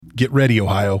Get ready,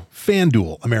 Ohio.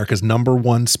 FanDuel, America's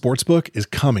 #1 sportsbook, is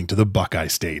coming to the Buckeye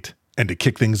State. And to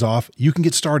kick things off, you can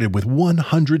get started with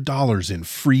 $100 in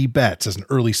free bets as an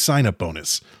early sign-up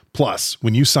bonus. Plus,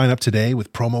 when you sign up today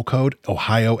with promo code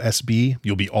OhioSB,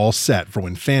 you'll be all set for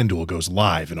when FanDuel goes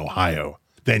live in Ohio.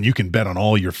 Then you can bet on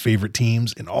all your favorite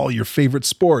teams and all your favorite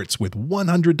sports with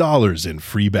 $100 in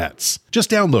free bets.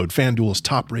 Just download FanDuel's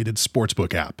top-rated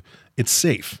sportsbook app. It's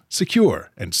safe,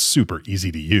 secure, and super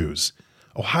easy to use.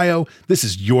 Ohio, this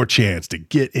is your chance to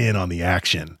get in on the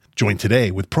action. Join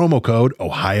today with promo code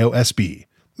OhioSB.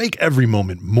 Make every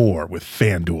moment more with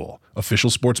FanDuel, official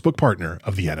sportsbook partner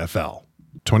of the NFL.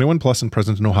 21 plus and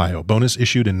present in Ohio. Bonus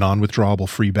issued in non-withdrawable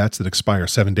free bets that expire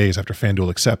 7 days after FanDuel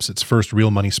accepts its first real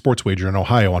money sports wager in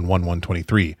Ohio on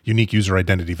 1/1/23. Unique user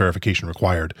identity verification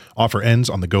required. Offer ends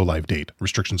on the go-live date.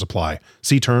 Restrictions apply.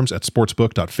 See terms at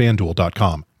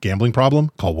sportsbook.fanduel.com. Gambling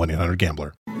problem? Call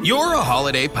 1-800-GAMBLER. You're a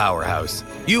holiday powerhouse.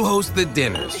 You host the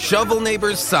dinners, shovel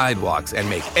neighbors' sidewalks, and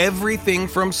make everything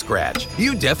from scratch.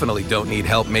 You definitely don't need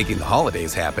help making the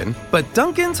holidays happen. But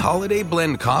Dunkin's Holiday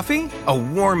Blend Coffee? A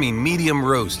warming medium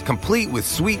roast complete with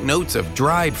sweet notes of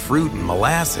dried fruit and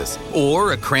molasses.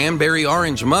 Or a cranberry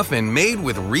orange muffin made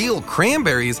with real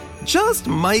cranberries just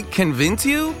might convince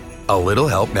you? A little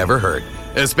help never hurt.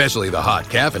 Especially the hot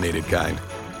caffeinated kind.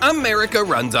 America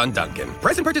runs on Dunkin'.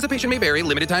 Price and participation may vary.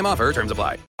 Limited time offer. Terms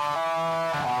apply.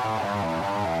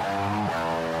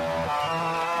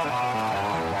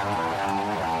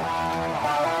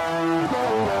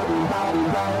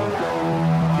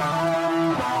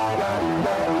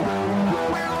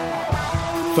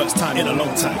 First time in a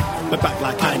long time, but back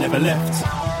like I never left.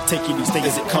 Taking these days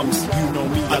as it comes. You know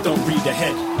me, I don't read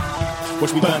ahead.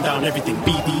 Watch me burn down everything,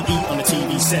 BDE on the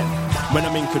TV set. When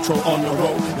I'm in control on the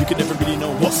road, you can never really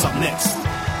know what's up next.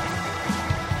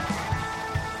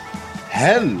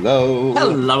 Hello.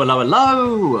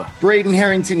 Hello. Braden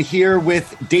Harrington here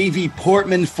with Davey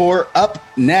Portman for Up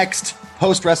Next.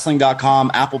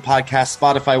 PostWrestling.com, Apple Podcasts,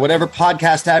 Spotify, whatever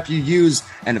podcast app you use.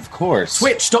 And of course,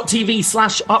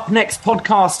 Twitch.tv/upnext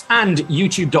podcast and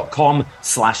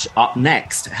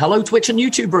YouTube.com/upnext. Hello, Twitch and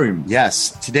YouTube room.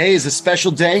 Yes, today is a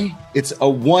special day. It's a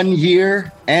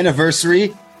 1-year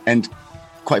anniversary and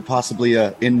quite possibly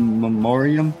a in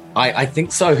memoriam. I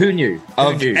think so. Who knew?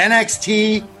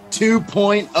 NXT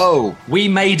 2.0. We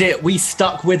made it. We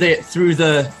stuck with it through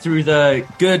the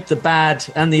good, the bad,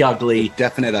 and the ugly.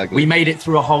 Definite ugly. We made it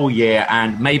through a whole year,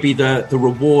 and maybe the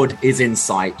reward is in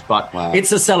sight. But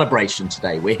It's a celebration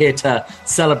today. We're here to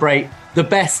celebrate the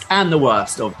best and the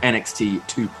worst of NXT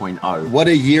 2.0. What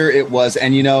a year it was,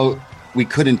 and you know we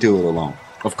couldn't do it alone.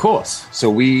 Of course. So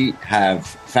we have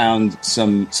found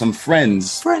some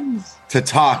friends to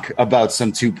talk about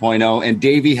some 2.0, and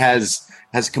Davey has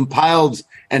compiled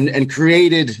and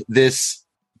created this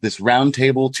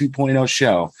Roundtable 2.0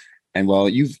 show. And well,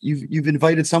 you've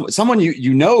invited someone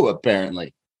you know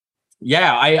apparently.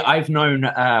 Yeah, I've known.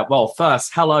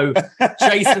 First, hello,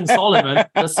 Jason Solomon,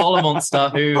 the Solomonster.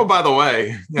 Who? Oh, by the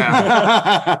way,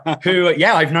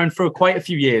 I've known for quite a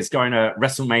few years, going to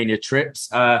WrestleMania trips.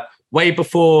 Way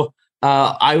before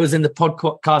I was in the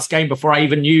podcast game, before I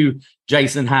even knew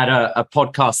Jason had a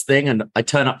podcast thing, and I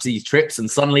turn up to these trips, and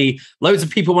suddenly loads of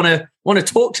people want to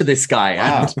talk to this guy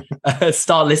and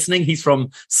start listening. He's from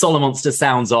Solomonster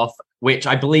Sounds Off, which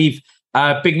I believe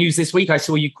big news this week. I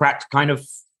saw you cracked kind of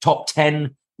top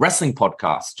 10 wrestling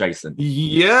podcasts, Jason.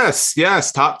 Yes,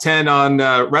 top 10 on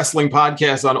wrestling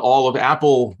podcasts on all of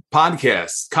Apple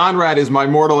Podcasts. Conrad is my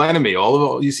mortal enemy.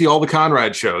 You see all the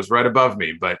Conrad shows right above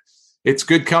me, but it's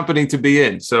good company to be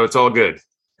in, so it's all good.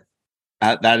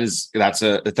 That's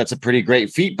a pretty great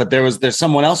feat. But there's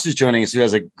someone else who's joining us who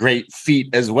has a great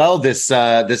feat as well this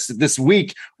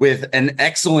week with an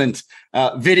excellent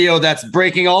video that's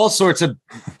breaking all sorts of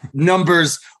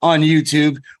numbers on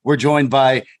YouTube. We're joined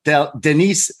by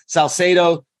Denise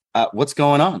Salcedo. What's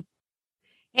going on?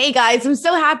 Hey guys, I'm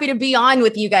so happy to be on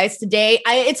with you guys today.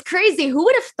 It's crazy. Who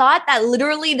would have thought that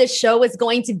literally the show was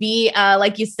going to be,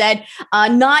 like you said,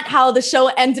 not how the show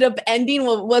ended up ending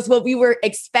was what we were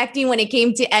expecting when it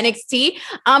came to NXT.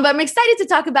 But I'm excited to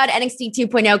talk about NXT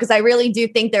 2.0 because I really do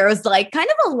think there was like kind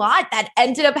of a lot that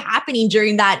ended up happening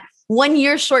during that 1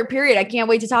 year short period. I can't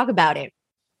wait to talk about it.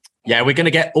 Yeah, we're going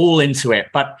to get all into it,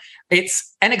 but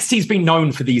NXT's been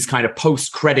known for these kind of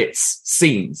post-credits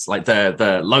scenes, like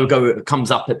the logo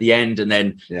comes up at the end and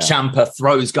then Ciampa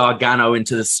throws Gargano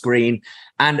into the screen.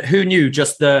 And who knew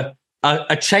just a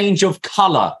change of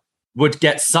color would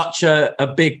get such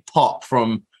a big pop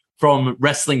from from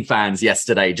wrestling fans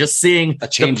yesterday. Just seeing the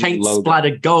paint logo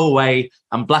splatter go away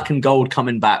and black and gold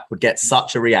coming back would get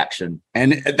such a reaction.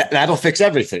 And that'll fix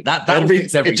everything. That'll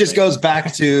fix everything. It just goes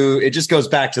back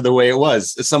to the way it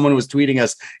was. Someone was tweeting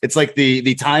us. It's like the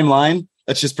timeline.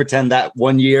 Let's just pretend that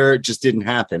 1 year just didn't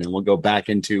happen, and we'll go back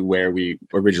into where we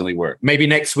originally were. Maybe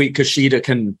next week Kushida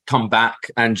can come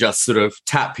back and just sort of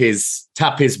tap his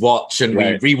watch, and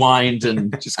we rewind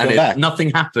and just go back. Nothing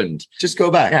happened. Just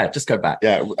go back. Yeah, just go back.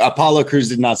 Yeah, Apollo Crews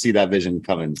did not see that vision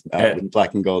coming in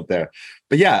black and gold there.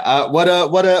 But yeah, what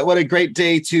a great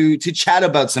day to chat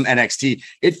about some NXT.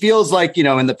 It feels like,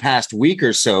 in the past week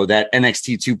or so that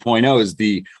NXT 2.0 is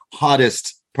the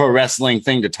hottest pro wrestling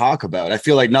thing to talk about. I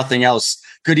feel like nothing else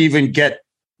could even get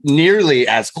nearly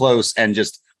as close and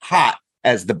just hot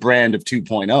as the brand of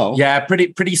 2.0. Yeah,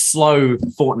 pretty slow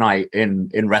fortnight in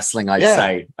wrestling, I'd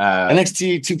say.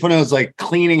 NXT 2.0 is like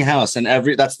cleaning house, and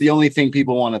that's the only thing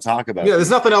people want to talk about. Yeah, there's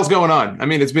nothing else going on. I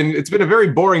mean, it's been a very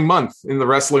boring month in the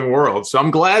wrestling world. So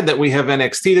I'm glad that we have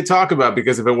NXT to talk about,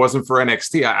 because if it wasn't for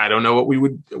NXT, I don't know what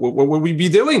would we be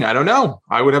doing. I don't know.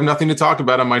 I would have nothing to talk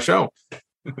about on my show.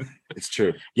 It's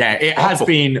true. Yeah, it has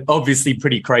been obviously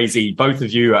pretty crazy. Both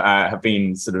of you have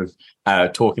been sort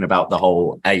of talking about the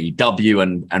whole AEW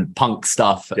and Punk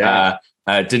stuff. Yeah.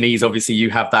 Denise, obviously you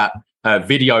have that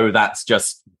video that's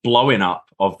just blowing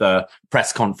up of the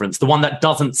press conference, the one that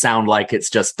doesn't sound like it's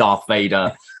just Darth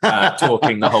Vader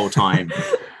talking the whole time.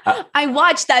 I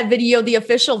watched that video, the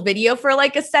official video, for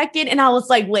like a second, and I was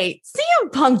like, wait,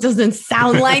 CM Punk doesn't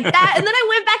sound like that. And then I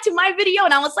went back to my video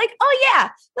and I was like, oh yeah,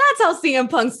 that's how CM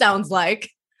Punk sounds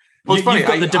like. Well, it's funny. You've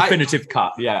got the definitive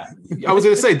cut. Yeah. I was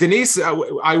going to say, Denise,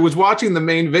 I was watching the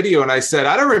main video and I said,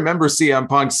 I don't remember CM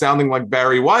Punk sounding like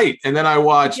Barry White. And then I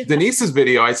watched Denise's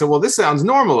video. I said, well, this sounds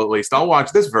normal. At least I'll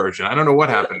watch this version. I don't know what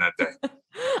happened that day.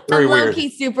 Very weird. I'm low-key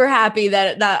super happy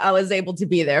that I was able to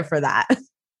be there for that.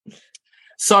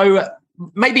 So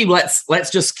maybe let's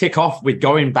just kick off with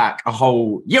going back a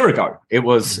whole year ago. It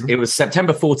was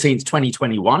September 14th,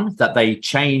 2021 that they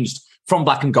changed from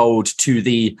black and gold to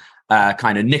the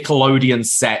kind of Nickelodeon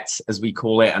set, as we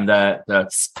call it, and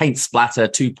the paint splatter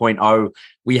 2.0.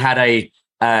 We had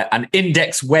an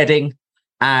index wedding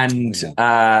and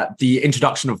the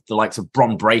introduction of the likes of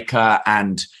Bron Breakker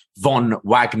and Von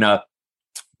Wagner.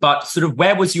 But sort of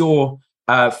where was your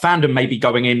fandom maybe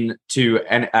going into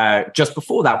just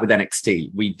before that with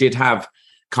NXT? We did have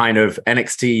kind of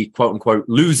NXT, quote unquote,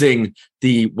 losing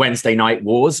the Wednesday night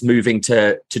wars, moving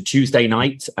to Tuesday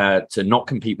night to not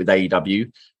compete with AEW.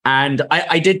 And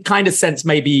I did kind of sense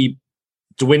maybe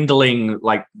dwindling,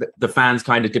 like the fans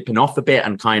kind of dipping off a bit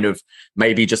and kind of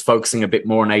maybe just focusing a bit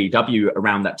more on AEW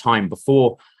around that time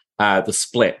before the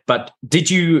split. But did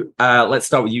you, let's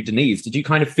start with you, Denise, did you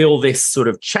kind of feel this sort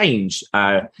of change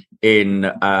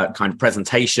in kind of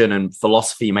presentation and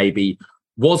philosophy maybe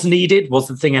was needed? Was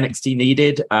the thing NXT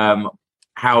needed?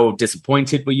 How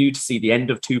disappointed were you to see the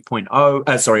end of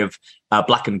 2.0, of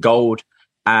Black and Gold?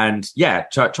 And yeah,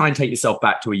 try and take yourself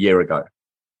back to a year ago.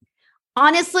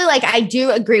 Honestly, like I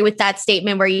do agree with that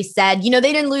statement where you said, they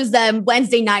didn't lose them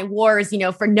Wednesday night wars,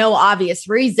 for no obvious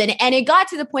reason. And it got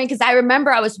to the point because I remember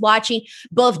I was watching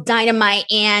both Dynamite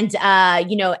and,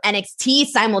 NXT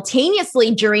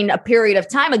simultaneously during a period of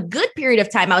time, a good period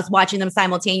of time. I was watching them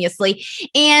simultaneously.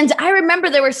 And I remember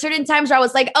there were certain times where I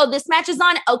was like, oh, this match is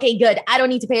on. Okay, good. I don't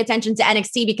need to pay attention to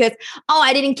NXT because,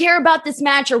 I didn't care about this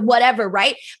match or whatever.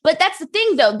 Right. But that's the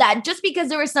thing, though, that just because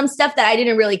there was some stuff that I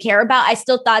didn't really care about, I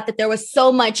still thought that there was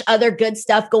so much other good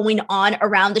stuff going on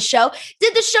around the show.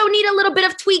 Did the show need a little bit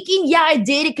of tweaking? Yeah, it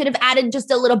did. It could have added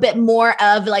just a little bit more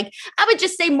of I would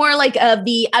just say more like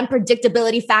the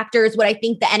unpredictability factors. What I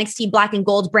think the NXT Black and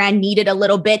Gold brand needed a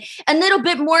little bit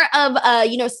more of,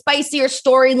 spicier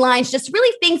storylines, just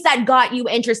really things that got you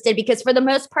interested, because for the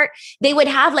most part, they would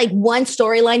have one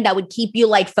storyline that would keep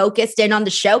you focused in on the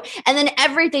show. And then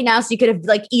everything else you could have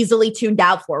easily tuned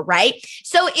out for. Right.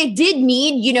 So it did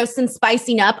need, some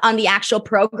spicing up on the actual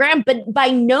program, but by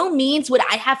no means would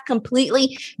I have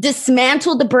completely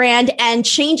dismantled the brand and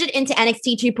changed it into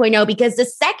NXT 2.0, because the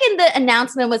second the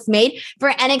announcement was made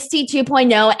for NXT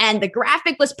 2.0 and the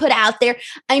graphic was put out there,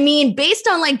 I mean, based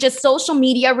on just social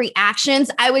media reactions,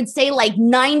 I would say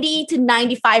 90 to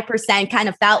 95% kind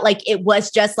of felt like it was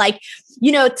just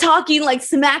talking like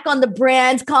smack on the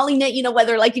brand, calling it,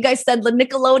 whether like you guys said, the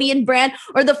Nickelodeon brand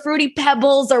or the Fruity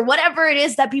Pebbles or whatever it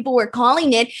is that people were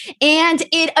calling it. And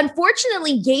it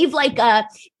unfortunately gave like a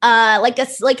kind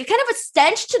of a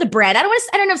stench to the brand. I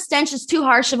don't know if stench is too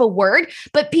harsh of a word,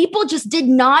 but people just did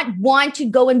not want to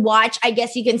go and watch, I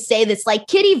guess you can say, this like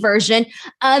kiddie version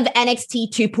of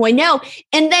NXT 2.0.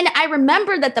 And then I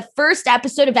remember that the first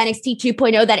episode of NXT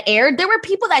 2.0 that aired, there were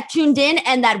people that tuned in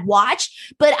and that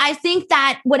watched. But I think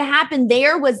that what happened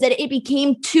there was that it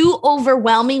became too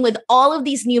overwhelming with all of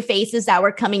these new faces that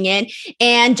were coming in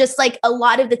and just like a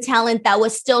lot of the talent that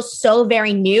was still so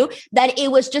very new that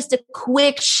it was just a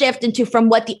quick shift into from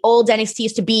what the old NXT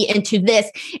used to be into this.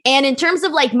 And in terms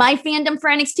of like my fandom for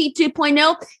NXT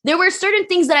 2.0, there were certain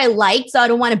things that I liked. So I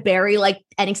don't want to bury like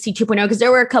NXT 2.0 because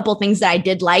there were a couple of things that I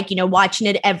did like, watching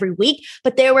it every week.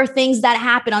 But there were things that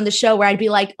happened on the show where I'd be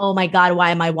like, oh my God,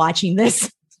 why am I watching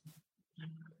this?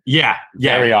 Yeah.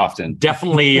 Very often.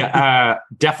 Definitely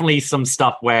some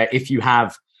stuff where if you're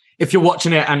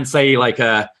watching it and say like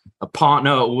a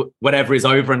partner or whatever is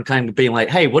over and kind of being like,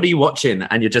 hey, what are you watching?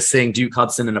 And you're just seeing Duke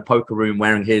Hudson in a poker room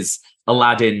wearing his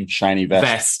Aladdin shiny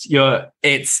vest. There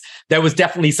was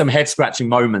definitely some head scratching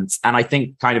moments. And I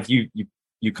think kind of you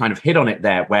kind of hit on it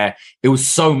there where it was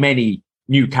so many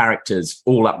new characters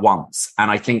all at once.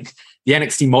 And I think the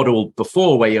NXT model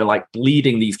before where you're like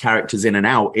bleeding these characters in and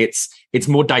out, it's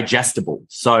more digestible.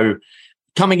 So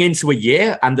coming into a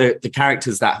year and the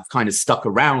characters that have kind of stuck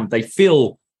around, they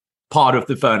feel part of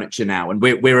the furniture now. And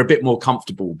we're a bit more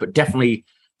comfortable, but definitely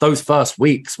those first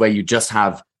weeks where you just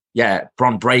have,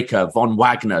 Bron Breakker, Von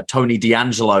Wagner, Tony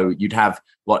D'Angelo, you'd have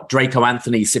Draco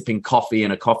Anthony sipping coffee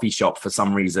in a coffee shop for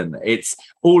some reason. It's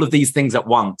all of these things at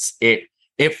once. It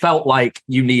felt like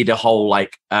you need a whole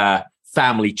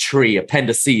family tree,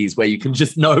 appendices, where you can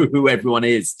just know who everyone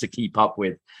is to keep up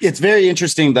with. It's very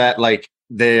interesting that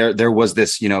there was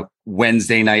this,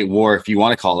 Wednesday night war, if you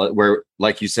want to call it, where,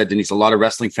 like you said, Denise, a lot of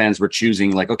wrestling fans were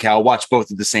choosing okay, I'll watch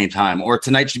both at the same time, or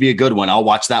tonight should be a good one. I'll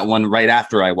watch that one right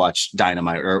after I watch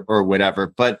Dynamite or whatever.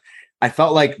 But I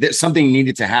felt like that something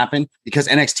needed to happen because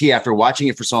NXT, after watching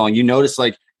it for so long, you notice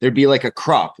there'd be a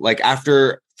crop,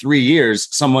 after 3 years,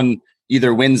 someone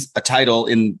either wins a title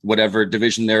in whatever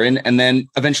division they're in and then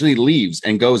eventually leaves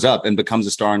and goes up and becomes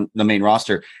a star on the main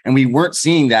roster. And we weren't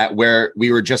seeing that, where we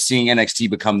were just seeing NXT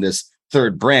become this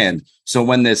third brand. So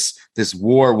when this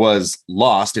war was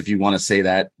lost, if you want to say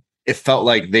that, it felt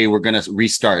like they were going to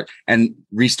restart, and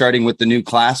restarting with the new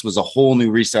class was a whole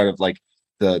new restart of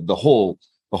the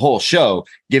whole show,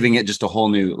 giving it just a whole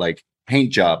new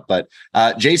paint job. But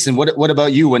Jason, what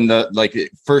about you when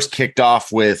it first kicked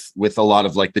off with a lot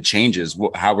of the changes?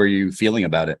 How were you feeling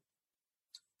about it?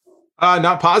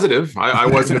 Not positive. I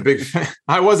wasn't a big fan.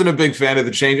 I wasn't a big fan of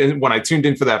the change. And when I tuned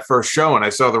in for that first show and I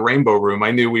saw the Rainbow Room,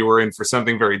 I knew we were in for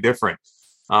something very different.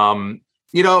 When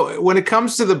it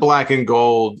comes to the black and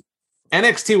gold,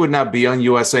 NXT would not be on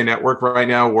USA Network right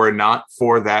now were it not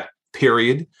for that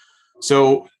period.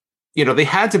 So, they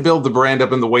had to build the brand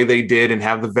up in the way they did and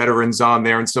have the veterans on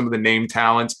there and some of the name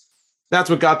talents. That's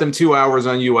what got them 2 hours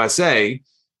on USA.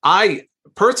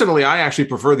 Personally, I actually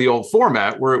prefer the old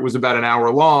format where it was about an hour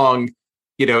long.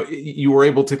 You were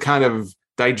able to kind of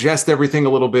digest everything a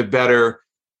little bit better.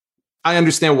 I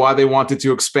understand why they wanted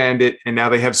to expand it. And now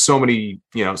they have so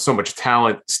much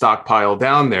talent stockpiled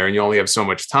down there and you only have so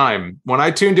much time. When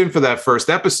I tuned in for that first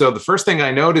episode, the first thing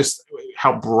I noticed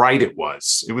how bright it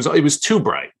was. It was too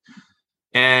bright.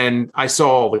 And I saw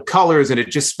all the colors and it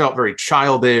just felt very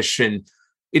childish. And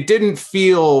it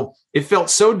felt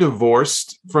so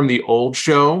divorced from the old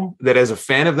show that as a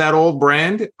fan of that old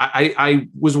brand, I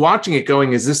was watching it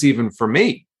going, is this even for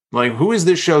me? Who is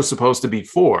this show supposed to be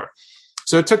for?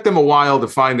 So it took them a while to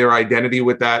find their identity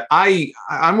with that.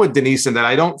 I'm with Denise in that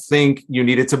I don't think you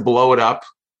needed to blow it up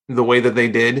the way that they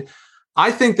did.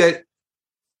 I think that,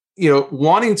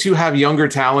 wanting to have younger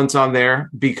talents on there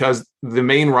because the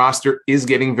main roster is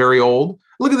getting very old.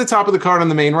 Look at the top of the card on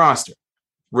the main roster.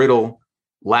 Riddle,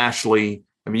 Lashley.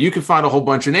 I mean, you can find a whole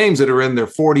bunch of names that are in their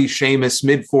 40s, Sheamus,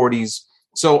 mid-40s.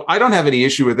 So I don't have any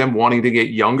issue with them wanting to get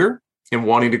younger and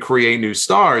wanting to create new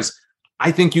stars.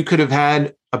 I think you could have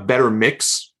had a better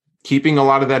mix, keeping a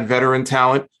lot of that veteran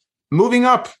talent, moving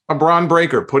up a Bron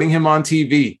Breakker, putting him on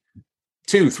TV,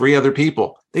 2-3 other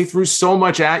people. They threw so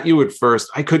much at you at first,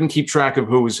 I couldn't keep track of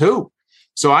who was who.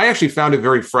 So I actually found it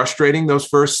very frustrating those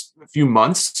first few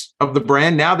months of the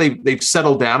brand. Now they've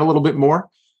settled down a little bit more.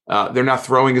 They're not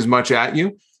throwing as much at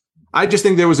you. I just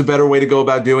think there was a better way to go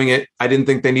about doing it. I didn't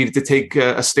think they needed to take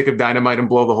a stick of dynamite and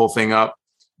blow the whole thing up.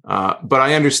 But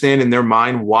I understand in their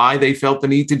mind why they felt the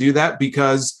need to do that,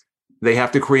 because they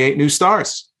have to create new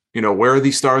stars. where are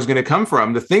these stars going to come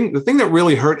from? The thing that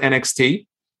really hurt NXT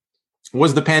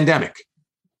was the pandemic.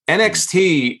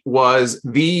 NXT was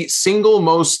the single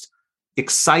most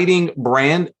exciting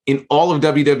brand in all of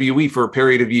WWE for a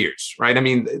period of years, right? I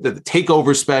mean, the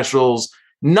takeover specials,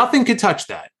 nothing could touch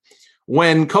that.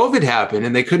 When COVID happened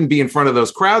and they couldn't be in front of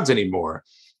those crowds anymore,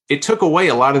 it took away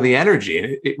a lot of the energy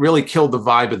and it really killed the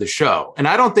vibe of the show. And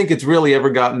I don't think it's really ever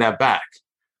gotten that back.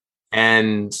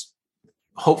 And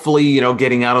hopefully,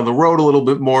 getting out on the road a little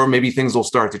bit more, maybe things will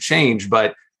start to change.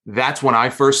 But that's when I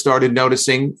first started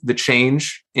noticing the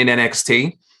change in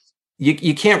NXT.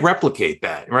 You can't replicate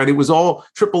that, right? It was all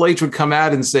Triple H would come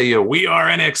out and say, we are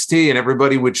NXT, and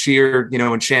everybody would cheer,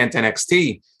 and chant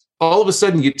NXT. All of a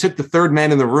sudden, you took the third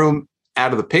man in the room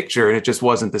out of the picture, and it just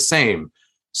wasn't the same.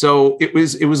 So it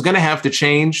was going to have to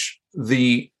change.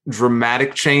 The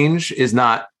dramatic change is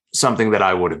not something that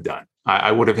I would have done.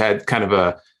 I would have had kind of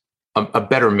a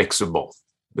better mix of both,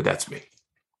 but that's me.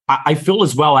 I feel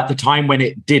as well at the time when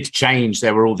it did change,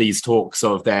 there were all these talks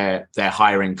of they're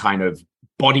hiring kind of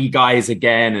body guys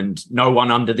again, and no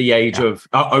one under the age of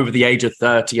over the age of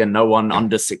 30, and no one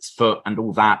under 6 foot, and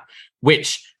all that,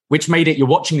 which made it, you're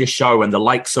watching this show and the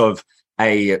likes of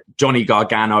a Johnny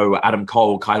Gargano, Adam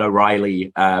Cole, Kyle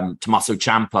O'Reilly, Tommaso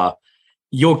Ciampa,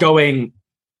 you're going,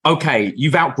 okay,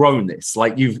 you've outgrown this.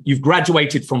 Like you've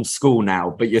graduated from school now,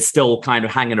 but you're still kind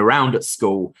of hanging around at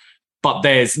school, but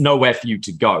there's nowhere for you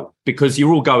to go because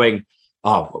you're all going,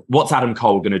 oh, what's Adam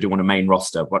Cole going to do on a main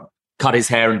roster? What, cut his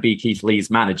hair and be Keith Lee's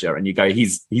manager? And you go,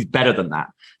 he's better than that.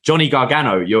 Johnny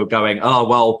Gargano, you're going, oh,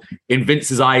 well, in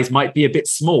Vince's eyes might be a bit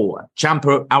small.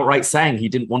 Ciampa outright saying he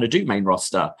didn't want to do main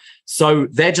roster. So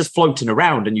they're just floating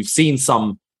around, and you've seen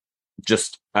some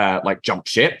just like jump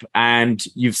ship, and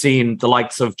you've seen the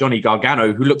likes of Johnny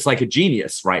Gargano, who looks like a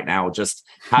genius right now, just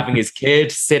having his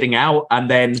kid, sitting out, and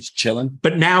then just chilling.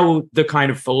 But now the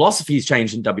kind of philosophy's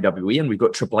changed in WWE, and we've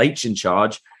got Triple H in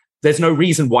charge. There's no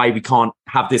reason why we can't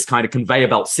have this kind of conveyor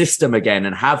belt system again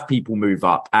and have people move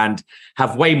up and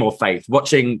have way more faith.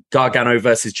 Watching Gargano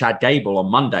versus Chad Gable on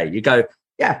Monday, you go,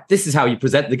 yeah, this is how you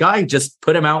present the guy. Just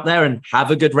put him out there and have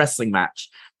a good wrestling match.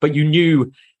 But you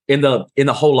knew in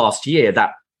the whole last year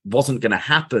that wasn't going to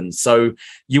happen. So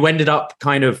you ended up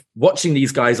kind of watching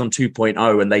these guys on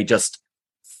 2.0, and they just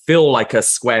feel like a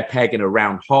square peg in a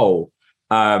round hole.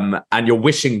 And you're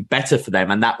wishing better for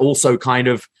them. And that also kind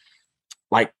of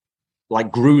like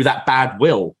grew that bad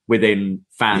will within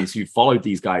fans who followed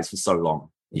these guys for so long.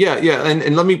 Yeah.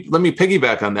 And let me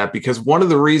piggyback on that, because one of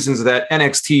the reasons that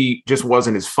NXT just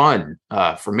wasn't as fun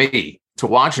for me to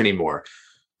watch anymore,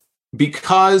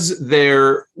 because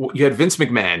you had Vince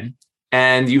McMahon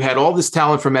and you had all this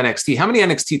talent from NXT. How many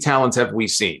NXT talents have we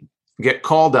seen get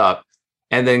called up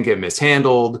and then get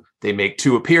mishandled? They make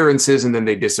 2 appearances and then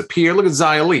they disappear. Look at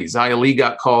Xia Li. Xia Li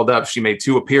got called up. She made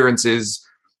 2 appearances.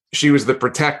 She was the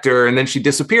protector, and then she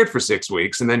disappeared for 6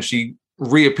 weeks, and then she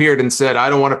reappeared and said, I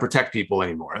don't want to protect people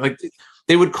anymore. Like,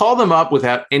 they would call them up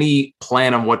without any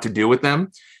plan on what to do with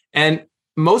them. And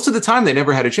most of the time they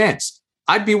never had a chance.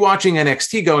 I'd be watching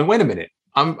NXT going, wait a minute,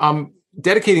 I'm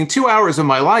dedicating 2 hours of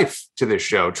my life to this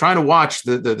show, trying to watch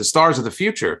the stars of the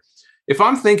future. If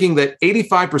I'm thinking that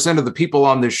 85% of the people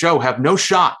on this show have no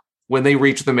shot when they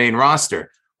reach the main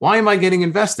roster, why am I getting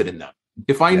invested in them?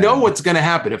 If I know what's going to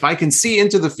happen, if I can see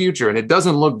into the future and it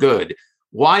doesn't look good,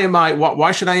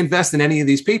 why should I invest in any of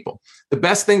these people? The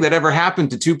best thing that ever happened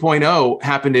to 2.0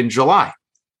 happened in July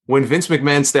when Vince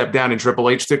McMahon stepped down and Triple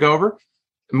H took over.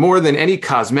 More than any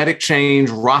cosmetic change,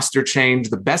 roster change,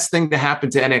 the best thing to happen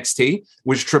to NXT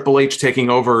was Triple H taking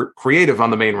over creative on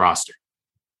the main roster.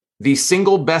 The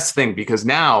single best thing, because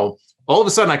now all of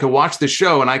a sudden I can watch the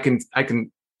show and I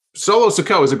can Solo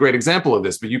Sikoa is a great example of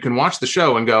this, but you can watch the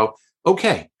show and go,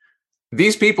 okay,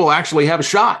 these people actually have a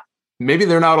shot. Maybe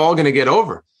they're not all going to get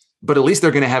over, but at least they're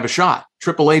going to have a shot.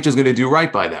 Triple H is going to do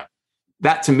right by them.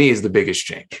 That to me is the biggest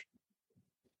change.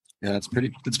 Yeah, that's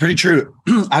pretty true.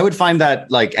 I would find that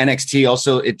like NXT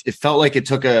also, it felt like it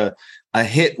took a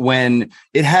hit when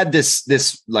it had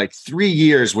this like 3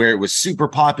 years where it was super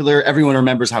popular. Everyone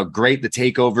remembers how great the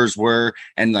takeovers were.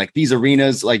 And like these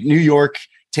arenas, like New York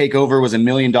takeover was $1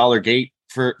 million gate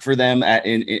for them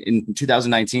in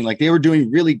 2019. Like they were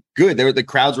doing really good. The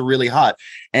crowds were really hot,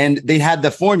 and they had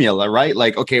the formula, right?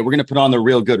 Like, okay, we're going to put on the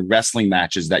real good wrestling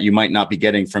matches that you might not be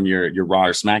getting from your Raw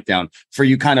or SmackDown for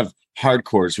you kind of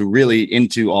hardcores who really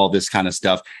into all this kind of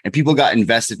stuff. And people got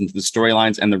invested into the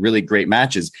storylines and the really great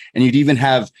matches. And you'd even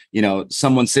have,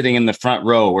 someone sitting in the front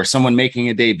row or someone making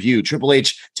a debut, Triple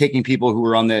H taking people who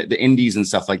were on the indies and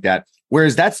stuff like that.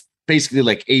 Whereas that's basically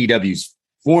like AEW's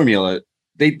formula.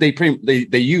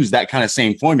 They use that kind of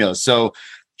same formula. So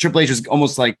Triple H is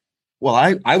almost like well,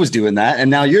 I was doing that,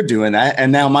 and now you're doing that,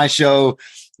 and now my show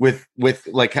with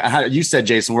like how you said,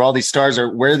 Jason, where all these stars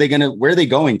are, where are they going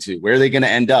to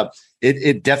end up?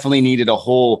 It definitely needed a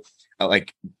whole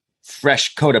like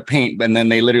fresh coat of paint, and then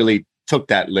they literally took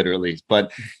that literally.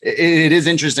 But it is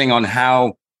interesting on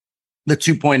how the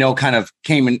 2.0 kind of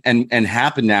came and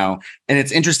happened now. And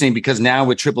it's interesting because now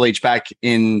with Triple H back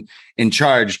in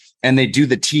charge, and they do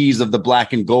the tease of the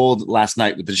black and gold last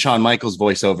night with the Shawn Michaels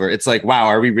voiceover. It's like, wow,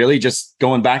 are we really just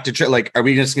going back to like, are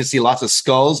we just going to see lots of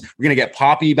skulls? We're going to get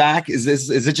Poppy back. Is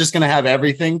it just going to have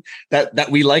everything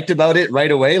that we liked about it right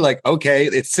away? Like, okay,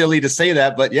 it's silly to say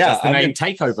that, but yeah. Does the name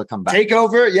Takeover come back?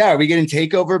 Takeover. Yeah. Are we getting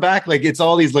Takeover back? Like, it's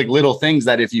all these like little things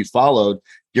that if you followed,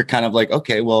 you're kind of like,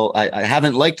 okay, well, I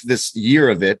haven't liked this year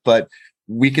of it, but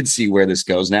we could see where this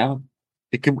goes now.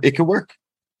 It could work.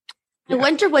 I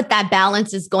wonder what that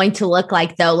balance is going to look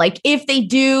like, though. Like if they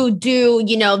do,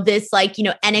 this like,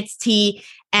 NXT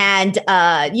and,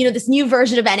 this new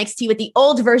version of NXT with the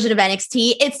old version of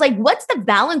NXT, it's like, what's the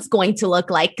balance going to look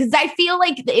like? Because I feel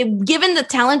like given the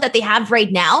talent that they have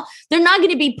right now, they're not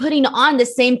going to be putting on the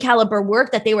same caliber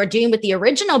work that they were doing with the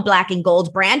original black and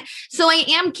gold brand. So I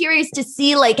am curious to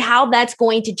see like how that's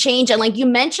going to change. And like you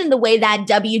mentioned, the way that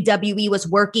WWE was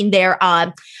working their,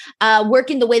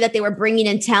 working the way that they were bringing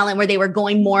in talent, where they were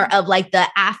going more of like the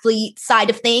athlete side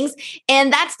of things.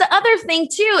 And that's the other thing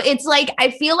too. It's like,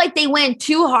 I feel like they went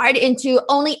too hard into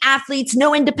only athletes,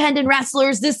 no independent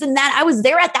wrestlers, this and that. I was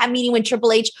there at that meeting when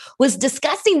Triple H was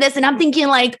discussing this, and I'm thinking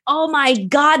like, oh my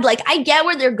God, like I get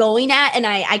where they're going at, and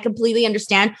I completely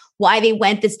understand why they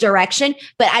went this direction,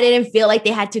 but I didn't feel like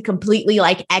they had to completely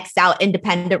like X out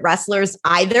independent wrestlers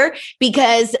either,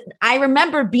 because I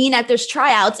remember being at those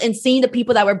tryouts and seeing the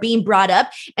people that were being brought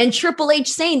up, and Triple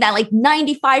H saying that like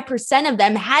 95% of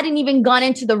them hadn't even gone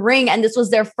into the ring and this was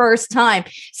their first time.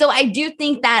 So I do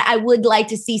think that I would like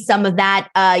to see some of that,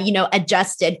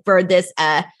 adjusted for this,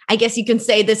 I guess you can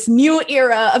say this new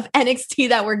era of NXT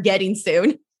that we're getting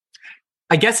soon.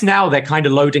 I guess now they're kind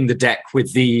of loading the deck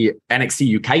with the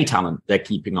NXT UK talent they're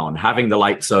keeping on, having the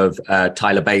likes of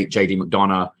Tyler Bate, JD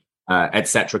McDonough,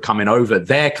 etc. coming over.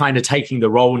 They're kind of taking the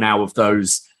role now of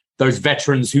those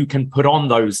veterans who can put on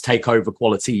those takeover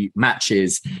quality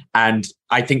matches. And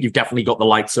I think you've definitely got the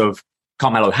likes of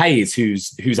Carmelo Hayes,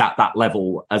 who's at that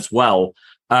level as well.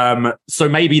 So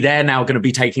maybe they're now going to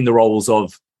be taking the roles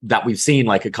of that we've seen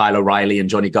like a Kyle O'Reilly and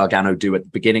Johnny Gargano do at the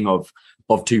beginning of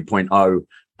 2.0.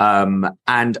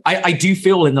 And I do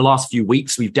feel in the last few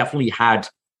weeks, we've definitely had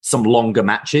some longer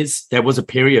matches. There was a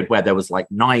period where there was like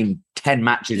 9-10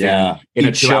 matches in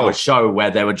a 2-hour show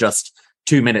where there were just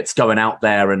 2 minutes going out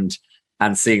there and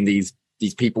seeing these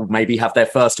people maybe have their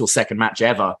first or second match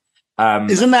ever.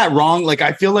 Isn't that wrong? Like,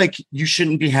 I feel like you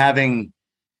shouldn't be having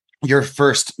your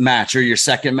first match or your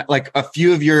second, like a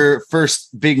few of your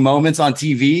first big moments on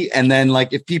TV. And then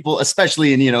like, if people,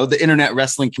 especially in, the internet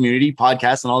wrestling community,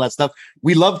 podcasts and all that stuff,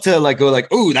 we love to like go like,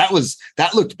 oh,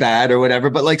 that looked bad or whatever.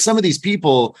 But like some of these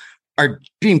people are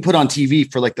being put on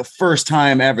TV for like the first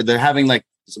time ever. They're having like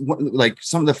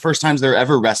some of the first times they're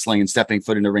ever wrestling and stepping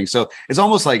foot in the ring. So it's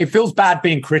almost like it feels bad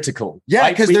being critical.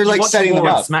 Yeah. Because they're like setting them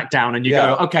up. SmackDown and you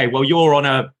go, okay, well, you're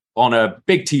on a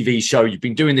big TV show. You've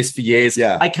been doing this for years.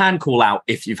 Yeah. I can call out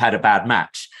if you've had a bad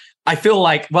match. I feel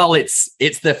like, well, it's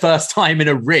the first time in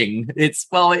a ring.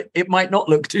 It might not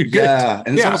look too good. Yeah.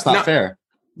 And it's almost not fair.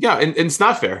 Yeah. And it's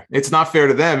not fair. It's not fair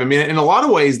to them. I mean, in a lot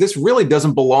of ways, this really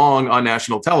doesn't belong on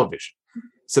national television.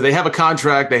 So they have a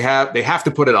contract. They have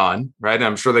to put it on, right? And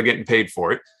I'm sure they're getting paid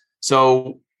for it.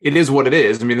 So it is what it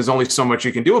is. I mean, there's only so much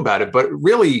you can do about it. But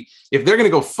really, if they're going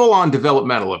to go full on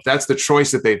developmental, if that's the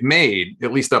choice that they've made,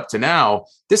 at least up to now,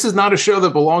 this is not a show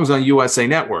that belongs on USA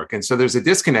Network. And so there's a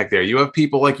disconnect there. You have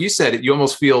people, like you said, you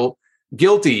almost feel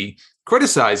guilty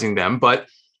criticizing them. But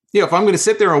if I'm going to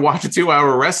sit there and watch a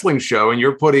 2-hour wrestling show and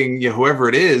you're putting whoever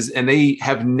it is, and they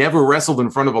have never wrestled in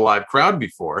front of a live crowd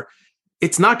before,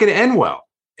 it's not going to end well.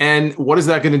 And what is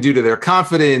that going to do to their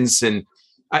confidence? And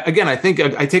I think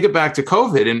I take it back to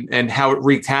COVID and how it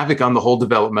wreaked havoc on the whole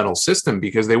developmental system,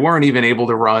 because they weren't even able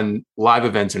to run live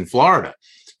events in Florida.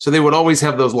 So they would always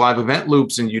have those live event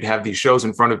loops and you'd have these shows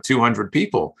in front of 200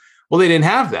 people. Well, they didn't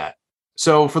have that.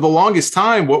 So for the longest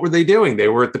time, what were they doing? They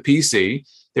were at the PC,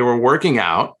 they were working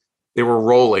out, they were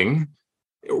rolling.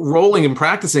 Rolling and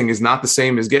practicing is not the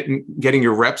same as getting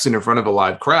your reps in front of a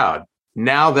live crowd.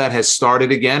 Now that has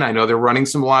started again. I know they're running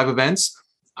some live events.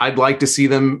 I'd like to see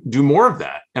them do more of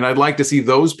that. And I'd like to see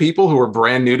those people who are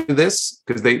brand new to this,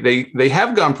 because they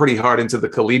have gone pretty hard into the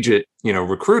collegiate,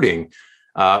 recruiting.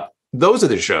 Those are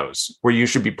the shows where you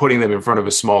should be putting them in front of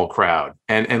a small crowd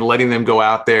and letting them go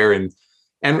out there and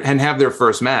and have their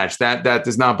first match. That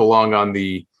does not belong on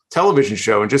the television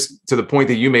show. And just to the point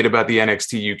that you made about the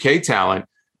NXT UK talent,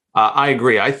 I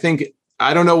agree.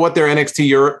 I don't know what their NXT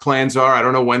Europe plans are. I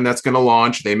don't know when that's going to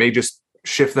launch. They may just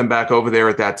shift them back over there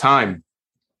at that time.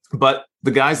 But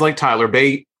the guys like Tyler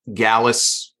Bate,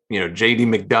 Gallus, JD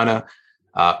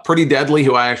McDonough, Pretty Deadly,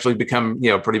 who I actually become,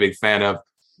 a pretty big fan of.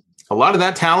 A lot of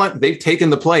that talent, they've taken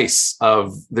the place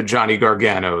of the Johnny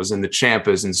Garganos and the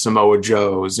Ciampas and Samoa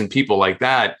Joes and people like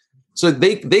that. So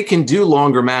they can do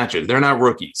longer matches. They're not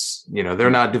rookies. They're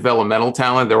not developmental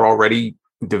talent. They're already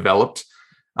developed.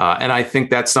 And I think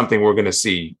that's something we're going to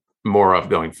see more of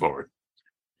going forward.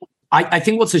 I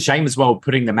think what's a shame as well,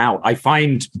 putting them out, I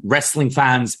find wrestling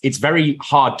fans, it's very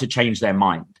hard to change their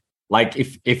mind. Like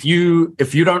if you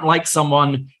don't like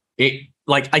someone,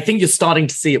 I think you're starting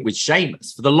to see it with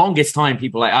Sheamus. For the longest time,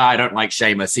 people are like, I don't like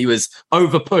Sheamus. He was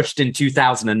over pushed in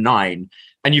 2009.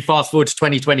 And you fast forward to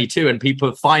 2022 and people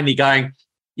are finally going,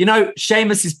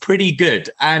 Sheamus is pretty good.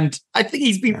 And I think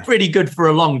he's been pretty good for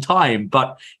a long time,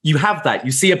 but you have that.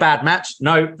 You see a bad match.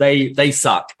 No, they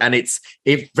suck. And it's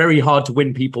very hard to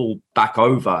win people back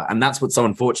over. And that's what's so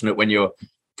unfortunate when you're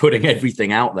putting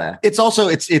everything out there. It's also,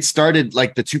 it started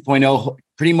like the 2.0,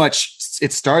 pretty much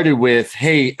it started with,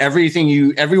 hey,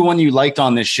 everyone you liked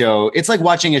on this show. It's like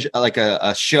watching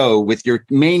a show with your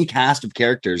main cast of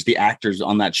characters, the actors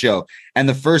on that show. And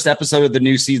the first episode of the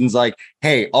new season's like,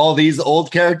 hey, all these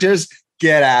old characters,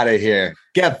 get out of here.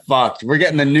 Get fucked. We're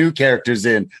getting the new characters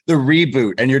in, the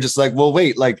reboot. And you're just like, well,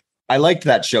 wait, like I liked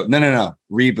that show. No.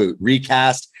 Reboot,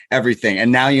 recast, everything.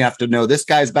 And now you have to know this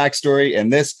guy's backstory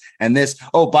and this and this.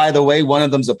 Oh, by the way, one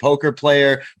of them's a poker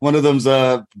player. One of them's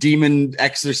a demon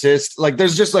exorcist. Like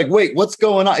there's just like, wait, what's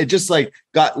going on? It just like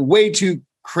got way too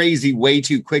crazy, way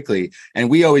too quickly. And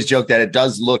we always joke that it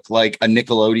does look like a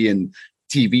Nickelodeon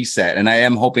TV set. And I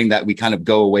am hoping that we kind of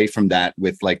go away from that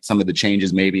with like some of the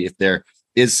changes, maybe if there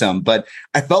is some, but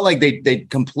I felt like they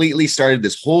completely started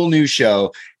this whole new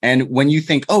show. And when you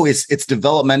think, oh, it's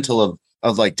developmental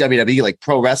of like WWE, like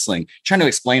pro wrestling, trying to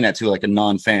explain that to like a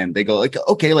non-fan, they go like,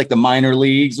 okay, like the minor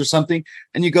leagues or something.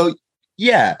 And you go,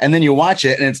 yeah. And then you watch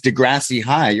it and it's Degrassi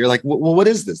High. You're like, well, what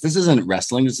is this? This isn't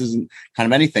wrestling. This isn't kind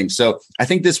of anything. So I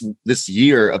think this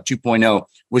year of 2.0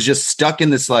 was just stuck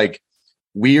in this like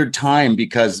weird time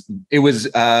because it was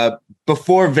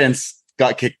before Vince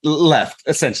got left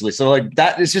essentially. So like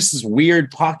that is just this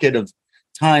weird pocket of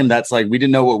time. That's like, we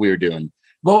didn't know what we were doing.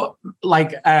 Well,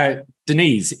 like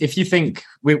Denise, if you think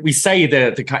we say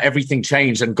the everything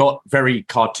changed and got very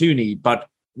cartoony, but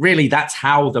really that's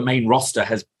how the main roster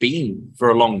has been for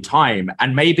a long time.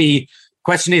 And maybe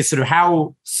question is sort of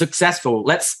how successful,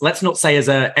 let's not say as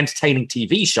an entertaining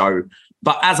TV show,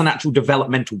 but as an actual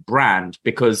developmental brand,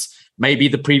 because maybe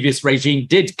the previous regime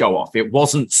did go off. It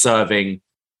wasn't serving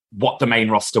what the main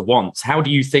roster wants. How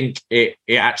do you think it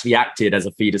actually acted as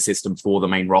a feeder system for the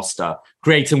main roster,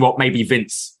 creating what maybe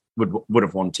Vince would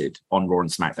have wanted on Raw and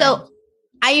SmackDown? So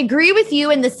I agree with you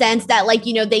in the sense that, like,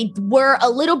 they were a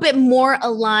little bit more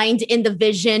aligned in the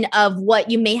vision of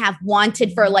what you may have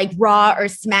wanted for like Raw or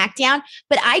SmackDown.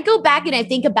 But I go back and I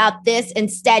think about this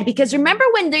instead, because remember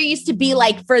when there used to be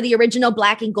like for the original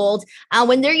Black and Gold,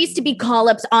 when there used to be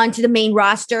call-ups onto the main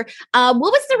roster, what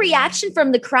was the reaction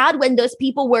from the crowd when those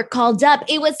people were called up?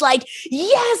 It was like,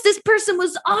 yes, this person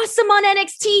was awesome on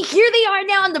NXT. Here they are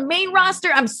now on the main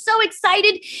roster. I'm so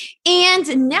excited.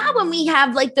 And now when we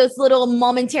have like those little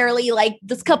momentarily, like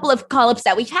this couple of call-ups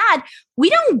that we've had, we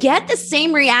don't get the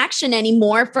same reaction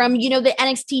anymore from, the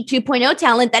NXT 2.0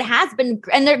 talent that has been,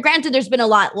 and granted, there's been a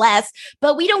lot less,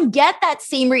 but we don't get that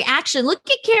same reaction. Look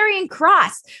at Karrion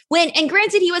Kross and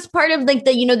granted, he was part of like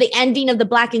the ending of the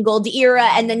Black and Gold era.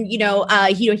 And then,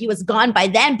 he was gone by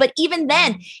then, but even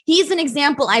then he's an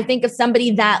example, I think, of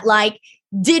somebody that like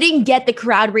didn't get the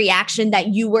crowd reaction that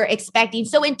you were expecting.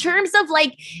 So in terms of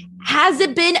like, has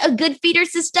it been a good feeder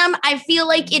system? I feel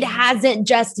like it hasn't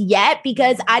just yet,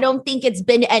 because I don't think it's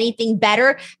been anything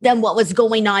better than what was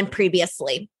going on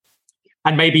previously.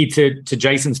 And maybe to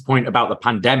Jason's point about the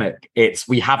pandemic,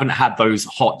 we haven't had those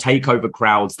hot takeover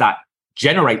crowds that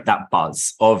generate that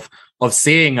buzz of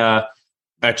seeing a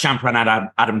champion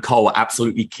Adam Cole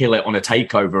absolutely kill it on a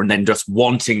takeover and then just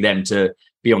wanting them to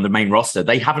be on the main roster.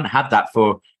 They haven't had that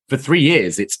for 3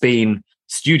 years. It's been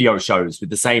studio shows with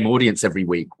the same audience every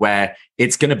week, where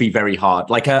it's going to be very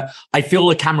hard. Like I feel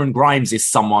like Cameron Grimes is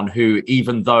someone who,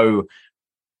 even though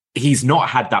he's not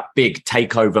had that big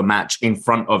takeover match in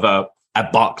front of a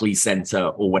Barclays Center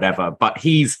or whatever, but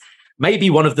he's maybe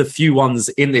one of the few ones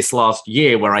in this last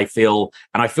year where I feel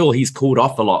he's called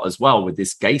off a lot as well with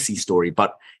this Gacy story,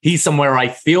 but he's somewhere I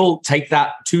feel take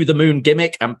that to the moon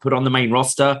gimmick and put on the main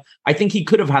roster. I think he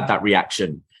could have had that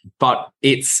reaction, but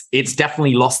it's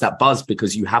definitely lost that buzz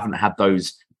because you haven't had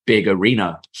those big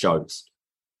arena shows.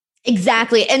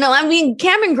 Exactly. And I mean,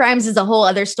 Cameron Grimes is a whole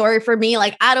other story for me.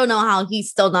 Like, I don't know how he's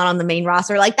still not on the main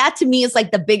roster. Like, that to me is like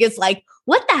the biggest, like,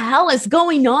 what the hell is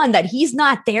going on that he's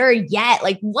not there yet?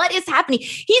 Like, what is happening?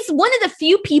 He's one of the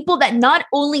few people that not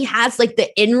only has like the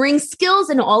in-ring skills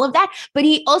and all of that, but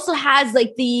he also has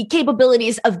like the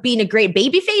capabilities of being a great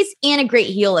babyface and a great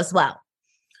heel as well.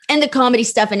 And the comedy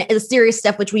stuff and the serious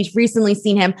stuff, which we've recently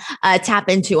seen him tap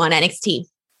into on NXT.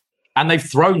 And they've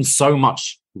thrown so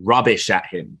much rubbish at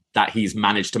him that he's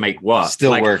managed to make work.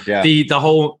 Still like, work, yeah. The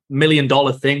whole $1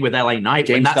 million thing with LA Knight,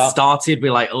 when that started,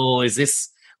 we're like, oh,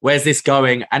 where's this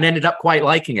going? And ended up quite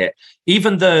liking it.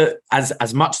 Even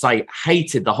as much as I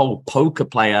hated the whole poker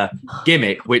player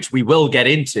gimmick, which we will get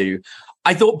into,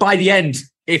 I thought by the end,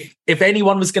 if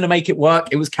anyone was going to make it work,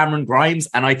 it was Cameron Grimes.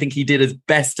 And I think he did as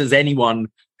best as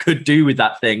anyone could do with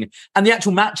that thing. And the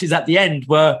actual matches at the end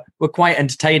were quite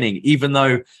entertaining, even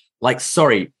though, like,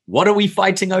 sorry, what are we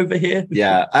fighting over here?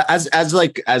 Yeah,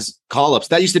 as call-ups,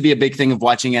 that used to be a big thing of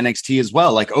watching NXT as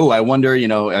well. Like, oh, I wonder,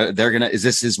 is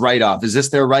this his write-off? Is this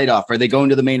their write-off? Are they going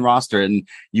to the main roster? And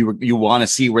you want to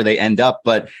see where they end up.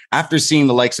 But after seeing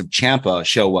the likes of Ciampa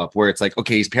show up, where it's like,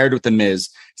 okay, he's paired with The Miz,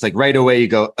 it's like right away you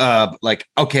go,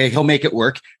 okay, he'll make it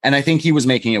work. And I think he was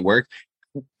making it work.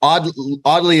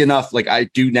 Oddly enough, like, I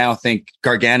do now think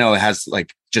Gargano has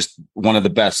like just one of the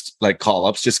best like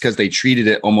call-ups, just because they treated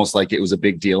it almost like it was a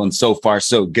big deal, and so far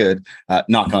so good.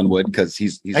 Knock on wood, because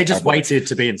he's they just waited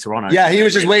to be in Toronto. Yeah, he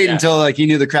was just waiting until like he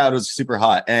knew the crowd was super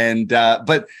hot. And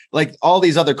but like all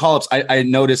these other call-ups, I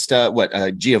noticed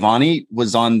Giovanni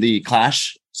was on the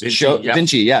Clash show.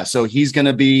 Vinci, yeah. So he's going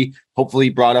to be hopefully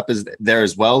brought up as there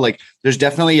as well. Like, there's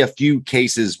definitely a few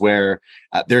cases where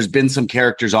there's been some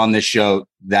characters on this show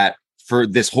that for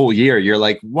this whole year, you're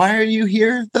like, why are you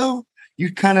here though?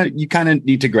 You kind of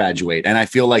need to graduate. And I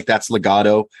feel like that's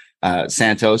Legado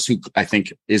Santos, who I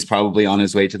think is probably on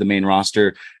his way to the main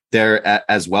roster there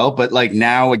as well. But like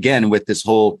now again, with this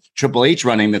whole Triple H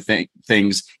running the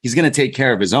things, he's going to take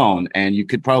care of his own. And you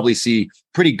could probably see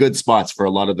pretty good spots for a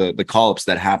lot of the call-ups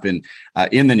that happen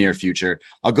in the near future.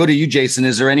 I'll go to you, Jason.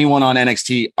 Is there anyone on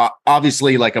NXT,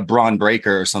 obviously like a Braun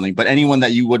Breaker or something, but anyone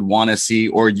that you would want to see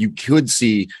or you could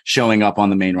see showing up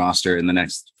on the main roster in the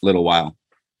next little while?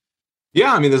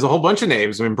 Yeah, I mean, there's a whole bunch of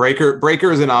names. I mean,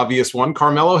 Breaker is an obvious one.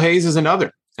 Carmelo Hayes is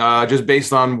another. Just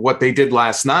based on what they did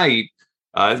last night,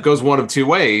 it goes one of two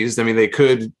ways. I mean, they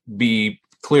could be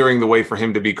clearing the way for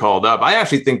him to be called up. I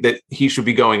actually think that he should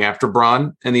be going after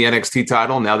Braun in the NXT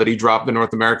title now that he dropped the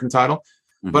North American title.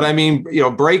 Mm-hmm. But I mean,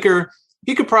 Breaker,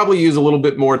 he could probably use a little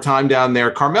bit more time down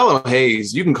there. Carmelo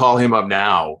Hayes, you can call him up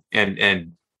now,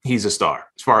 and he's a star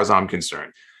as far as I'm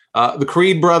concerned. The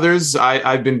Creed brothers,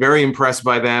 I've been very impressed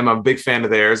by them. I'm a big fan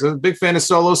of theirs. I'm a big fan of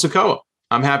Solo Sikoa.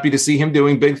 I'm happy to see him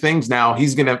doing big things now.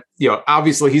 He's going to,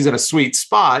 obviously he's in a sweet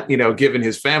spot, given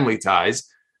his family ties,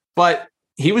 but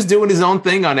he was doing his own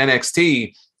thing on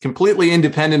NXT, completely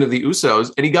independent of the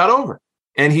Usos, and he got over.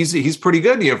 And he's pretty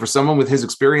good, for someone with his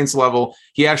experience level.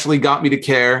 He actually got me to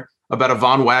care about a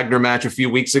Von Wagner match a few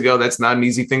weeks ago. That's not an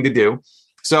easy thing to do.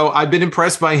 So I've been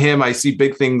impressed by him. I see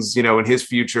big things, in his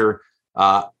future.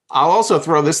 I'll also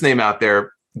throw this name out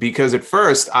there because at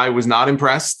first I was not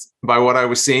impressed by what I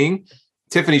was seeing.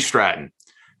 Tiffany Stratton.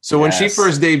 So when she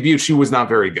first debuted, she was not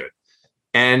very good.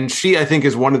 And she, I think,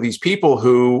 is one of these people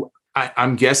who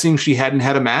I'm guessing she hadn't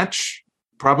had a match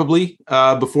probably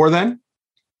before then.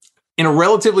 In a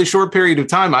relatively short period of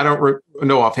time, I don't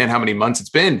know offhand how many months it's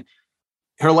been.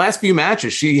 Her last few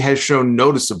matches, she has shown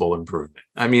noticeable improvement.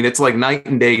 I mean, it's like night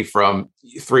and day from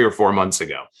 3 or 4 months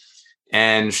ago.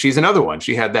 And she's another one.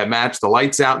 She had that match, the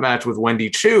Lights Out match with Wendy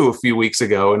Chu a few weeks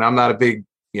ago. And I'm not a big,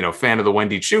 fan of the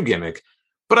Wendy Chu gimmick,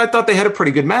 but I thought they had a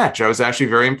pretty good match. I was actually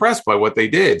very impressed by what they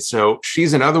did. So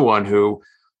she's another one who,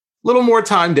 a little more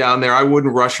time down there, I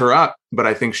wouldn't rush her up, but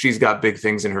I think she's got big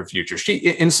things in her future. She,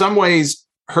 in some ways,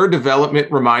 her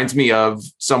development reminds me of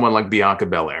someone like Bianca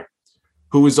Belair,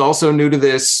 who is also new to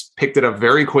this, picked it up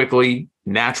very quickly,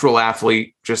 natural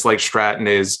athlete, just like Stratton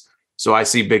is. So I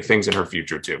see big things in her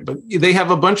future too. But they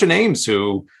have a bunch of names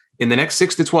who in the next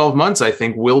 6 to 12 months, I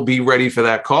think will be ready for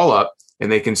that call up,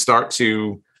 and they can start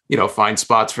to, find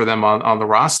spots for them on the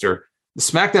roster. The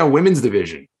SmackDown women's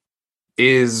division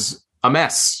is a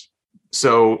mess.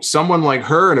 So someone like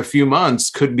her in a few months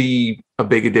could be a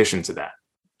big addition to that.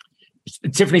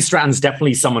 Tiffany Stratton's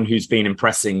definitely someone who's been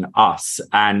impressing us.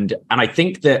 And I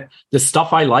think that the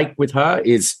stuff I like with her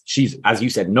is she's, as you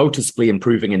said, noticeably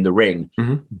improving in the ring,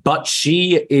 but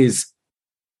she is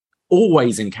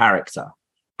always in character.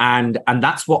 And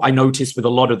that's what I noticed with a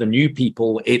lot of the new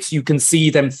people. It's, you can see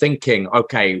them thinking,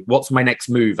 okay, what's my next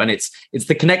move? And it's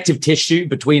the connective tissue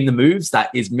between the moves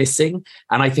that is missing.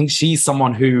 And I think she's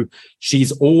someone who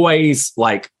she's always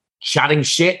like chatting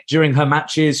shit during her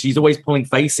matches. She's always pulling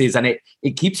faces, and it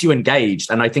keeps you engaged.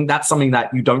 And I think that's something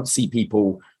that you don't see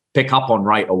people pick up on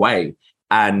right away.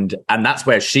 And that's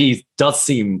where she does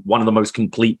seem one of the most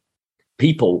complete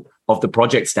people of the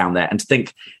projects down there. And to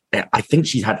think, I think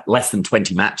she's had less than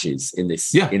 20 matches in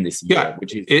this year,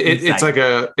 which is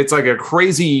it's like a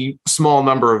crazy small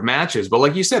number of matches. But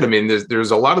like you said, I mean,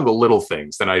 there's a lot of the little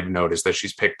things that I've noticed that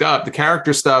she's picked up. The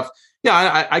character stuff,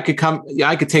 I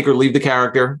could take or leave the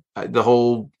character, the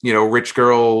whole, rich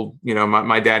girl,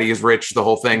 my daddy is rich, the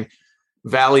whole thing,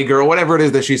 Valley girl, whatever it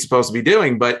is that she's supposed to be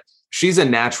doing. But she's a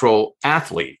natural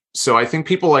athlete. So I think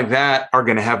people like that are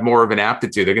going to have more of an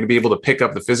aptitude. They're going to be able to pick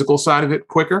up the physical side of it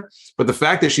quicker. But the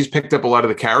fact that she's picked up a lot of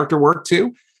the character work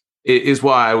too is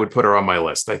why I would put her on my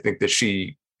list. I think that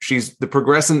she's the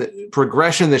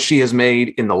progression that she has made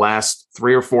in the last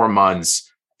 3 or 4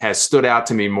 months has stood out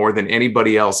to me more than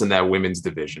anybody else in that women's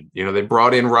division. They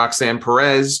brought in Roxanne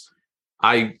Perez.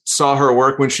 I saw her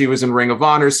work when she was in Ring of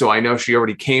Honor, so I know she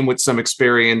already came with some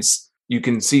experience. You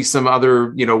can see some other,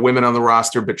 women on the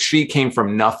roster, but she came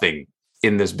from nothing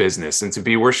in this business. And to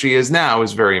be where she is now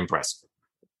is very impressive.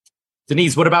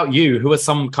 Denise, what about you? Who are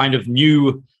some kind of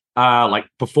new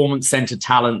performance center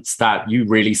talents that you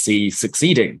really see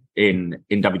succeeding in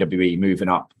WWE moving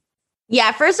up?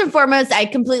 Yeah, first and foremost, I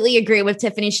completely agree with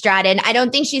Tiffany Stratton. I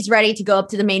don't think she's ready to go up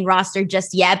to the main roster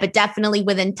just yet, but definitely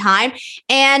within time.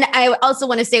 And I also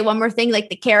want to say one more thing, like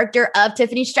the character of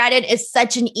Tiffany Stratton is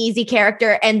such an easy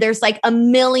character. And there's like a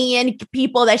million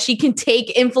people that she can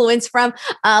take influence from,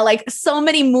 like so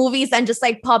many movies and just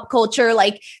like pop culture,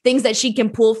 like things that she can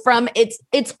pull from. It's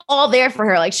all there for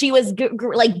her. Like she was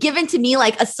given to me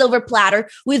like a silver platter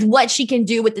with what she can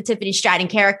do with the Tiffany Stratton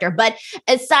character. But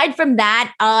aside from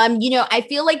that, I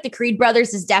feel like the Creed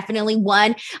brothers is definitely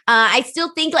one. I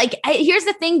still think here's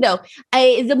the thing though.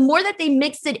 The more that they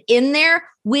mix it in there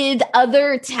with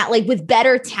other with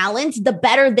better talent, the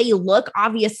better they look,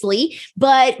 obviously.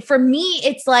 But for me,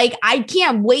 it's like, I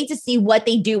can't wait to see what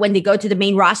they do when they go to the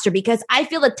main roster, because I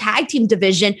feel the tag team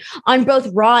division on both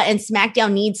Raw and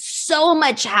SmackDown needs so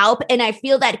much help. And I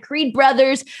feel that Creed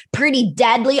brothers, Pretty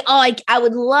Deadly. Oh, I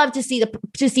would love to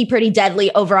see Pretty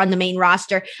Deadly over on the main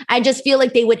roster. I just feel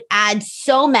like they would add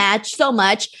so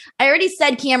much. I already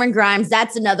said Cameron Grimes.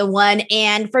 That's another one.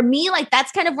 And for me, like,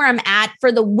 that's kind of where I'm at.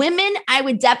 For the women, I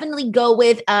would definitely go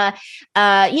with,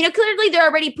 clearly they're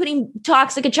already putting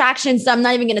Toxic Attraction, so I'm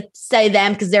not even going to say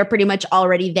them because they're pretty much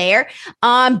already there.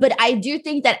 But I do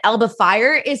think that Alba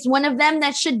Fire is one of them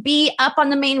that should be up on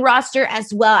the main roster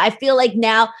as well. I feel like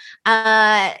now,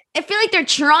 they're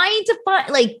trying to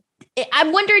find,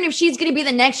 I'm wondering if she's going to be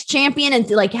the next champion and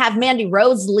to have Mandy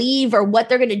Rose leave, or what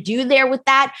they're going to do there with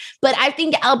that. But I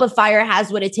think Alba Fire has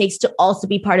what it takes to also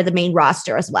be part of the main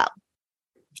roster as well.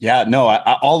 Yeah, no,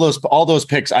 all those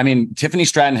picks. I mean, Tiffany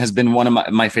Stratton has been one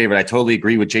of my favorite. I totally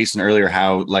agree with Jason earlier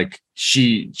how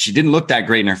she didn't look that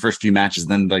great in her first few matches.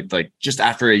 Then just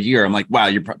after a year, I'm like, wow,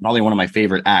 you're probably one of my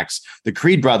favorite acts. The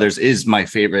Creed brothers is my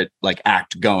favorite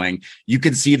act going. You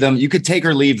could see them, you could take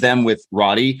or leave them with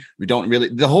Roddy. We don't really,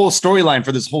 the whole storyline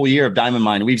for this whole year of Diamond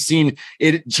Mine, we've seen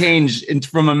it change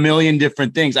from a million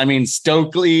different things. I mean,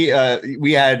 Stokely,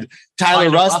 we had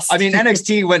Tyler Rust. I mean,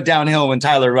 NXT went downhill when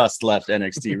Tyler Rust left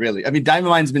NXT, really. I mean, Diamond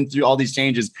Mine's been through all these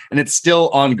changes and it's still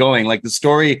ongoing. The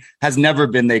story has never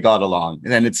been they got along,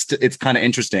 and it's kind of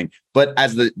interesting. But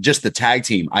as the tag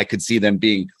team, I could see them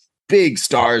being big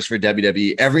stars for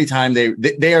WWE every time.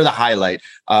 They are the highlight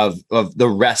of the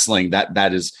wrestling.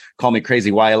 That is, call me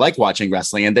crazy, why I like watching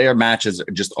wrestling, and their matches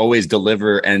just always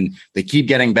deliver and they keep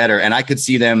getting better. And I could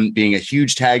see them being a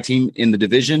huge tag team in the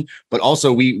division. But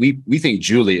also we think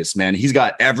Julius, man, he's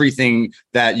got everything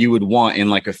that you would want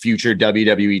in a future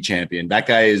WWE champion. That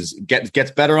guy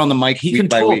gets better on the mic. He can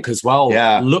talk as well.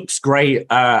 Yeah, looks great.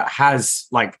 Has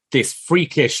this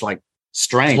freakish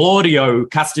strength, Claudio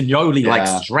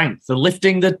Castagnoli strength. The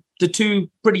lifting the two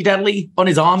Pretty Deadly on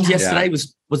his arms yesterday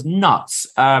was nuts.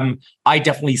 I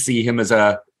definitely see him as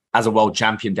a world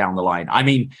champion down the line. I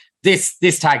mean, this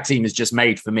tag team is just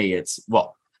made for me. It's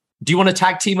Do you want a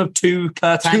tag team of two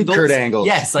Kurt Angles? Kurt Angles.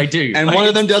 Yes, I do. And one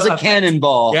of them does a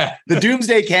cannonball. Yeah. The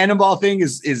Doomsday Cannonball thing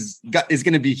is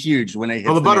going to be huge when they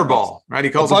hit the Butterball, right?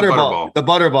 He calls it the Butterball. The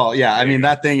Butterball. Yeah. I mean,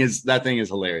 that thing is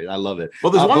hilarious. I love it.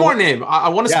 Well, there's one more name. I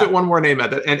want to spit one more name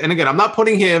at that. And again, I'm not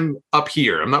putting him up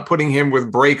here. I'm not putting him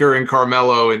with Breaker and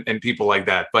Carmelo and people like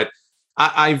that. But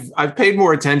I've paid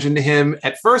more attention to him.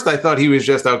 At first, I thought he was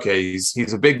just, okay,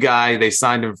 he's a big guy. They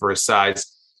signed him for his size.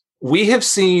 We have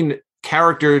seen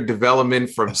character development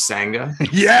from Sangha.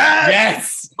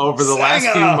 Yes. Over the last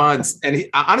few months. And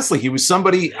honestly, he was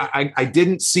somebody I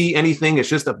didn't see anything. It's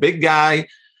just a big guy.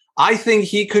 I think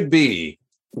he could be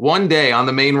one day on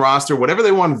the main roster, whatever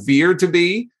they want Veer to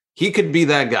be, he could be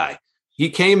that guy. He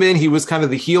came in, he was kind of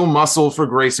the heel muscle for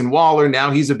Grayson Waller. Now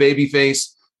he's a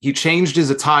babyface. He changed his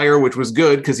attire, which was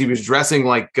good because he was dressing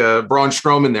like Braun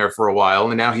Strowman there for a while.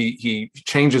 And now he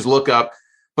changed his look up.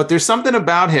 But there's something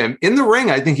about him in the ring.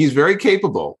 I think he's very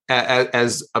capable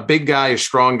as a big guy, a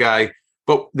strong guy.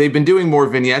 But they've been doing more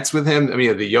vignettes with him. I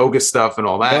mean, the yoga stuff and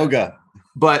all that. Yoga.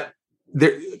 But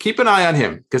keep an eye on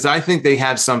him because I think they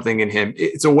have something in him.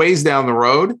 It's a ways down the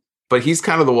road, but he's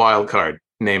kind of the wild card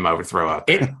name I would throw out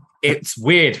there. It's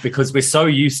weird because we're so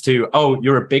used to,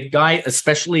 you're a big guy,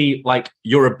 especially like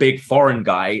you're a big foreign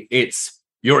guy.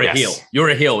 You're a heel. You're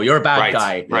a heel. You're a bad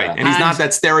guy. Right. Yeah. And he's not that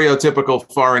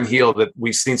stereotypical foreign heel that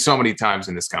we've seen so many times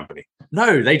in this company.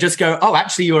 No, they just go,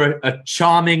 actually, you're a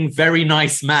charming, very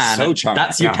nice man. So charming.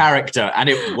 That's your character. And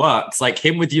it works. Like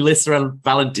him with Ulissa and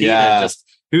Valentina. Just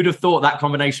who'd have thought that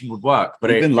combination would work? But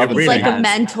it really like has. A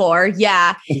mentor.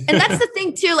 Yeah. And that's the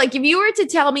thing too. Like if you were to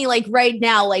tell me like right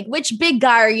now, like which big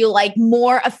guy are you like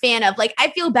more a fan of? Like I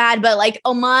feel bad, but like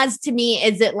Omaz to me,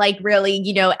 is it like really,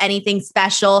 anything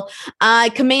special?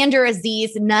 Commander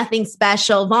Aziz, nothing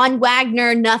special. Von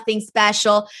Wagner, nothing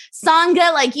special.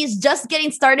 Sangha, like he's just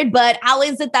getting started, but how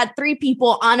is it that three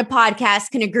people on a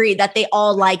podcast can agree that they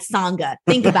all like Sangha?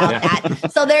 Think about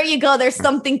that. So there you go. There's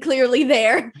something clearly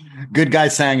there. Good guy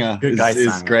Sangha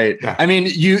is great. Yeah. I mean,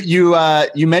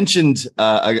 you mentioned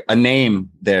a name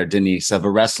there, Denise, of a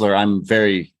wrestler I'm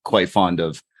quite fond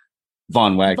of,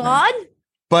 Von Wagner. Von?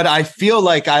 But I feel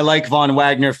like I like Von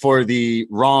Wagner for the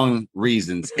wrong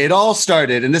reasons. It all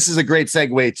started, and this is a great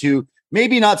segue to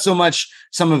maybe not so much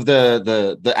some of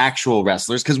the actual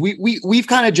wrestlers, because we've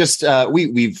kind of just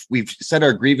we've said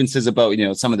our grievances about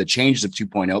some of the changes of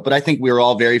 2.0, but I think we were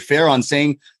all very fair on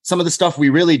saying some of the stuff we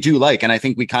really do like, and I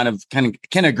think we kind of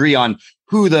can agree on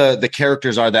who the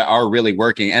characters are that are really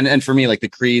working. And for me, like the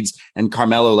Creeds and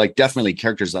Carmelo, like definitely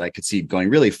characters that I could see going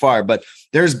really far. But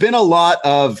there's been a lot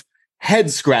of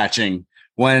head scratching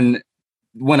when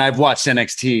I've watched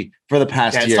NXT for the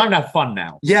past year. It's time to have fun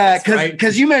now. Yeah,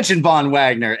 because you mentioned Von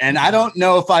Wagner, and I don't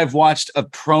know if I've watched a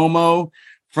promo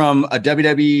from a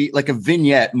WWE, like a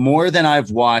vignette, more than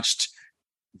I've watched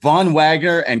Von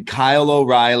Wagner and Kyle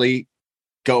O'Reilly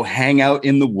go hang out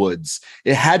in the woods.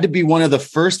 It had to be one of the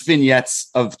first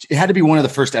vignettes it had to be one of the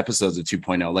first episodes of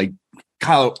 2.0. Like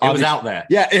Kyle, it was out there.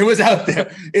 Yeah, it was out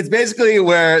there. It's basically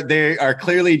where they are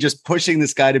clearly just pushing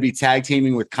this guy to be tag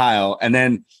teaming with Kyle, and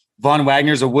then Von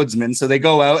Wagner's a woodsman. So they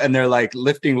go out and they're like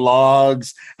lifting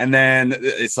logs. And then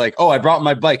it's like, I brought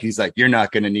my bike. He's like, you're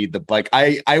not going to need the bike.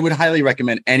 I would highly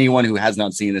recommend anyone who has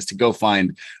not seen this to go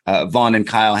find Von and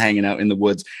Kyle hanging out in the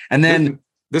woods. And then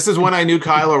this is when I knew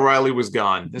Kyle O'Reilly was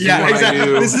gone.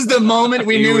 Exactly. This is the moment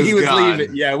we knew he was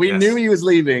leaving. Yeah, we knew he was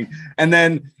leaving. And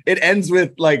then it ends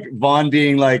with like Von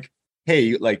being like,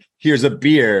 hey, like, here's a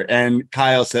beer. And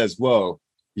Kyle says, whoa,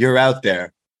 you're out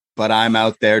there, but I'm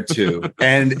out there too.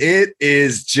 And it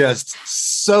is just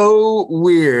so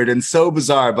weird and so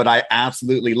bizarre, but I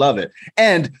absolutely love it.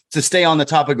 And to stay on the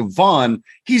topic of Von,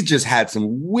 he's just had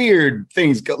some weird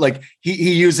things go, like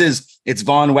he uses it's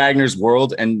Von Wagner's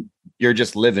world and you're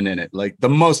just living in it. Like the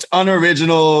most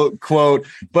unoriginal quote.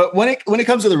 But when it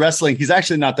comes to the wrestling, he's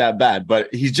actually not that bad,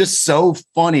 but he's just so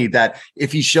funny that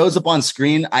if he shows up on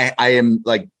screen, I am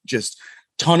like just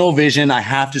tunnel vision. I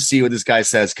have to see what this guy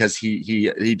says because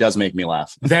he does make me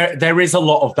laugh. There is a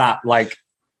lot of that like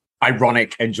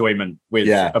ironic enjoyment with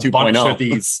a 2.0. bunch of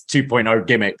these 2.0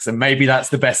 gimmicks, and maybe that's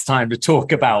the best time to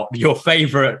talk about your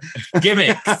favorite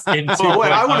gimmix in 2.0.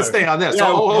 Wait, I want to stay on this.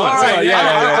 Yeah, hold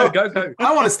on. Go.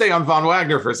 I want to stay on Von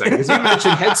Wagner for a second because you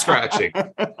mentioned head scratching.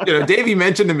 Davey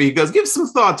mentioned to me, he goes, give some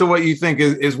thought to what you think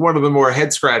is one of the more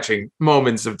head scratching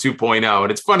moments of 2.0.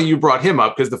 And it's funny you brought him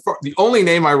up because the only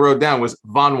name I wrote down was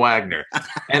Von Wagner,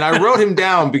 and I wrote him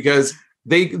down because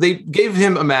they gave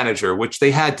him a manager, which they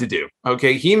had to do.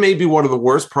 Okay. He may be one of the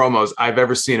worst promos I've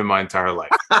ever seen in my entire life.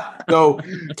 So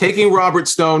taking Robert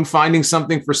Stone, finding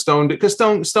something for Stone, because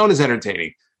Stone is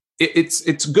entertaining.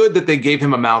 It's good that they gave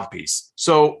him a mouthpiece.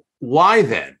 So why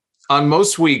then, on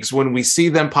most weeks when we see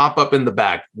them pop up in the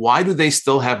back, why do they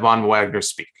still have Von Wagner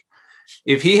speak?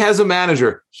 If he has a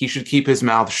manager, he should keep his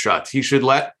mouth shut. He should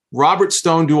let Robert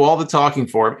Stone do all the talking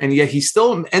for him. And yet he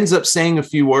still ends up saying a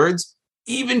few words,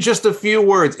 even just a few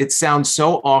words. It sounds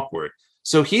so awkward.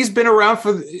 So he's been around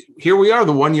here we are,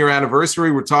 the 1 year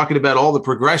anniversary. We're talking about all the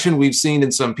progression we've seen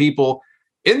in some people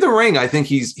in the ring. I think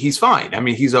he's fine. I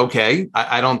mean, he's okay.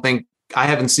 I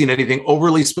haven't seen anything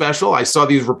overly special. I saw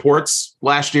these reports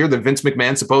last year that Vince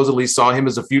McMahon supposedly saw him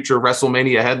as a future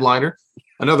WrestleMania headliner.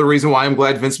 Another reason why I'm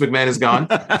glad Vince McMahon is gone.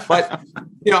 But,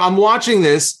 I'm watching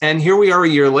this, and here we are a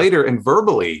year later, and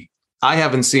verbally, I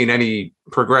haven't seen any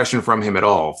progression from him at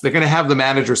all. If they're going to have the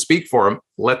manager speak for him,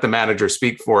 let the manager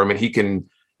speak for him, and he can,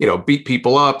 beat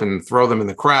people up and throw them in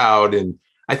the crowd. And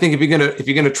I think if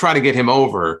you're gonna try to get him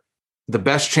over, the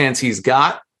best chance he's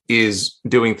got is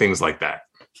doing things like that.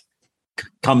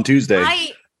 Come Tuesday.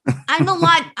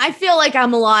 I feel like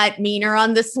I'm a lot meaner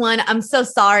on this one. I'm so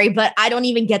sorry, but I don't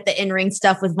even get the in-ring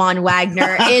stuff with Von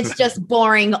Wagner. It's just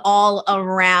boring all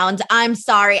around. I'm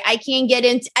sorry. I can't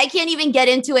even get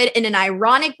into it in an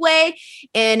ironic way,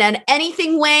 in an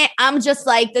anything way. I'm just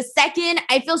like, the second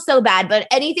I feel so bad, but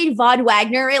anything Von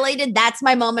Wagner related, that's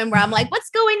my moment where I'm like,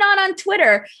 what's going on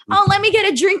Twitter? Oh, let me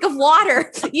get a drink of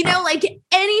water, like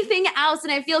anything else.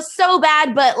 And I feel so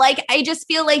bad, but like, I just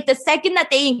feel like the second that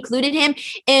they included him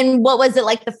in, what was it,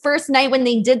 like the first night when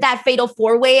they did that fatal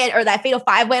 4-way or that fatal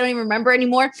 5-way, I don't even remember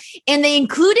anymore. And they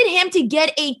included him to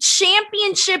get a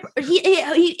championship.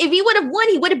 If he would have won,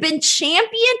 he would have been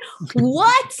champion.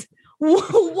 What?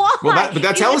 Why? Well,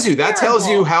 that tells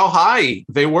you how high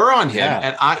they were on him. Yeah.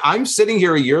 And I'm sitting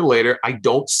here a year later. I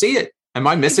don't see it. Am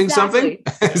I missing something?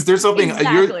 Is there something?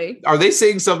 Exactly. Are they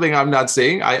seeing something I'm not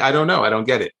seeing? I don't know. I don't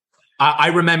get it. I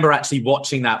remember actually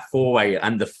watching that 4-way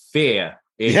and the fear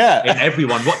in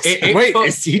everyone.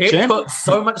 It put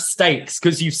so much stakes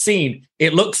because you've seen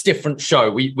it looks different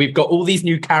show. We've got all these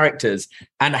new characters,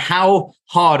 and how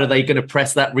hard are they going to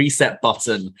press that reset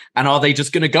button? And are they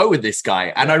just going to go with this guy?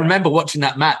 And I remember watching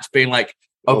that match being like,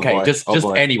 okay, just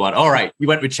anyone. All right, you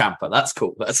went with Ciampa. That's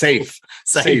cool. That's safe.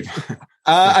 Cool. Safe.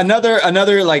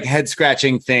 Another like head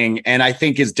scratching thing, and I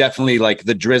think is definitely like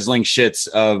the drizzling shits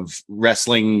of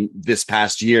wrestling this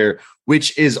past year,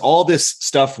 which is all this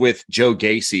stuff with Joe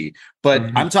Gacy. But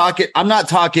I'm not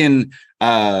talking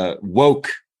woke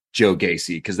Joe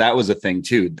Gacy, because that was a thing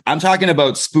too. I'm talking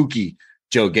about spooky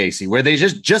Joe Gacy, where they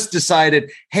just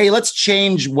decided, hey, let's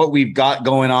change what we've got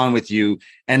going on with you,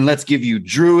 and let's give you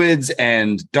druids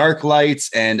and dark lights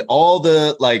and all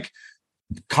the like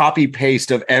copy paste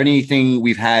of anything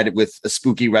we've had with a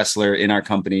spooky wrestler in our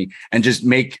company, and just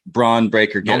make Braun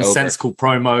Breaker get nonsensical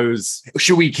promos.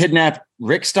 Should we kidnap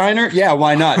Rick Steiner? Yeah,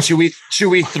 why not? Should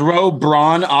we throw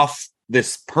Braun off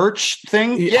this perch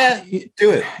thing? Yeah,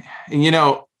 do it.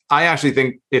 I actually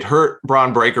think it hurt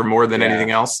Braun Breaker more than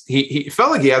anything else. He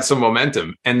felt like he had some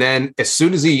momentum, and then as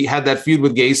soon as he had that feud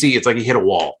with Gacy, it's like he hit a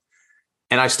wall.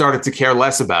 And I started to care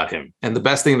less about him. And the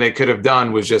best thing they could have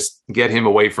done was just get him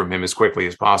away from him as quickly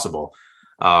as possible.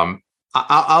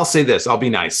 I'll say this. I'll be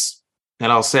nice. And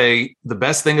I'll say the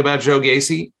best thing about Joe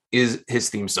Gacy is his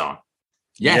theme song.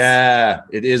 Yes. Yeah,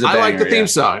 it is. I like the theme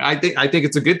song. I think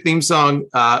it's a good theme song.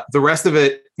 The rest of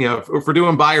it, if we're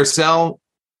doing buy or sell,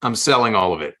 I'm selling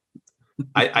all of it.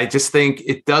 I just think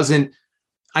it doesn't.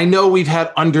 I know we've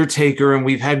had Undertaker and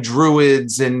we've had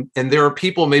Druids, and there are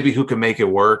people maybe who can make it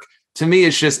work. To me,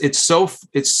 it's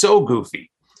so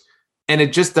goofy, and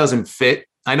it just doesn't fit.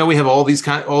 I know we have all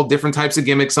all different types of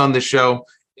gimmicks on this show,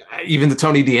 even the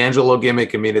Tony D'Angelo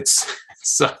gimmick. I mean, it's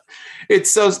so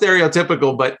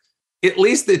stereotypical, but at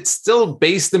least it's still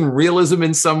based in realism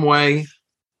in some way.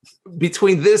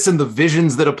 Between this and the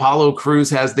visions that Apollo Crews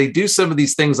has, they do some of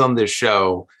these things on this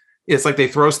show. It's like they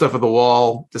throw stuff at the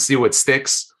wall to see what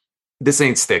sticks. This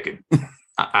ain't sticking.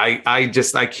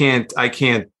 I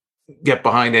can't get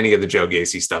behind any of the Joe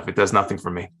Gacy stuff. It does nothing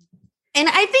for me. And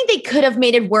I think they could have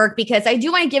made it work, because I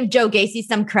do want to give Joe Gacy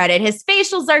some credit. His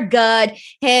facials are good.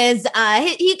 You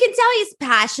can tell he's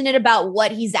passionate about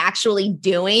what he's actually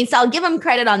doing. So I'll give him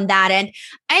credit on that end.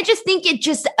 I just think it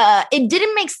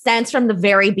didn't make sense from the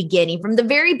very beginning. From the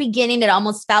very beginning, it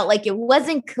almost felt like it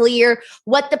wasn't clear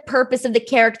what the purpose of the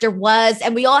character was.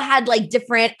 And we all had like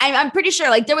different, I'm pretty sure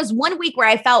like there was one week where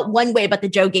I felt one way about the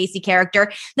Joe Gacy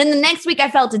character. Then the next week I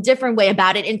felt a different way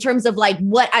about it in terms of like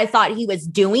what I thought he was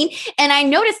doing. And I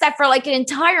noticed that for like an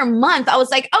entire month, I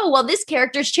was like, oh, well, this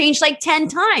character's changed like 10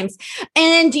 times.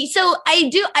 And so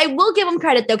I will give him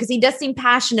credit though, because he does seem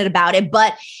passionate about it,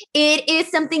 but it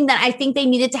is something that I think they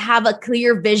needed needed to have a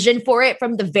clear vision for it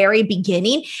from the very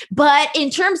beginning. But in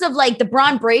terms of like the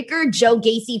Braun Breaker, Joe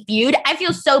Gacy feud, I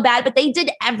feel so bad, but they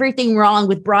did everything wrong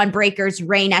with Braun Breaker's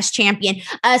reign as champion.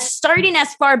 Starting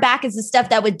as far back as the stuff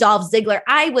that with Dolph Ziggler,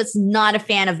 I was not a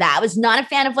fan of that. I was not a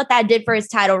fan of what that did for his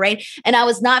title reign. And I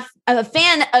was not a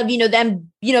fan of,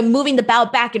 them, moving the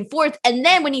belt back and forth. And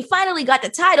then when he finally got the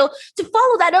title, to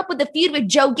follow that up with the feud with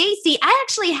Joe Gacy, I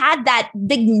actually had that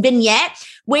big vignette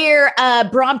where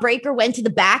Braun Breaker went to the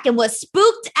back and was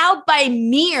spooked out by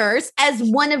mirrors as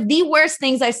one of the worst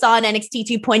things I saw in NXT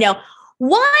 2.0.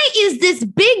 Why is this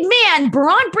big man,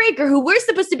 Braun Breaker, who we're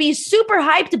supposed to be super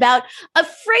hyped about,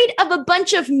 afraid of a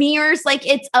bunch of mirrors like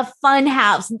it's a fun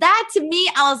house? That to me,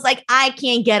 I was like, I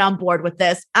can't get on board with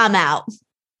this. I'm out.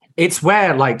 It's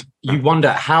where like you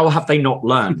wonder, how have they not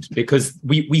learned? Because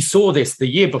we saw this the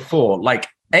year before. Like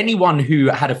anyone who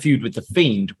had a feud with The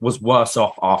Fiend was worse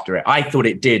off after it. I thought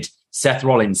it did Seth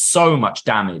Rollins so much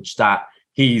damage that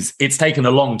it's taken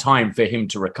a long time for him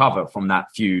to recover from that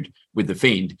feud with The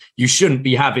Fiend. You shouldn't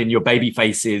be having your baby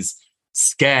faces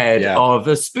scared of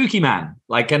a spooky man.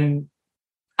 Like, and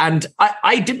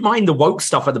I didn't mind the woke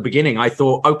stuff at the beginning. I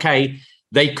thought, okay,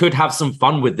 they could have some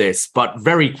fun with this, but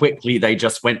very quickly they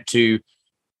just went to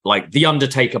like the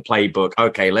Undertaker playbook.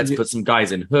 Okay, let's put some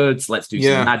guys in hoods. Let's do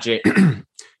some magic.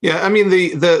 Yeah, I mean,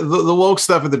 the woke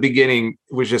stuff at the beginning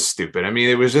was just stupid. I mean,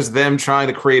 it was just them trying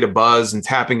to create a buzz and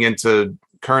tapping into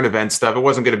current event stuff. It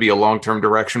wasn't going to be a long-term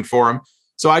direction for them.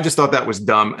 So I just thought that was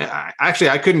dumb.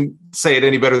 I couldn't say it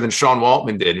any better than Sean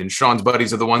Waltman did. And Sean's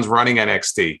buddies are the ones running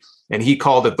NXT. And he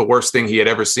called it the worst thing he had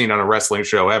ever seen on a wrestling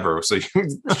show ever. So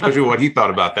it shows you what he thought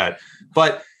about that.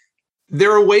 But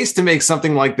there are ways to make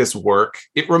something like this work.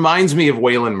 It reminds me of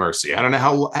Waylon Mercy. I don't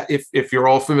know if you're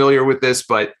all familiar with this,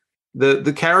 but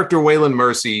the character Waylon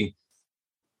Mercy,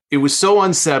 it was so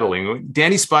unsettling.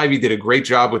 Danny Spivey did a great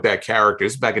job with that character.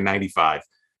 This was back in 95.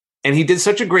 And he did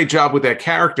such a great job with that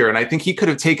character. And I think he could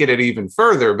have taken it even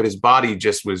further, but his body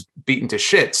just was beaten to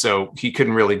shit. So he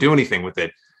couldn't really do anything with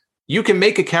it. You can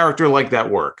make a character like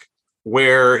that work,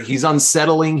 where he's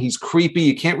unsettling, he's creepy.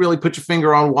 You can't really put your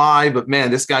finger on why, but man,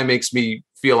 this guy makes me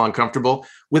feel uncomfortable,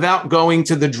 without going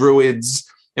to the druids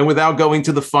and without going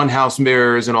to the funhouse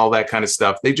mirrors and all that kind of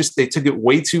stuff. They took it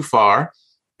way too far.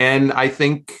 And I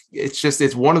think it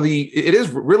is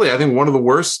really, I think, one of the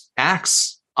worst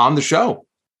acts on the show.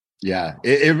 Yeah,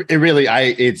 it really,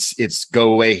 it's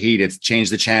go away heat. It's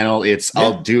change the channel.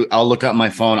 I'll look up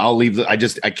my phone. I'll leave. I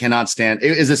cannot stand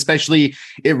it. Is especially,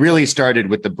 it really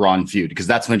started with the Braun feud, because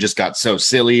that's when it just got so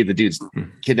silly. The dude's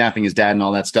kidnapping his dad and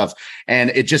all that stuff. And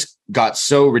it just got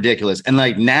so ridiculous. And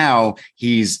like now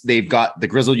they've got the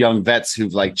grizzled young vets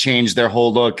who've like changed their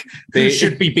whole look. They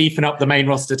should be beefing up the main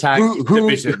roster tag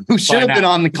division. Who should have been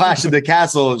on the Clash of the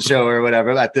Castle show or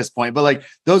whatever at this point. But like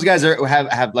those guys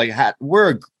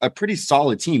we're a pretty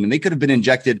solid team, and they could have been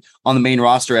injected on the main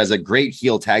roster as a great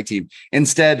heel tag team.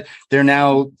 Instead, they're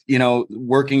now,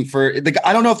 working for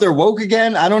I don't know if they're woke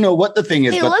again. I don't know what the thing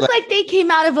is. They look like they came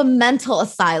out of a mental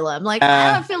asylum. Like,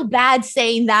 I don't feel bad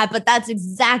saying that, but that's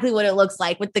exactly what it looks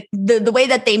like with the way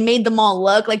that they made them all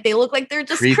look. Like they look like they're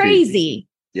just creepy. Crazy.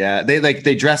 Yeah,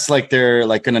 they dress like they're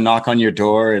like going to knock on your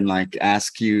door and like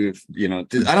ask you if, I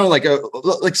don't know,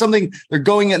 like something, they're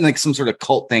going in like some sort of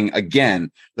cult thing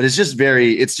again, but it's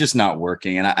just not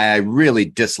working. And I really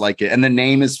dislike it. And the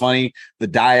name is funny. The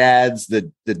dyads,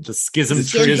 the schism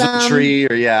tree,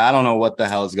 or I don't know what the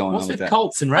hell is going on with that.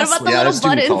 Cults and wrestling? What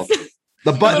about the little buttons?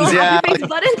 The buttons,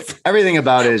 buttons. Everything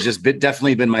about it has just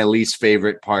definitely been my least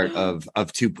favorite part of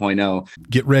 2.0.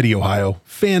 Get ready, Ohio.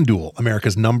 FanDuel,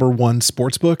 America's #1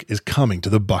 sportsbook, is coming to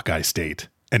the Buckeye State.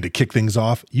 And to kick things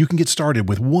off, you can get started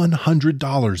with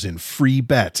 $100 in free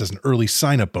bets as an early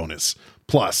sign-up bonus.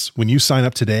 Plus, when you sign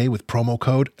up today with promo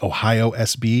code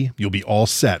OhioSB, you'll be all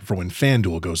set for when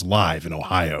FanDuel goes live in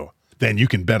Ohio. Then you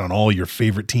can bet on all your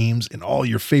favorite teams and all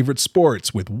your favorite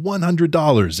sports with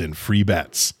 $100 in free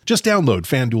bets. Just download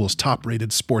FanDuel's top-rated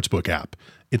sportsbook app.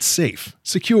 It's safe,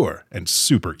 secure, and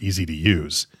super easy to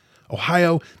use.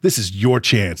 Ohio, this is your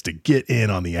chance to get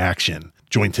in on the action.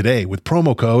 Join today with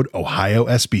promo code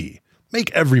OhioSB.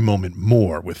 Make every moment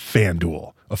more with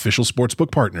FanDuel, official sportsbook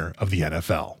partner of the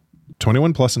NFL.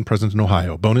 21 plus and present in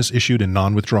Ohio. Bonus issued in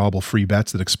non-withdrawable free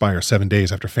bets that expire 7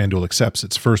 days after FanDuel accepts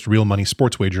its first real money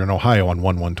sports wager in Ohio on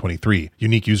 1/1/23.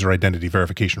 Unique user identity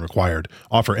verification required.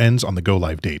 Offer ends on the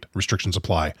go-live date. Restrictions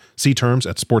apply. See terms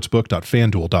at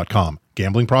sportsbook.fanduel.com.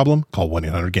 Gambling problem? Call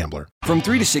 1-800-GAMBLER. From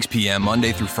 3 to 6 p.m.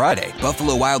 Monday through Friday,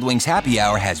 Buffalo Wild Wings Happy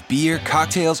Hour has beer,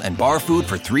 cocktails, and bar food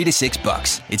for $3 to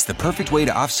 $6. It's the perfect way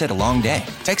to offset a long day.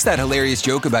 Text that hilarious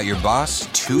joke about your boss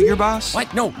to your boss.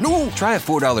 What? No. Try a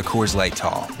 $4 Coors Light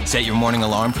Tall. Set your morning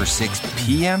alarm for 6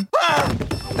 p.m.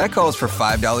 That calls for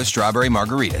 $5 strawberry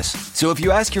margaritas. So if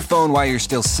you ask your phone why you're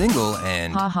still single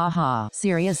and...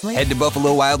 Seriously? Head to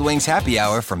Buffalo Wild Wings Happy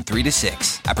Hour from 3 to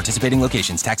 6. At participating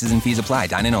locations, taxes and fees apply.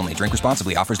 Dine in only. Drink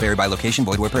responsibly. Offers vary by location.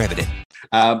 Void where prohibited.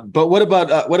 But what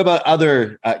about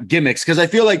other gimmicks? Because I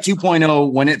feel like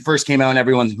 2.0, when it first came out and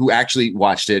everyone who actually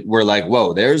watched it were like,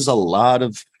 whoa, there's a lot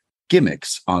of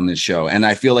gimmicks on this show. And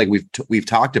I feel like we've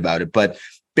talked about it, but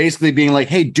basically being like,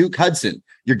 hey, Duke Hudson,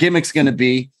 your gimmick's going to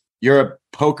be you're a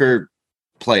poker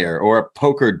player or a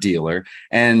poker dealer.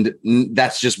 And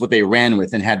that's just what they ran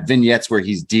with, and had vignettes where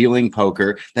he's dealing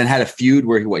poker, then had a feud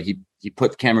where he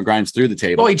put Cameron Grimes through the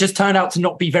table. Well, he just turned out to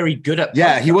not be very good at poker.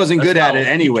 Yeah, he wasn't good at it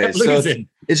anyway. So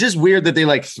it's just weird that they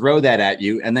like throw that at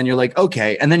you, and then you're like,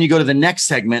 okay. And then you go to the next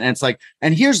segment and it's like,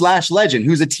 and here's Lash Legend,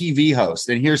 who's a TV host,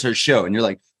 and here's her show. And you're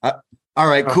like, all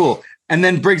right, cool. And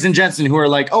then Briggs and Jensen, who are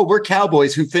like, oh, we're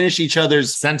cowboys who finish each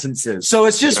other's sentences. So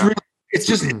it's just really, it's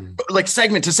just like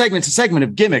segment to segment to segment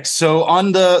of gimmicks. So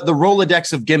on the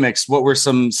Rolodex of gimmicks, what were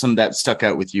some that stuck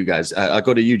out with you guys? I'll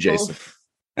go to you, Jason.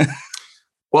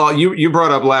 Well, you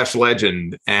brought up Lash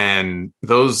Legend, and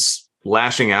those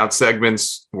lashing out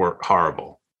segments were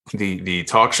horrible. The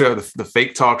talk show, the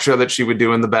fake talk show that she would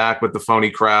do in the back with the phony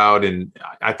crowd, and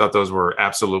I thought those were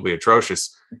absolutely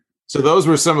atrocious. So those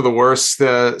were some of the worst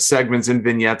segments and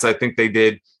vignettes I think they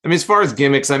did. I mean, as far as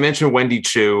gimmicks, I mentioned Wendy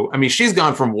Chu. I mean, she's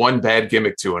gone from one bad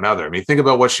gimmick to another. I mean, think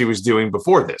about what she was doing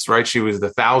before this, right? She was the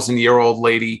 1,000-year-old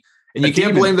lady, and you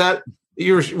can't blame that.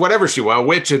 You're whatever she was, a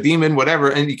witch, a demon, whatever.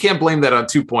 And you can't blame that on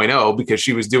 2.0 because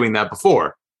she was doing that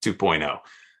before 2.0.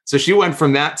 So she went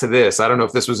from that to this. I don't know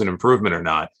if this was an improvement or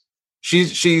not.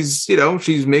 She's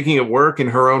making it work in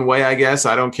her own way, I guess.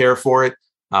 I don't care for it.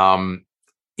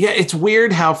 Yeah, it's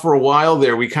weird how for a while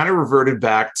there, we kind of reverted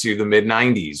back to the mid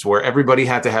 90s where everybody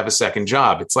had to have a second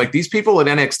job. It's like these people at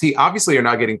NXT obviously are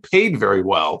not getting paid very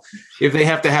well if they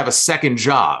have to have a second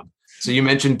job. So you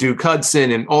mentioned Duke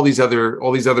Hudson and all these other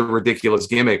ridiculous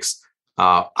gimmicks.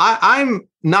 I'm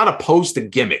not opposed to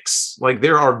gimmicks. Like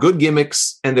there are good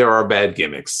gimmicks and there are bad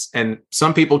gimmicks, and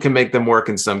some people can make them work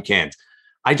and some can't.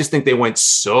 I just think they went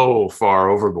so far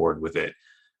overboard with it.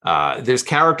 There's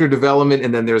character development,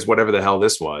 and then there's whatever the hell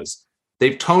this was.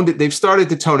 They've started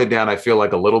to tone it down. I feel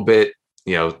like a little bit.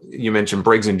 You know, you mentioned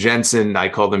Briggs and Jensen. I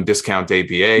call them discount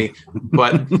APA.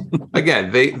 But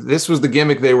again, this was the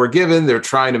gimmick they were given. They're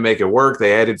trying to make it work.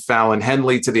 They added Fallon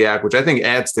Henley to the act, which I think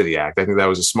adds to the act. I think that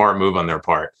was a smart move on their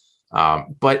part.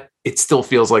 But it still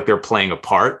feels like they're playing a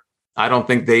part. I don't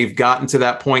think they've gotten to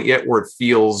that point yet where it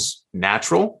feels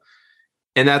natural.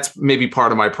 And that's maybe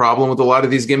part of my problem with a lot of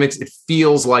these gimmicks. It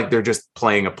feels like they're just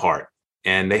playing a part,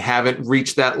 and they haven't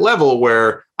reached that level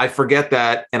where I forget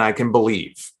that and I can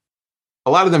believe. A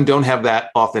lot of them don't have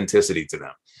that authenticity to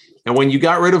them. And when you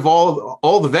got rid of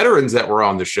all the veterans that were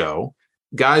on the show,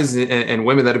 guys and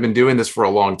women that have been doing this for a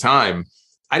long time,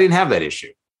 I didn't have that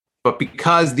issue. But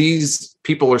because these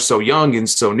people are so young and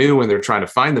so new and they're trying to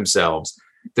find themselves,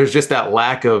 there's just that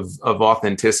lack of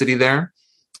authenticity there.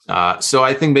 So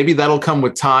I think maybe that'll come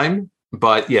with time.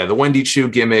 But yeah, the Wendy Chu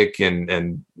gimmick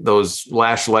and those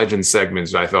Lash Legend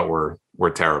segments I thought were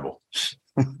terrible.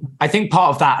 I think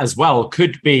part of that as well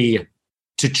could be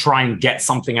to try and get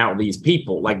something out of these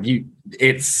people.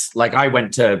 It's like I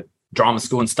went to drama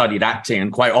school and studied acting,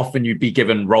 and quite often you'd be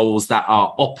given roles that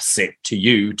are opposite to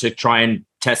you to try and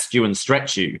test you and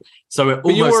stretch you. So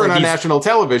but you weren't on national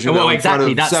television in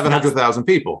front of 700,000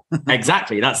 people.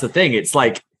 Exactly. That's the thing. It's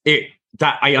like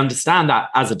that I understand that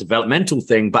as a developmental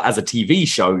thing, but as a TV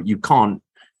show, you can't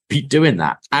be doing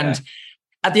that. And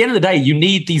at the end of the day, you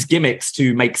need these gimmicks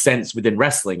to make sense within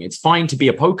wrestling. It's fine to be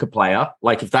a poker player,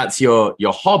 like if that's your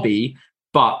hobby,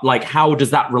 but like how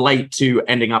does that relate to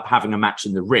ending up having a match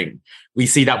in the ring? We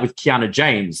see that with Kiana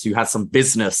James, who has some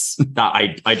business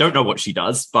that I don't know what she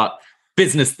does, but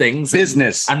business things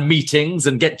and meetings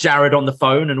and get Jared on the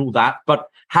phone and all that. But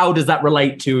how does that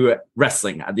relate to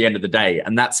wrestling at the end of the day?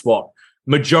 And that's what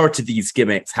majority of these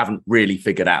gimmicks haven't really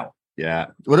figured out. Yeah.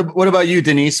 What about you,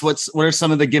 Denise? What are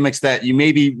some of the gimmicks that you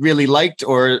maybe really liked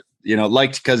or,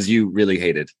 liked because you really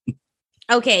hated?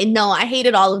 Okay, no, I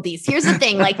hated all of these. Here's the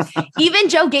thing, like even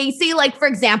Joe Gacy, like for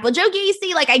example, Joe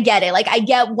Gacy, like I get it. Like I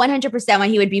get 100% when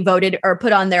he would be voted or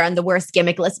put on there on the worst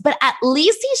gimmick list, but at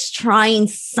least he's trying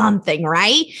something,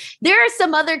 right? There are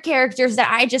some other characters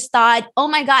that I just thought, oh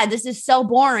my God, this is so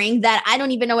boring that I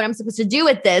don't even know what I'm supposed to do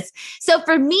with this. So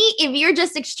for me, if you're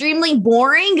just extremely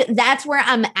boring, that's where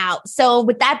I'm out. So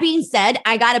with that being said,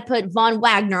 I got to put Von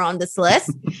Wagner on this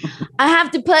list. I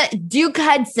have to put Duke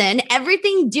Hudson.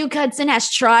 Everything Duke Hudson has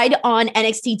tried on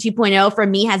NXT 2.0 for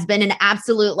me has been an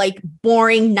absolute like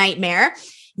boring nightmare.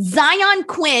 Zion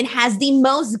Quinn has the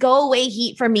most go away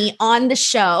heat for me on the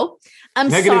show. I'm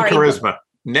Negative sorry. charisma.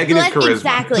 Negative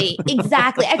charisma.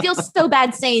 Exactly. I feel so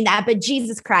bad saying that, but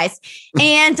Jesus Christ.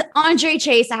 And Andre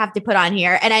Chase, I have to put on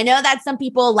here. And I know that some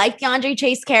people like the Andre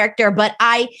Chase character, but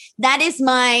I can't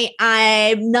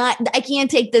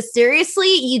take this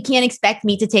seriously. You can't expect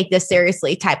me to take this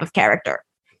seriously type of character.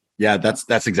 Yeah,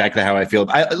 that's exactly how I feel.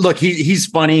 Look, he's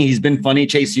funny. He's been funny,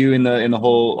 Chase U in the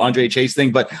whole Andre Chase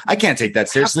thing, but I can't take that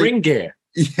seriously. Ring gear.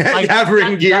 Yeah, like, have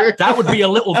ring gear. That would be a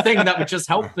little thing that would just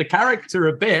help the character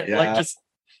a bit. Yeah. Like just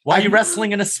why are you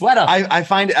wrestling in a sweater? I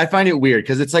find it weird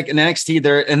because it's like in NXT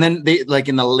there, and then they like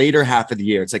in the later half of the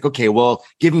year, it's like, okay, well,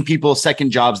 giving people second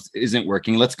jobs isn't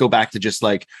working. Let's go back to just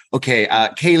like, okay,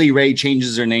 Kaylee Ray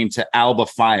changes her name to Alba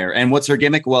Fire, and what's her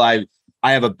gimmick? Well,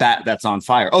 I have a bat that's on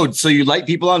fire. Oh, so you light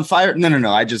people on fire?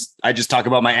 No. I just talk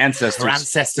about my ancestors. Her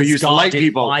ancestors who used to light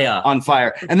people on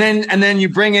fire, and then you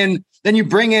bring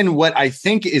in what I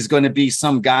think is going to be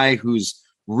some guy who's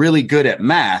really good at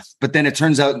math, but then it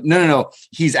turns out no,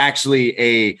 he's actually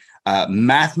a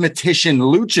mathematician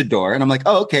luchador, and I'm like,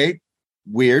 oh, okay,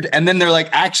 weird. And then they're like,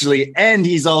 actually, and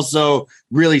he's also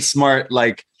really smart,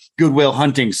 like Goodwill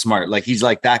Hunting smart, like he's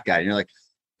like that guy. And you're like,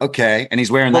 okay, and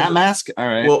he's wearing that mask. All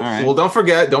right. Well, don't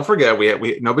forget.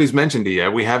 We nobody's mentioned it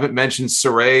yet. We haven't mentioned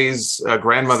Saray's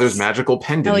grandmother's magical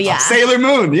pendant. Oh yeah, Sailor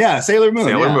Moon. Yeah, Sailor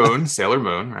Moon. Sailor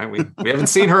Moon. Right. We haven't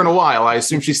seen her in a while. I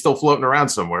assume she's still floating around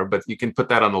somewhere, but you can put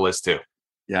that on the list too.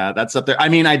 Yeah, that's up there. I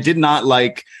mean, I did not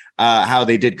like how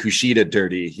they did Kushida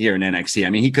dirty here in NXT. I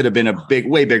mean, he could have been a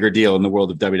way bigger deal in the world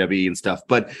of WWE and stuff,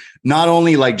 but not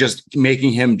only like just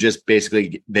making him just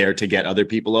basically there to get other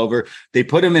people over, they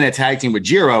put him in a tag team with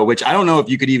Jiro, which I don't know if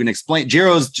you could even explain.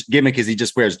 Jiro's gimmick is he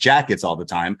just wears jackets all the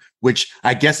time, which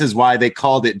I guess is why they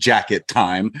called it Jacket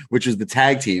Time, which was the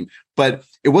tag team. But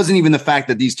it wasn't even the fact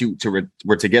that these two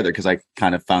were together, because I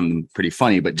kind of found them pretty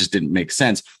funny, but just didn't make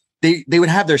sense. They would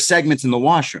have their segments in the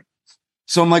washroom.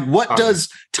 So I'm like, what does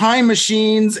time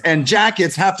machines and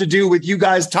jackets have to do with you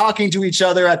guys talking to each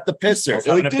other at the pisser?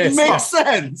 It didn't make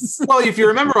sense. Well, if you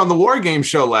remember on the War Game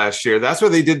show last year, that's where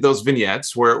they did those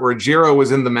vignettes where Jiro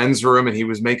was in the men's room and he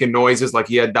was making noises like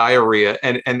he had diarrhea.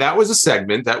 And that was a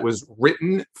segment that was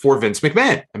written for Vince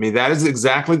McMahon. I mean, that is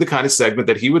exactly the kind of segment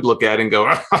that he would look at and go,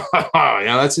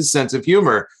 that's his sense of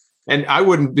humor. And I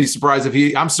wouldn't be surprised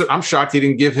if I'm shocked he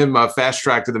didn't give him a fast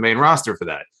track to the main roster for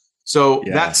that. So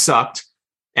that sucked.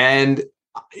 And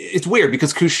it's weird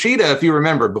because Kushida, if you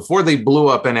remember, before they blew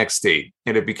up NXT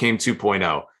and it became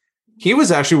 2.0, he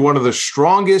was actually one of the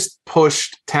strongest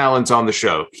pushed talents on the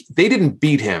show. They didn't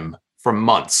beat him for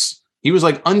months. He was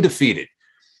like undefeated.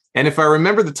 And if I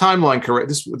remember the timeline correct,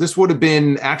 this would have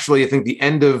been actually, I think, the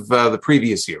end of the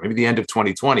previous year, maybe the end of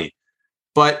 2020.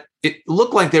 But it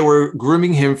looked like they were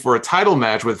grooming him for a title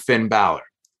match with Finn Balor.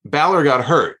 Balor got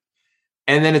hurt.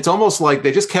 And then it's almost like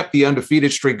they just kept the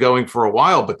undefeated streak going for a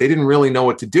while, but they didn't really know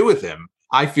what to do with him.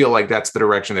 I feel like that's the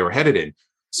direction they were headed in.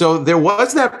 So there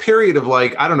was that period of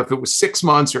like, I don't know if it was 6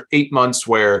 months or 8 months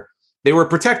where they were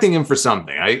protecting him for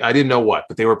something. I didn't know what,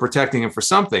 but they were protecting him for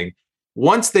something.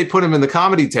 Once they put him in the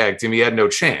comedy tag team, he had no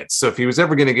chance. So if he was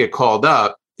ever going to get called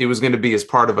up, it was going to be as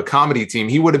part of a comedy team.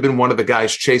 He would have been one of the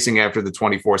guys chasing after the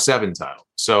 24/7 title.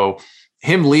 So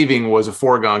him leaving was a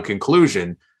foregone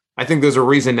conclusion. I think there's a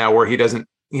reason now where he doesn't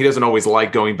always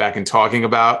like going back and talking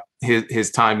about his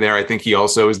time there. I think he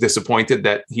also is disappointed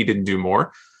that he didn't do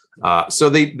more. So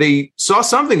they saw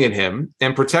something in him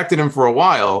and protected him for a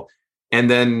while. And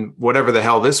then whatever the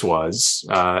hell this was,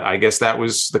 I guess that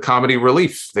was the comedy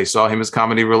relief. They saw him as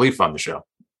comedy relief on the show.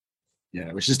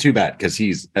 Yeah, which is too bad because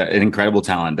he's an incredible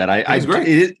talent. That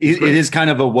Great. It is kind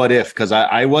of a what if, because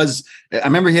I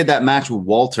remember he had that match with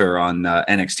Walter on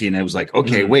NXT, and it was like,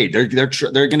 okay, wait, they're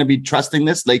going to be trusting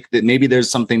this, like that maybe there's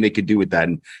something they could do with that,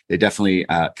 and they definitely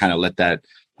kind of let that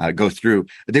go through.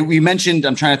 We mentioned,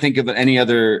 I'm trying to think of any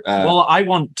other. Well, I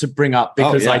want to bring up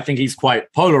because I think he's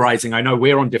quite polarizing. I know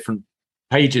we're on different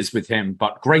pages with him,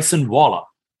 but Grayson Waller,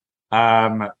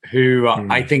 who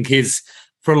I think is,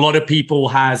 for a lot of people,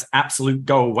 has absolute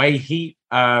go away heat.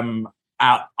 I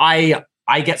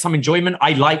I get some enjoyment.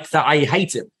 I like that I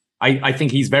hate him. I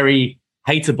think he's very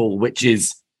hateable, which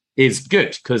is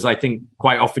good, because I think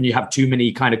quite often you have too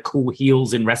many kind of cool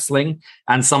heels in wrestling,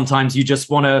 and sometimes you just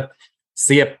want to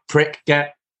see a prick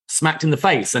get smacked in the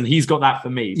face, and he's got that for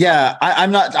me. Yeah,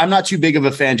 I'm not too big of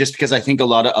a fan, just because I think a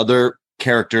lot of other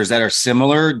characters that are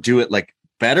similar do it like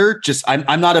better. Just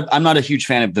I'm not a huge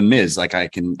fan of The Miz. Like I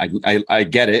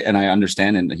get it and I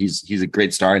understand, and he's a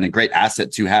great star and a great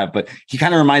asset to have, but he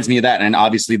kind of reminds me of that. And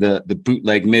obviously the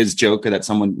bootleg Miz joke that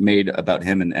someone made about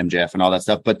him and MJF and all that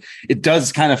stuff, but it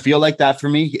does kind of feel like that for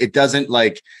me. It doesn't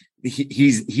like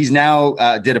he's now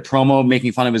did a promo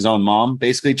making fun of his own mom,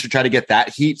 basically, to try to get that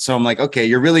heat. So I'm like, okay,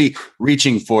 you're really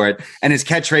reaching for it. And his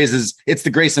catchphrase is, it's the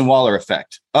Grayson Waller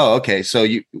effect. Oh, okay. So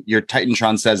your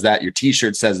Titantron says that, your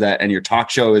t-shirt says that, and your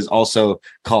talk show is also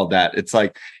called that. It's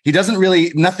like, he doesn't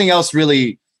really, nothing else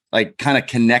really like kind of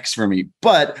connects for me,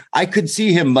 but I could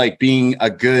see him like being a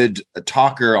good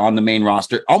talker on the main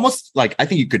roster. Almost like, I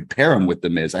think you could pair him with The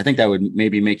Miz. I think that would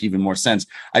maybe make even more sense.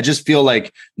 I just feel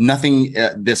like nothing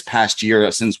this past year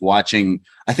since watching,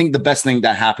 I think the best thing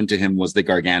that happened to him was the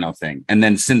Gargano thing. And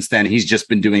then since then, he's just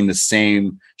been doing the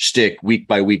same shtick week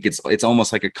by week. It's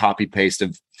almost like a copy paste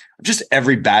of just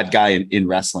every bad guy in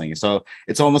wrestling. So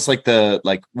it's almost like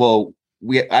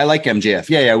I like MJF.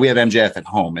 Yeah, we have MJF at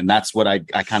home. And that's what I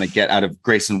kind of get out of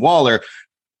Grayson Waller.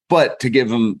 But to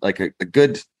give him like a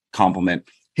good compliment,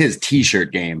 his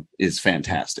t-shirt game is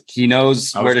fantastic. He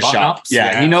knows where to shop.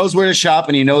 Yeah, he knows where to shop,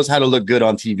 and he knows how to look good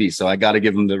on TV. So I got to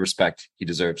give him the respect he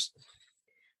deserves.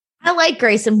 I like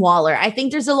Grayson Waller. I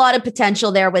think there's a lot of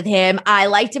potential there with him. I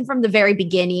liked him from the very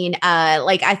beginning.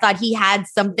 I thought he had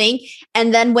something.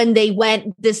 And then when they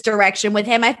went this direction with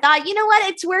him, I thought, you know what?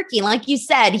 It's working. Like you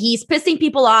said, he's pissing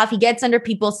people off. He gets under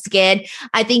people's skin.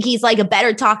 I think he's like a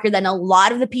better talker than a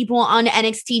lot of the people on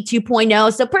NXT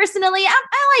 2.0. So personally,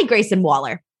 I like Grayson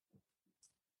Waller.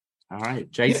 All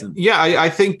right, Jason. Yeah, I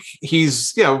think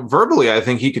he's, verbally, I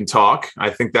think he can talk. I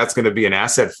think that's going to be an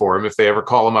asset for him if they ever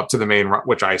call him up to the main,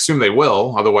 which I assume they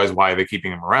will. Otherwise, why are they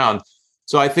keeping him around?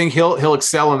 So I think he'll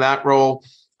excel in that role.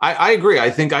 I agree.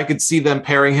 I think I could see them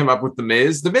pairing him up with The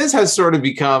Miz. The Miz has sort of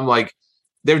become like,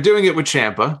 they're doing it with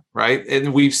Ciampa, right?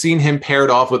 And we've seen him paired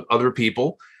off with other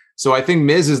people. So I think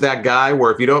Miz is that guy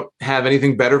where if you don't have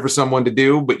anything better for someone to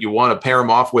do, but you want to pair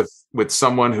him off with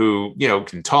someone who,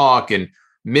 can talk, and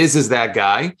Miz is that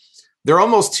guy. They're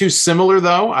almost too similar,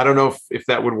 though. I don't know if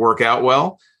that would work out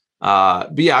well.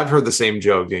 But yeah, I've heard the same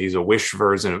joke. He's a Wish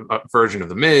version of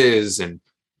the Miz. And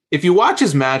if you watch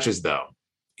his matches, though,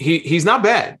 he's not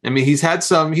bad. I mean, he's had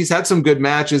some good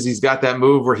matches. He's got that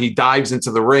move where he dives into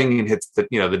the ring and hits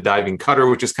the diving cutter,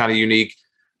 which is kind of unique.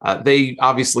 They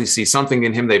obviously see something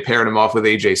in him. They paired him off with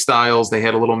AJ Styles. They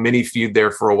had a little mini feud there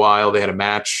for a while. They had a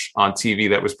match on TV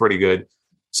that was pretty good.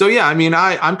 So, yeah, I mean,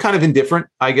 I'm kind of indifferent,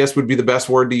 I guess would be the best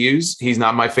word to use. He's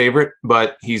not my favorite,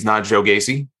 but he's not Joe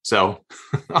Gacy. So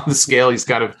on the scale, he's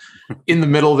kind of in the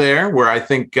middle there, where I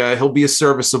think he'll be a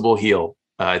serviceable heel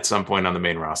at some point on the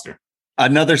main roster.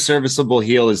 Another serviceable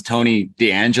heel is Tony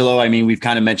D'Angelo. I mean, we've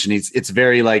kind of mentioned it's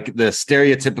very like the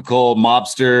stereotypical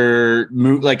mobster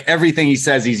move, like everything he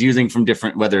says he's using from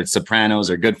different, whether it's Sopranos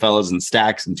or Goodfellas and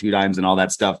Stacks and Two Dimes and all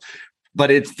that stuff. But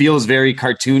it feels very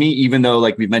cartoony, even though,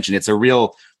 like we've mentioned, it's a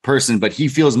real person, but he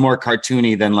feels more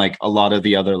cartoony than like a lot of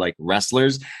the other like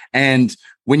wrestlers. And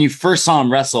when you first saw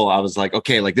him wrestle, I was like,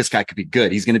 okay, like this guy could be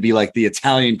good. He's going to be like the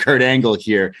Italian Kurt Angle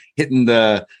here, hitting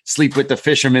the sleep with the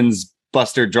fisherman's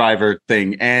buster driver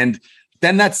thing. And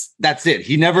then that's it.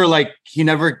 He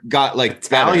never got like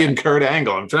Italian Kurt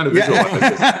Angle. I'm trying to visualize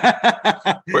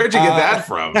this. Where'd you get that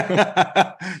from?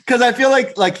 Because I feel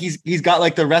like he's got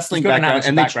like the wrestling background,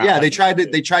 and they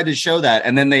tried to show that,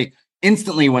 and then they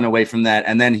instantly went away from that,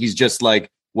 and then he's just like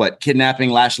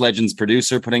kidnapping Lash Legend's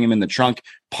producer, putting him in the trunk,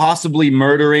 possibly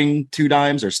murdering Two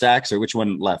Dimes or Stacks, or which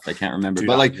one left? I can't remember.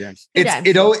 But like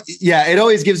it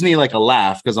always gives me like a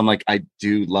laugh, because I'm like, I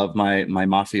do love my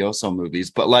mafioso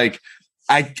movies, but like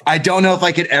I don't know if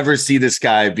I could ever see this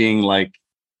guy being like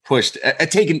pushed,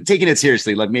 taking it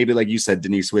seriously. Like maybe like you said,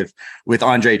 Denise, with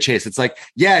Andre Chase. It's like,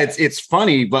 yeah, it's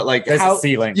funny, but like there's a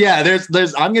ceiling. Yeah,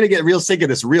 there's I'm gonna get real sick of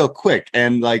this real quick.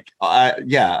 And like I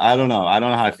don't know. I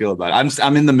don't know how I feel about it.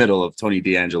 I'm in the middle of Tony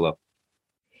D'Angelo.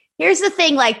 Here's the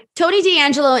thing, like Tony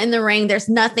D'Angelo in the ring, there's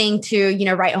nothing to,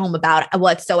 write home about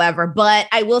whatsoever. But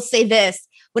I will say this.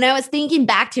 when I was thinking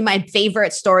back to my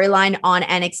favorite storyline on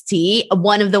NXT,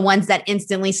 one of the ones that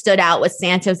instantly stood out was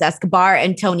Santos Escobar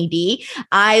and Tony D.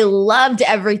 I loved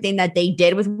everything that they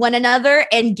did with one another.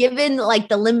 And given like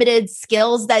the limited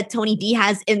skills that Tony D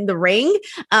has in the ring,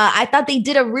 I thought they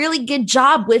did a really good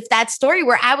job with that story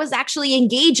where I was actually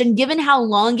engaged. And given how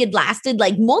long it lasted,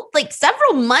 like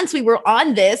several months we were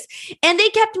on this, and they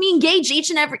kept me engaged each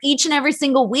and every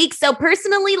single week. So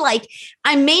personally, like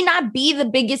I may not be the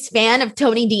biggest fan of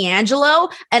Tony D'Angelo.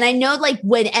 And I know like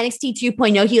when NXT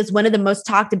 2.0, he was one of the most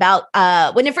talked about,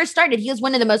 when it first started, he was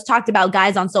one of the most talked about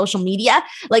guys on social media,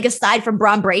 like aside from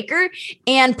Braun Breaker.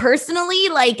 And personally,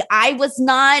 like I was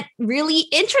not really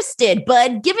interested,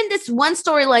 but given this one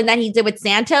storyline that he did with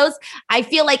Santos, I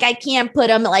feel like I can't put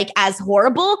him like as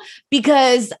horrible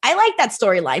because I like that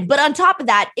storyline. But on top of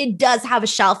that, it does have a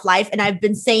shelf life. And I've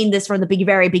been saying this from the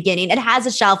very beginning. It has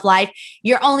a shelf life.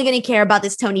 You're only going to care about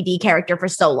this Tony D character for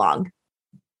so long.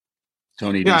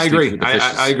 Tony D. Yeah, I agree.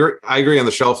 I agree on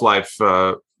the shelf life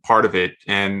part of it.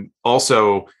 And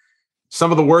also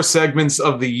some of the worst segments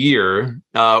of the year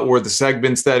were the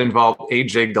segments that involved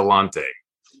AJ Galante.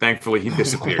 Thankfully, he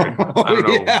disappeared. I don't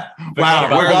know. Yeah. Wow, I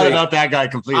forgot about that guy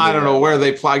completely. I don't know where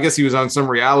they. I guess he was on some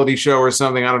reality show or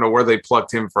something. I don't know where they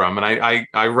plucked him from. And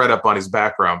I read up on his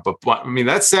background. But I mean,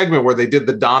 that segment where they did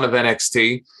the Dawn of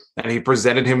NXT and he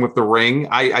presented him with the ring.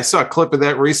 I saw a clip of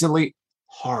that recently.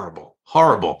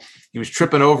 Horrible. He was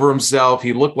tripping over himself.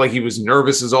 He looked like he was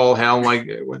nervous as all hell. Like,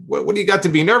 what do you got to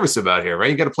be nervous about here, right?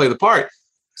 You got to play the part.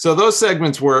 So those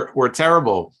segments were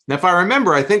terrible. Now, if I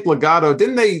remember, I think Legado,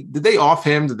 did they off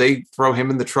him? Did they throw him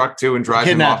in the truck too and drive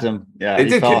him off? Him. Yeah, they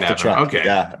did kidnap him. Okay.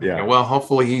 Yeah. Well,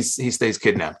 hopefully he stays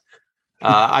kidnapped.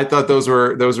 I thought those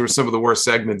were some of the worst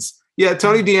segments. Yeah,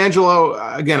 Tony D'Angelo,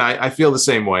 again, I feel the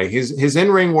same way. His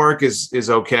in-ring work is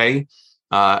okay.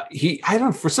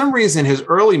 For some reason his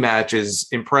early matches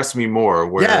impressed me more.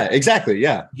 Yeah, exactly.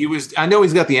 Yeah. I know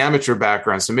he's got the amateur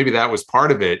background, so maybe that was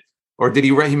part of it. Or did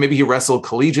maybe he wrestled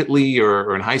collegiately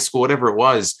or in high school, whatever it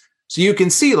was. So you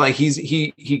can see like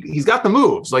he's got the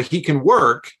moves, like he can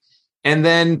work. And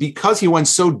then because he went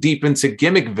so deep into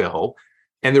Gimmickville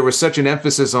and there was such an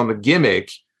emphasis on the gimmick,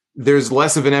 there's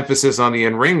less of an emphasis on the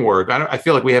in-ring work. I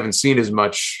feel like we haven't seen as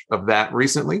much of that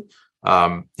recently.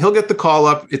 He'll get the call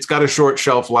up. It's got a short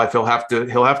shelf life. He'll have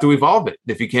to evolve it.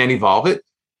 If he can't evolve it,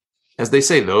 as they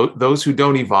say, those who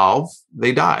don't evolve,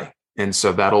 they die. And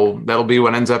so that'll be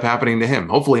what ends up happening to him.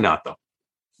 Hopefully not, though.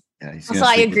 Yeah, also,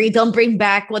 I agree. Don't bring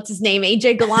back, what's his name?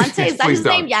 AJ Galante? Is that his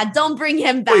name? Yeah, don't bring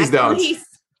him back. Please don't. Please.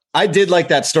 I did like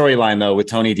that storyline though with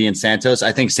Tony D and Santos.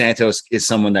 I think Santos is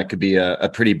someone that could be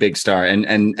a pretty big star,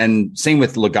 and same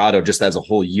with Legado, just as a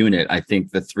whole unit. I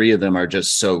think the three of them are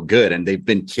just so good, and they've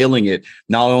been killing it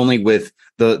not only with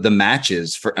the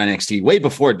matches for NXT way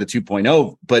before the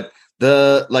 2.0, but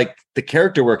the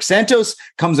character work. Santos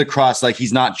comes across like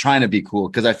he's not trying to be cool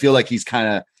because I feel like he is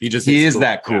cool.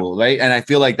 That cool, yeah. Right? And I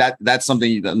feel like that's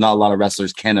something that not a lot of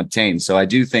wrestlers can obtain. So I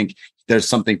do think there's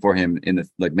something for him in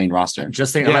the main roster.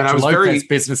 Just think Electra Lopez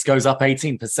business goes up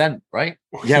 18%, right?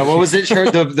 Yeah, what was it? Sure,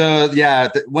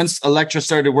 once Electra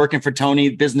started working for Tony,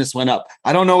 business went up.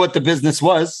 I don't know what the business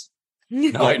was.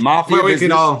 No, mafia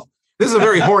business. This is a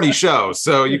very horny show,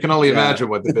 so you can only imagine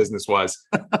what the business was.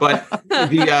 But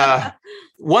the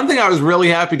one thing I was really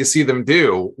happy to see them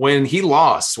do when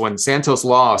Santos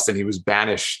lost and he was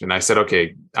banished, and I said,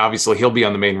 okay, obviously he'll be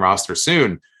on the main roster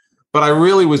soon. But I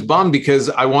really was bummed because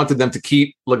I wanted them to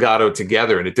keep Legado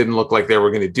together, and it didn't look like they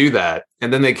were going to do that.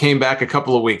 And then they came back a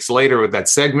couple of weeks later with that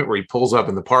segment where he pulls up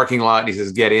in the parking lot and he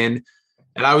says, "Get in."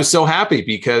 And I was so happy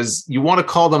because you want to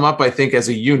call them up, I think, as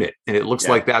a unit. And it looks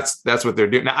like that's what they're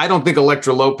doing. Now, I don't think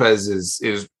Electra Lopez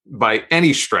is by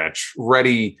any stretch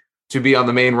ready to be on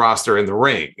the main roster in the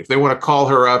ring. If they want to call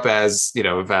her up as,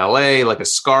 valet, like a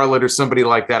Scarlett or somebody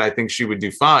like that, I think she would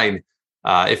do fine.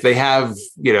 If they have,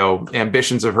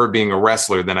 ambitions of her being a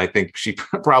wrestler, then I think she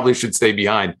probably should stay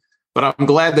behind. But I'm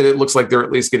glad that it looks like they're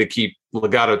at least going to keep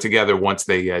Legado together once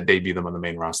they debut them on the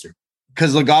main roster.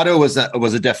 Because Legado was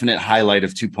a definite highlight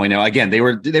of 2.0. Again, they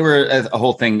were a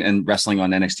whole thing in wrestling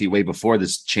on NXT way before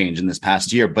this change in this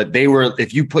past year. But they were,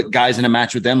 if you put guys in a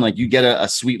match with them, like you get a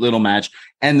sweet little match,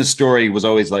 and the story was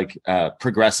always like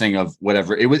progressing of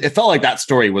whatever it was. It felt like that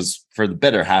story was for the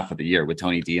better half of the year with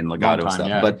Tony D and Legado stuff.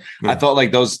 Yeah. But I felt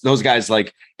like those guys,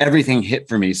 like everything hit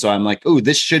for me. So I'm like, oh,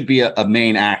 this should be a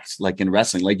main act, like in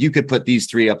wrestling. Like you could put these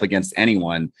three up against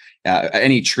anyone,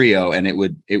 any trio, and it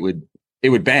would it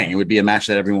would bang. It would be a match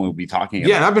that everyone would be talking about.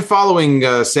 Yeah, and I've been following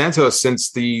Santos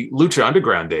since the Lucha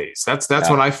Underground days. That's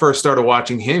when I first started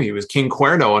watching him. He was King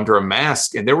Cuerno under a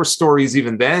mask, and there were stories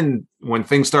even then when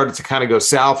things started to kind of go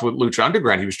south with Lucha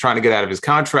Underground. He was trying to get out of his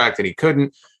contract, and he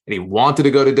couldn't, and he wanted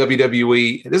to go to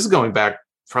WWE. This is going back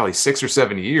probably 6 or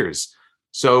 7 years.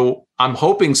 So I'm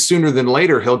hoping sooner than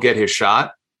later he'll get his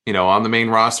shot, on the main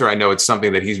roster. I know it's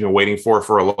something that he's been waiting for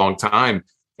a long time,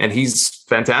 and he's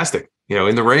fantastic.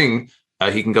 In the ring,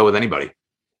 he can go with anybody.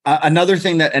 Another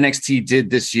thing that NXT did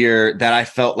this year that I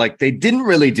felt like they didn't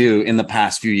really do in the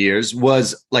past few years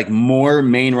was like more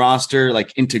main roster,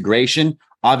 like integration.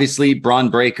 Obviously, Braun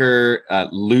Breaker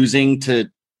losing to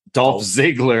Dolph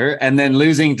Ziggler and then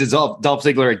losing to Dolph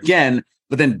Ziggler again,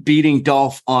 but then beating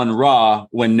Dolph on Raw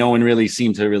when no one really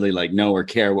seemed to really like know or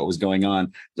care what was going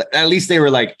on. At least they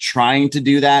were like trying to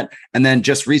do that. And then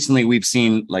just recently we've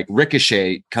seen like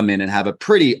Ricochet come in and have a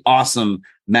pretty awesome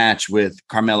match with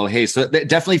Carmelo Hayes. So it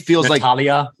definitely feels like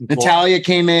Natalia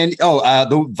came in.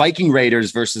 The Viking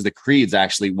Raiders versus the Creeds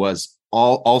actually was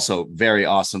also very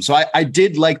awesome. So I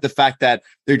did like the fact that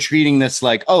they're treating this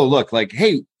like, oh, look, like,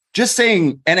 hey, just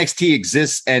saying NXT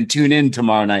exists and tune in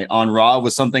tomorrow night on Raw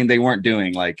was something they weren't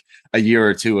doing like a year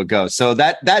or two ago. So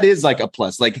that is like a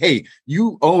plus. Like, hey,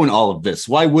 you own all of this.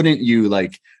 Why wouldn't you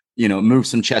move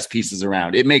some chess pieces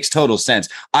around? It makes total sense.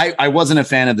 I wasn't a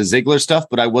fan of the Ziggler stuff,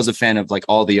 but I was a fan of like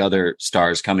all the other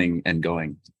stars coming and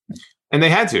going. And they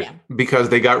had to because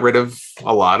they got rid of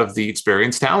a lot of the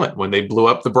experienced talent when they blew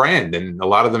up the brand, and a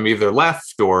lot of them either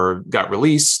left or got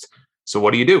released. So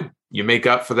what do? You make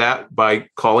up for that by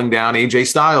calling down AJ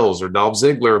Styles or Dolph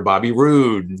Ziggler or Bobby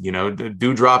Roode,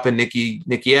 Doudrop and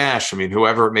Nikki Ash. I mean,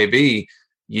 whoever it may be,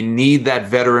 you need that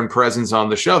veteran presence on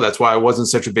the show. That's why I wasn't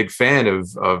such a big fan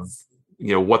of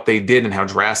what they did and how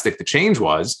drastic the change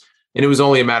was. And it was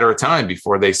only a matter of time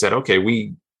before they said, okay,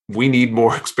 we need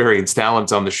more experienced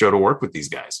talent on the show to work with these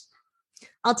guys.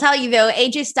 I'll tell you though,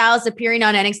 AJ Styles appearing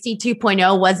on NXT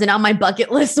 2.0 wasn't on my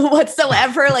bucket list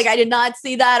whatsoever. Like I did not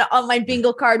see that on my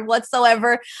bingo card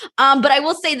whatsoever. But I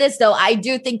will say this though, I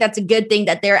do think that's a good thing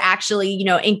that they're actually,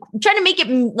 trying to make it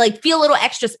like feel a little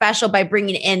extra special by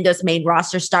bringing in those main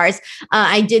roster stars.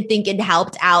 I did think it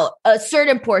helped out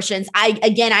certain portions. I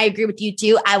agree with you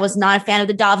too. I was not a fan of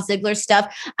the Dolph Ziggler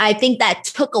stuff. I think that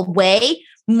took away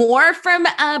more from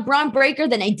Braun Breaker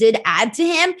than I did add to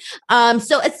him.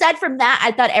 So aside from that,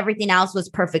 I thought everything else was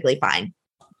perfectly fine.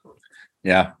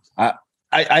 Yeah.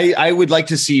 I would like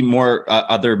to see more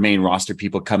other main roster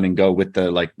people come and go with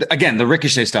the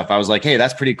Ricochet stuff. I was like, hey,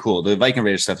 that's pretty cool. The Viking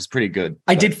Raiders stuff is pretty good.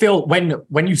 I did feel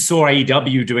when you saw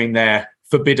AEW doing their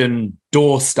Forbidden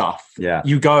Door stuff,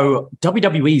 you go,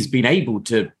 WWE's been able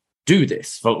to do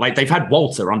this. Like they've had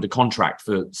Walter under contract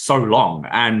for so long,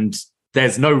 and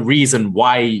there's no reason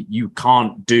why you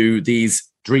can't do these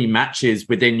dream matches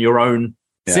within your own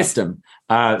system.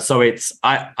 So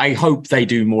I hope they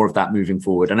do more of that moving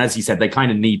forward. And as you said, they kind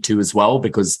of need to as well,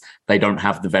 because they don't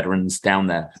have the veterans down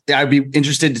there. I'd be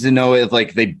interested to know if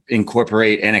like they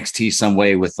incorporate NXT some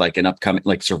way with like an upcoming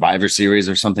like Survivor Series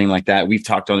or something like that. We've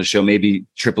talked on the show, maybe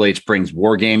Triple H brings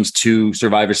War Games to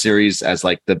Survivor Series as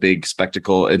like the big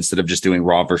spectacle instead of just doing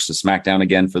Raw versus SmackDown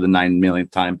again for the 9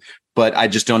 millionth time. But I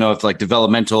just don't know if like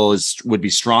developmental would be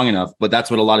strong enough. But that's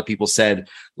what a lot of people said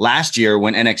last year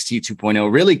when NXT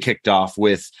 2.0 really kicked off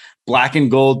with Black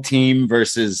and Gold team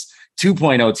versus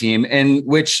 2.0 team, in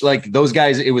which like those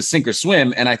guys, it was sink or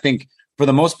swim. And I think for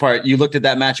the most part, you looked at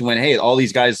that match and went, hey, all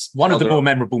these guys. One of the more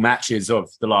memorable matches of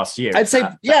the last year. I'd say,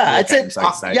 Yeah,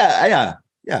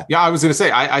 I was going to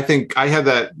say, I think I had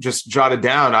that just jotted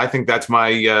down. I think that's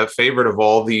my favorite of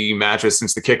all the matches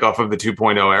since the kickoff of the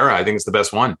 2.0 era. I think it's the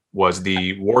best one, was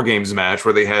the War Games match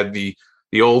where they had the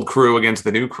old crew against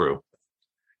the new crew.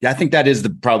 Yeah, I think that is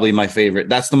probably my favorite.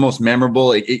 That's the most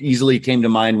memorable. It easily came to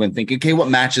mind when thinking, okay, what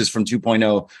matches from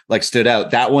 2.0 like stood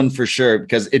out? That one for sure,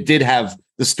 because it did have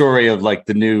the story of like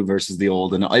the new versus the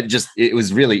old. And it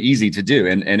was really easy to do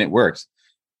and it worked.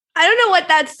 I don't know what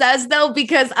that says though,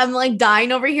 because I'm like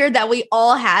dying over here that we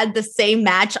all had the same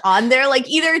match on there. Like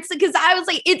either it's because I was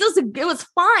like, it was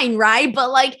fine, right?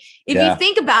 But like, if you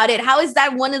think about it, how is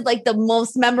that one of like the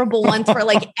most memorable ones for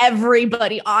like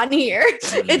everybody on here?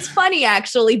 It's funny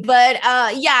actually, but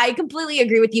yeah, I completely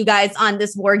agree with you guys on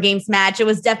this War Games match. It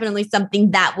was definitely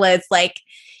something that was like,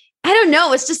 I don't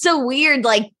know. It's just so weird,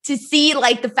 like to see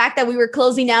like the fact that we were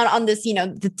closing out on this,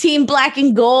 the team Black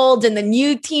and Gold and the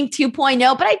new team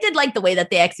 2.0. But I did like the way that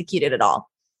they executed it all.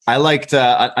 I liked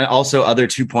also other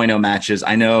 2.0 matches.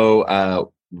 I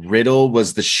know Riddle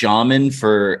was the shaman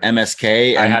for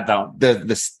MSK. I had that.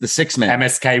 The 6-man.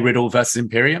 MSK Riddle versus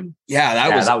Imperium. Yeah,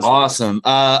 that was awesome.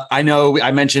 I know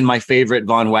I mentioned my favorite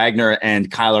Von Wagner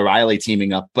and Kyle O'Reilly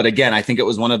teaming up, but again, I think it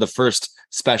was one of the first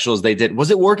specials they did.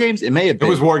 Was it War Games? It may have been.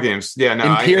 It was War Games. Yeah,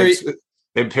 no,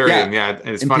 Imperium. Yeah. And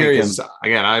it's funny because,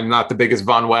 again, I'm not the biggest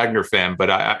Von Wagner fan, but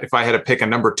if I had to pick a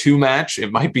number 2 match,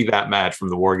 it might be that match from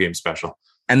the War Games special.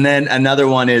 And then another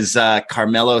one is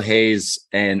Carmelo Hayes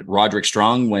and Roderick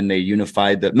Strong when they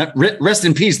unified rest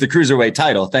in peace, the Cruiserweight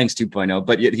title. Thanks 2.0.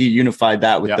 But he unified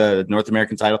that with the North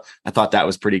American title. I thought that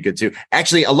was pretty good too.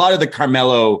 Actually, a lot of the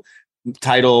Carmelo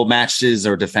title matches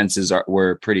or defenses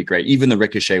were pretty great. Even the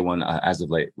Ricochet one as of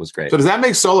late was great. So does that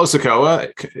make Solo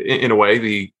Sikoa, in a way,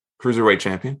 the Cruiserweight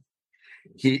champion?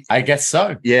 I guess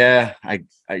so. Yeah, I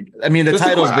mean the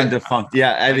title's been defunct.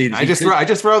 Yeah, I mean I just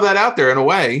throw that out there in a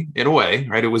way,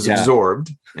 right? It was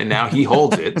absorbed, and now he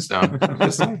holds it. So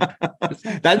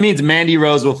that means Mandy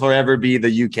Rose will forever be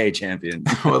the UK champion.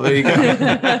 Well, there you go.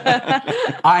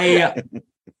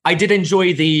 I did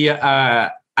enjoy the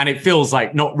and it feels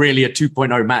like not really a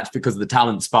 2.0 match because of the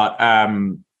talents, but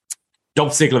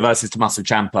Dolph Ziggler versus Tommaso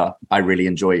Ciampa, I really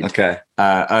enjoyed.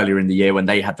 Earlier in the year when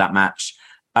they had that match.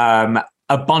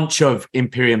 A bunch of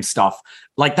Imperium stuff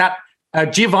like that.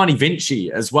 Giovanni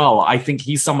Vinci as well. I think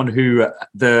he's someone who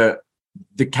the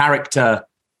character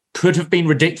could have been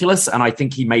ridiculous, and I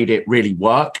think he made it really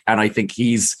work. And I think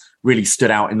he's really stood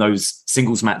out in those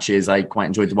singles matches. I quite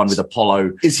enjoyed the one with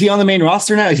Apollo. Is he on the main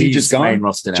roster now? Is he just gone? Main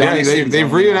roster now. Yeah,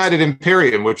 they've reunited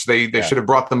Imperium, which they should have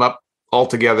brought them up all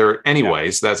together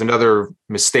anyways. That's another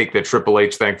mistake that Triple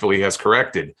H thankfully has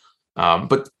corrected.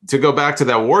 But to go back to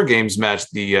that War Games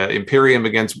match, the Imperium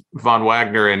against Von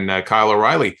Wagner and Kyle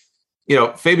O'Reilly,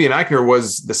 Fabian Eichner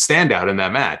was the standout in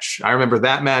that match. I remember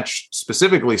that match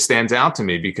specifically stands out to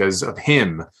me because of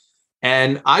him.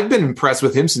 And I've been impressed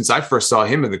with him since I first saw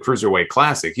him in the Cruiserweight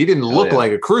Classic. He didn't look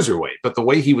like a cruiserweight, but the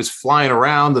way he was flying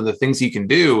around and the things he can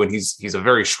do, and he's a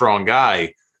very strong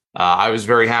guy. I was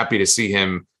very happy to see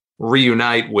him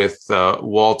reunite with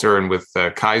Walter and with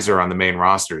Kaiser on the main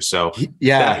roster. So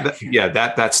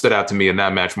that stood out to me in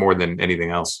that match more than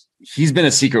anything else. He's been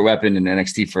a secret weapon in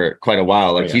NXT for quite a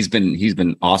while. He's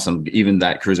been awesome. Even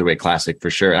that Cruiserweight Classic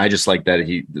for sure. I just like that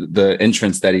the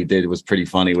entrance that he did was pretty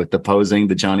funny with the posing,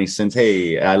 the Johnny Sins.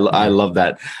 Hey, I love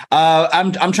that.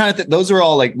 I'm trying to think. Those are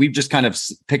all like we've just kind of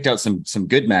picked out some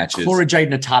good matches. Cora Jade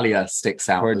Natalia sticks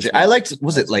out. I liked.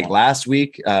 Was it like last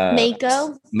week?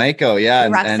 Mako, yeah,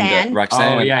 and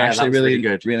Roxanne. Oh yeah, actually really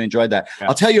good. Really enjoyed that. Yeah.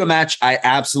 I'll tell you a match I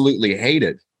absolutely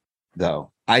hated,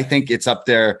 though. I think it's up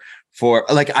there.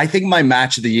 I think my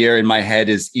match of the year in my head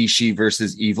is Ishii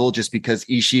versus Evil, just because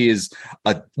Ishii is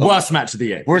a worst match of the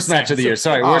year. Worst match of the year.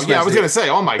 Sorry. I was going to say,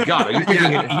 oh my God, are you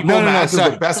thinking an Evil match is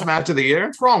the best match of the year?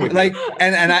 What's wrong with you?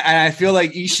 And I feel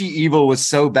like Ishii Evil was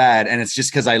so bad, and it's just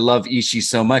because I love Ishii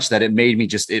so much that it made me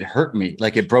it hurt me.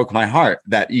 Like it broke my heart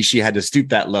that Ishii had to stoop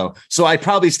that low. So I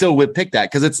probably still would pick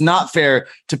that because it's not fair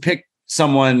to pick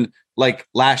someone like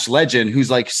Lash Legend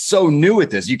who's like so new at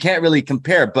this. You can't really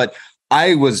compare, but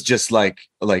I was just like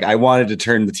I wanted to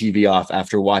turn the TV off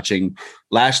after watching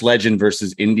Lash Legend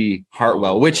versus Indy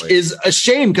Hartwell, which is a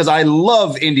shame because I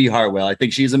love Indy Hartwell. I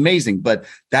think she's amazing, but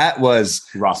that was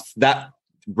rough. That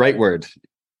right word.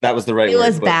 That was the right word. It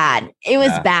was bad. It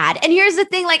was bad. And here's the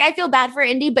thing, I feel bad for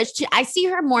Indy, but I see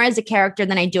her more as a character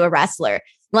than I do a wrestler.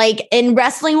 Like in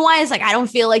wrestling wise, I don't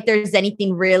feel like there's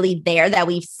anything really there that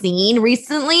we've seen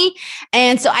recently.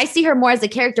 And so I see her more as a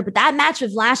character, but that match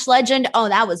with Lash Legend,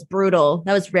 that was brutal.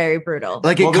 That was very brutal.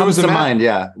 It comes to mind.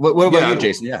 Yeah. What about you,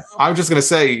 Jason? Yeah. I was just going to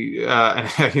say, I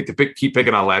hate to keep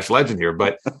picking on Lash Legend here,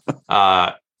 but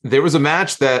there was a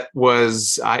match that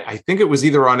was, I think it was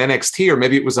either on NXT or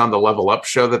maybe it was on the Level Up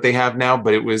show that they have now,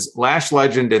 but it was Lash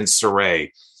Legend and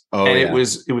Saray. It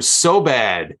was so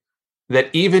bad that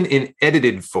even in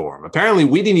edited form, apparently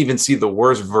we didn't even see the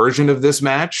worst version of this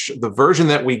match. The version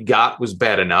that we got was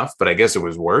bad enough, but I guess it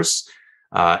was worse.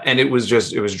 And it was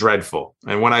dreadful.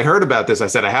 And when I heard about this, I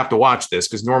said, I have to watch this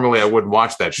because normally I wouldn't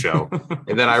watch that show.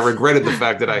 And then I regretted the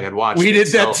fact that I had watched it. We did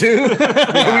that too.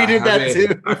 We did that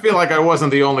too. I feel like I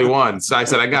wasn't the only one. So I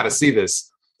said, I got to see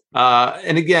this.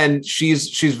 And again,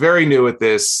 she's very new at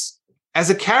this. As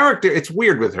a character, it's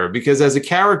weird with her because as a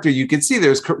character, you can see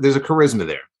there's a charisma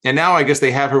there. And now I guess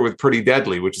they have her with Pretty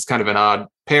Deadly, which is kind of an odd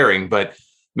pairing, but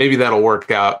maybe that'll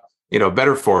work out,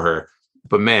 better for her.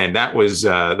 But man, that was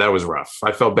rough.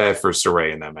 I felt bad for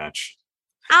Saray in that match.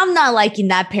 I'm not liking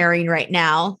that pairing right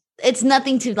now. it's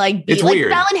nothing to like be It's like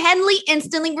weird. Fallon Henley.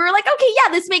 Instantly we were like, okay,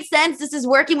 yeah, this makes sense. This is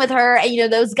working with her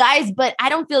and those guys. But I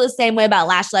don't feel the same way about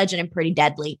Lash Legend and Pretty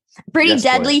Deadly. Pretty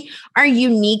Deadly are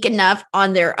unique enough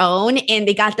on their own, and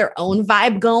they got their own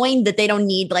vibe going that they don't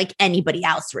need like anybody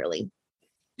else really.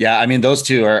 Yeah, I mean, those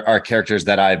two are characters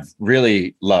that I've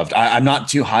really loved. I'm not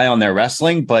too high on their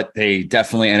wrestling, but they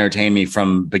definitely entertain me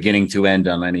from beginning to end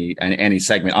on any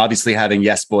segment. Obviously, having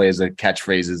 "Yes, boy" as a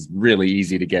catchphrase is really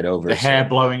easy to get over. The hair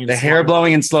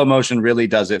blowing in slow motion really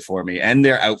does it for me, and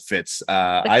their outfits.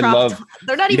 I love.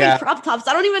 They're not even crop tops.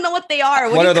 I don't even know what they are.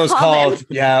 What are those called?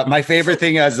 Yeah, my favorite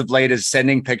thing as of late is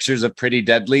sending pictures of Pretty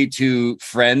Deadly to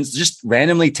friends. Just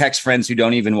randomly text friends who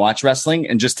don't even watch wrestling,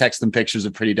 and just text them pictures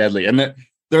of Pretty Deadly, and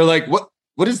they're like,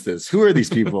 what is this? Who are these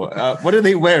people? What are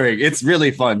they wearing? It's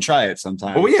really fun. Try it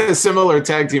sometime. Well, we had a similar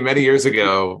tag team many years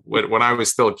ago when I was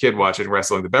still a kid watching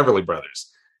wrestling, the Beverly Brothers.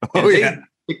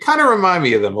 It kind of remind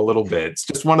me of them a little bit. It's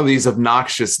just one of these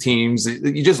obnoxious teams.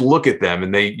 You just look at them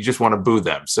and you just want to boo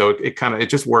them. So it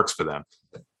just works for them.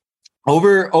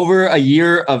 Over a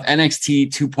year of NXT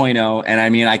 2.0. And I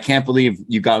mean, I can't believe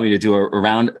you got me to do a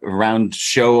round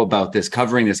show about this,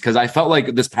 covering this, because I felt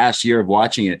like this past year of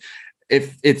watching it,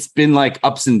 it's been like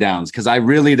ups and downs, because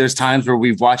there's times where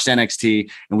we've watched NXT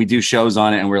and we do shows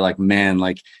on it and we're like, man,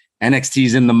 like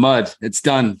NXT's in the mud. It's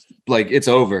done. Like it's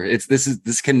over.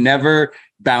 This can never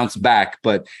bounce back.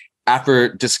 But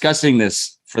after discussing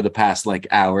this for the past like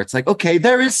hour, it's like, okay,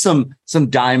 there is some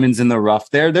diamonds in the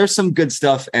rough there. There's some good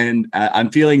stuff. And I'm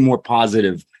feeling more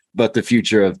positive about the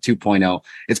future of 2.0.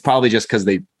 It's probably just because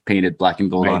they painted black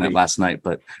and gold on it last night,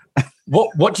 but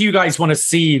what do you guys want to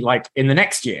see like in the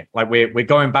next year? Like we're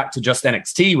going back to just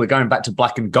NXT, we're going back to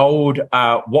black and gold.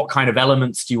 What kind of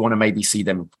elements do you want to maybe see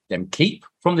them keep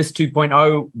from this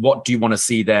 2.0? What do you want to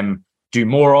see them do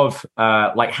more of?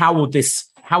 Like how would this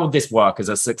work as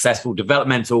a successful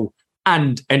developmental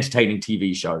and entertaining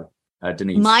TV show?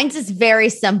 Denise? Mine's is very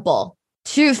simple.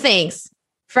 Two things.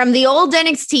 From the old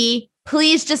NXT,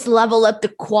 please just level up the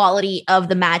quality of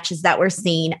the matches that we're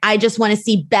seeing. I just want to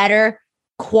see better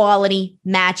quality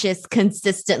matches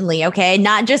consistently. Okay.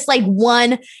 Not just like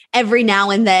one every now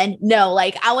and then. No,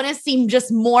 like I want to see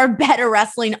just more better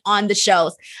wrestling on the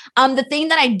shows. The thing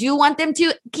that I do want them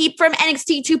to keep from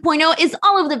NXT 2.0 is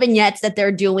all of the vignettes that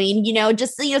they're doing,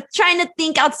 just trying to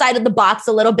think outside of the box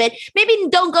a little bit. Maybe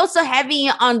don't go so heavy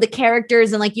on the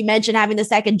characters and like you mentioned, having the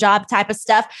second job type of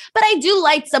stuff. But I do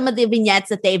like some of the vignettes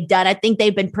that they've done. I think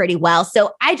they've been pretty well.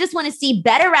 So I just want to see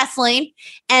better wrestling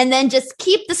and then just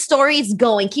keep the stories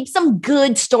going. Keep some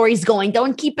good stories going.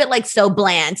 Don't keep it like so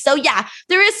bland. So yeah,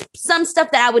 there is some stuff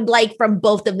that I would like from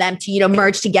both of them to,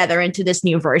 merge together into this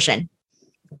new version.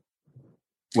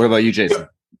 What about you, Jason?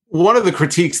 One of the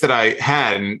critiques that I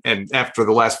had, and after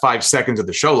the last 5 seconds of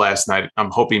the show last night,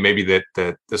 I'm hoping maybe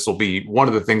that this will be one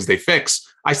of the things they fix.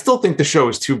 I still think the show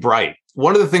is too bright.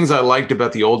 One of the things I liked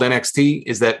about the old NXT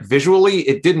is that visually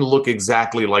it didn't look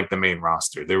exactly like the main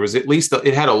roster. There was at least,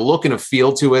 it had a look and a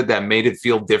feel to it that made it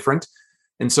feel different.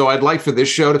 And so I'd like for this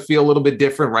show to feel a little bit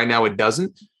different. Right now it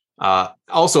doesn't.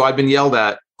 Also, I've been yelled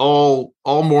at all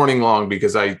morning long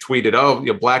because I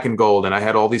tweeted, black and gold. And I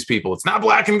had all these people. It's not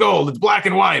black and gold. It's black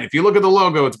and white. If you look at the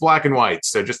logo, it's black and white.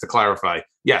 So just to clarify,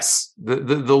 yes,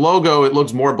 the logo, it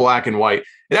looks more black and white.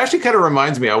 It actually kind of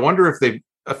reminds me, I wonder if they've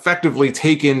effectively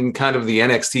taken kind of the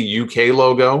NXT UK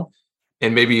logo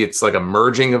and maybe it's like a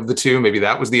merging of the two. Maybe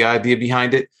that was the idea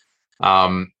behind it.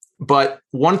 But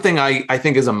one thing I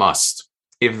think is a must.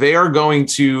 If they are going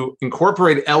to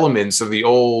incorporate elements of the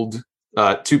old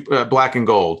black and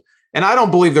gold, and I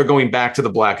don't believe they're going back to the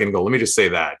black and gold. Let me just say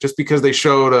that. Just because they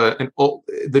showed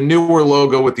the newer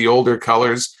logo with the older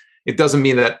colors, it doesn't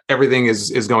mean that everything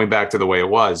is going back to the way it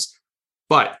was.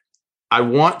 But I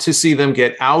want to see them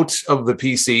get out of the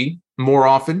PC more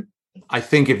often. I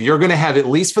think if you're going to have, at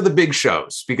least for the big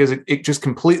shows, because it just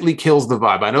completely kills the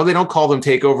vibe. I know they don't call them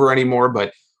takeover anymore,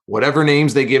 but whatever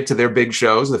names they give to their big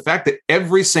shows, the fact that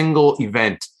every single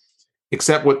event,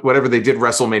 except whatever they did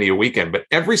WrestleMania weekend, but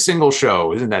every single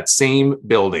show is in that same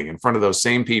building in front of those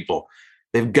same people,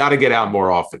 they've got to get out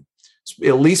more often,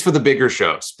 at least for the bigger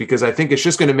shows, because I think it's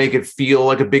just going to make it feel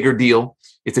like a bigger deal.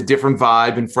 It's a different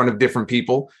vibe in front of different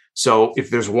people. So if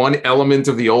there's one element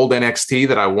of the old NXT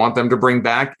that I want them to bring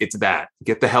back, it's that.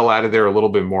 Get the hell out of there a little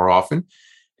bit more often.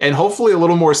 And hopefully a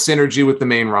little more synergy with the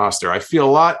main roster. I feel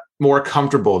a lot more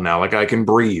comfortable now. Like I can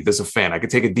breathe as a fan. I can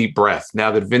take a deep breath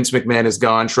now that Vince McMahon is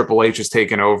gone, Triple H has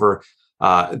taken over,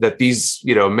 that these,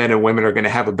 men and women are going to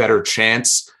have a better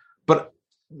chance. But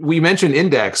we mentioned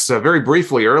Index very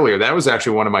briefly earlier. That was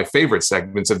actually one of my favorite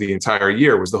segments of the entire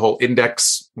year, was the whole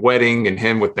Index wedding and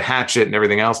him with the hatchet and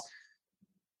everything else.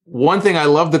 one thing I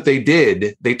love that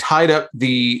they tied up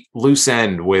the loose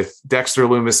end with Dexter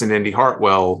Lumis and Indy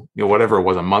Hartwell, whatever it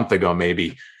was, a month ago,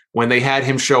 maybe, when they had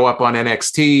him show up on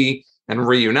NXT and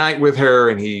reunite with her,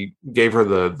 and he gave her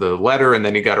the letter, and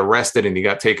then he got arrested and he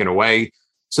got taken away.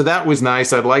 So that was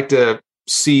nice. I'd like to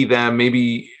see them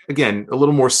maybe, again, a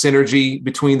little more synergy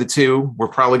between the two. We're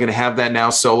probably going to have that now.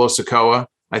 Solo Sikoa,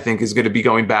 I think, is going to be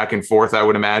going back and forth, I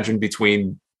would imagine,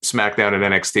 between SmackDown and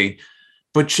NXT.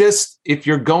 But just, if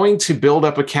you're going to build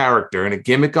up a character and a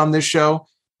gimmick on this show,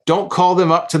 don't call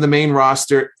them up to the main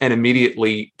roster and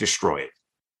immediately destroy it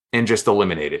and just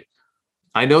eliminate it.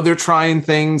 I know they're trying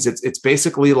things. It's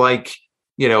basically like,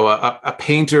 a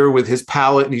painter with his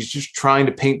palette, and he's just trying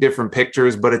to paint different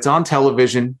pictures, but it's on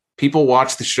television. People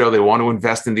watch the show. They want to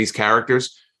invest in these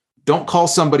characters. Don't call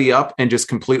somebody up and just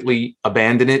completely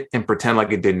abandon it and pretend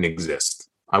like it didn't exist.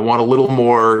 I want a little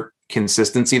more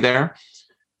consistency there.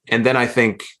 And then I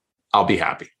think I'll be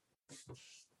happy.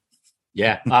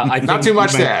 Yeah. I think not too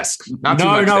much to ask. But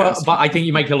I think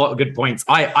you make a lot of good points.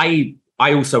 I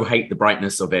also hate the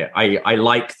brightness of it. I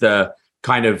like the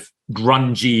kind of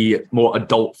grungy, more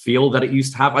adult feel that it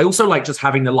used to have. I also like just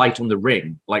having the light on the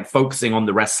ring, like focusing on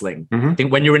the wrestling. Mm-hmm. I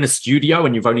think when you're in a studio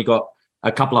and you've only got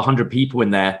a couple of hundred people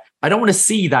in there, I don't want to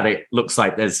see that it looks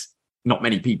like there's not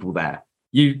many people there.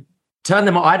 You turn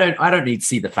them on. I don't need to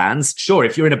see the fans. Sure,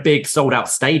 if you're in a big sold out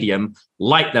stadium,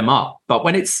 light them up. But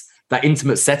when it's that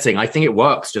intimate setting, I think it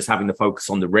works just having the focus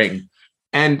on the ring.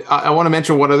 And I want to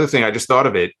mention one other thing. I just thought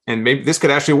of it. And maybe this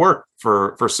could actually work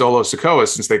for Solo Sikoa,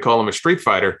 since they call him a street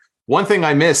fighter. One thing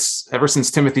I miss ever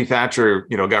since Timothy Thatcher,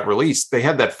 got released, they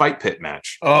had that fight pit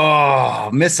match.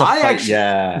 Oh, I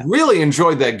actually really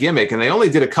enjoyed that gimmick. And they only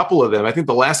did a couple of them. I think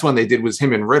the last one they did was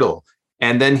him and Riddle.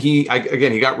 And then he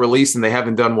got released, and they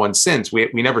haven't done one since. We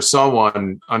never saw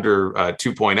one under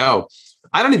 2.0.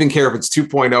 I don't even care if it's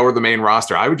 2.0 or the main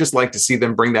roster. I would just like to see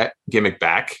them bring that gimmick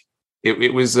back.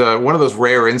 It was one of those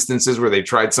rare instances where they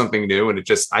tried something new, and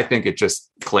I think it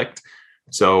just clicked.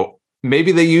 So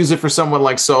maybe they use it for someone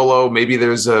like Solo. Maybe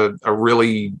there's a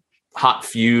really hot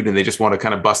feud and they just want to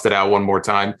kind of bust it out one more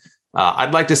time.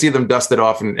 I'd like to see them dust it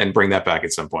off and bring that back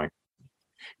at some point.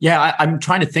 Yeah, I'm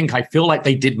trying to think. I feel like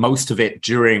they did most of it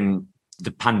during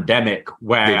the pandemic,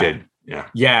 where they did.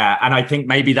 Yeah. And I think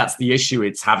maybe that's the issue.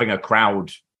 It's having a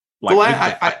crowd. Like,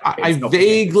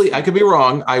 I could be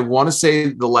wrong. I want to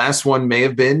say the last one may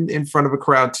have been in front of a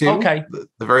crowd too. Okay.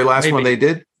 The very last one they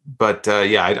did. But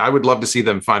I would love to see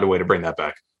them find a way to bring that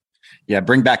back. Yeah,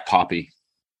 bring back Poppy.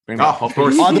 Of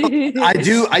course. I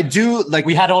do like,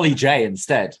 we had Ollie J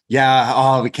instead. Yeah.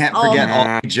 Oh, we can't forget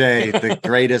Ollie J, the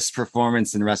greatest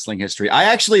performance in wrestling history. I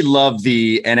actually love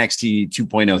the NXT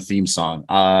 2.0 theme song.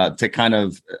 To kind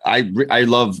of, I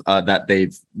love that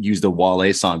they've used a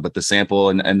Wale song, but the sample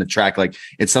and the track, like,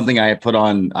 it's something I put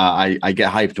on. I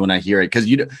get hyped when I hear it, because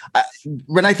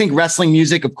when I think wrestling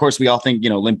music, of course, we all think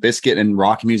Limp Bizkit and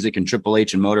rock music and Triple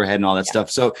H and Motorhead and all that stuff.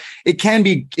 So it can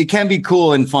be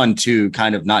cool and fun to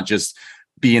kind of not just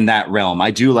be in that realm. I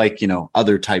do like,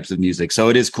 other types of music. So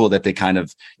it is cool that they kind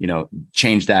of,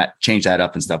 change that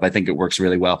up and stuff. I think it works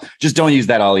really well. Just don't use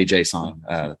that Ollie J song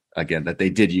again that they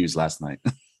did use last night.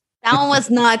 That one was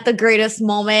not the greatest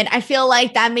moment. I feel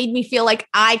like that made me feel like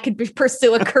I could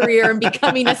pursue a career in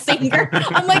becoming a singer.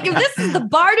 I'm like, if this is the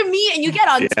bar to me and you get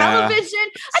on television,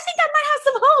 I think I might have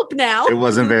some hope now. It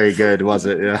wasn't very good, was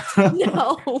it? Yeah.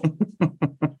 No.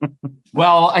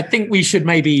 Well, I think we should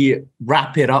maybe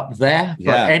wrap it up there.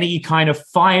 But any kind of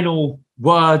final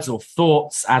words or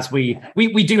thoughts, as we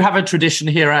do have a tradition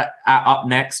here at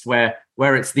upNXT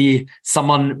where it's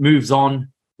someone moves on,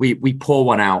 we pour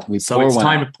one out. It's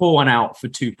time to pour one out for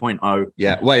 2.0.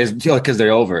 Yeah. Why? Is it because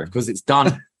they're over? Because it's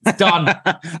done. It's done.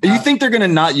 You think they're going to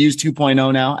not use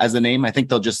 2.0 now as a name? I think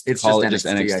they'll just call it just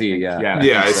NXT.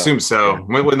 Yeah, I assume so.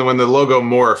 When the logo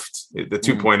morphed, the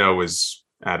 2.0 was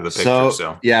out of the picture.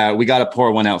 So yeah, we got to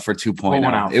pour one out for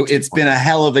 2.0. It's been a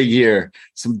hell of a year.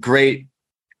 Some great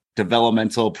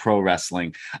developmental pro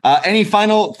wrestling. Any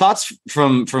final thoughts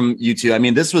from you two? I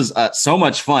mean, this was so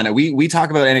much fun. We talk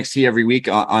about NXT every week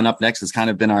on upNXT. It's kind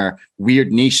of been our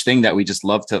weird niche thing that we just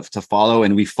love to follow,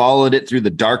 and we followed it through the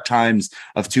dark times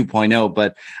of 2.0.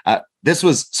 But this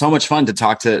was so much fun to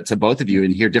talk to both of you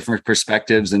and hear different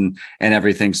perspectives and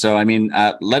everything. So, I mean,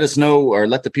 let us know, or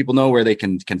let the people know where they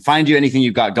can find you, anything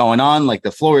you've got going on. Like,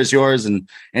 the floor is yours, and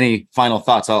any final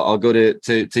thoughts. I'll go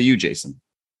to you, Jason.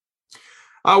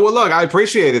 Well, look, I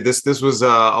appreciate it. This was a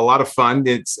lot of fun.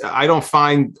 I don't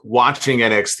find watching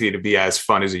NXT to be as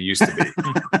fun as it used to be.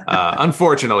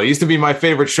 Unfortunately, it used to be my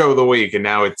favorite show of the week, and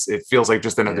now it feels like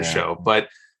just another show. But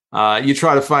you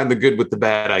try to find the good with the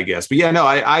bad, I guess. But yeah, no,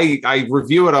 I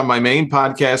review it on my main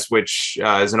podcast, which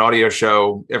is an audio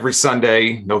show every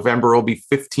Sunday. November will be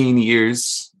 15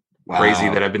 years. Wow. Crazy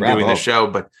that I've been doing this show,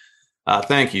 but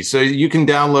thank you. So you can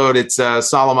download it's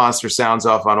Solomonster Sounds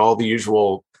Off on all the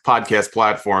usual podcast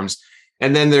platforms.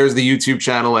 And then there's the YouTube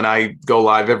channel, and I go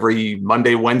live every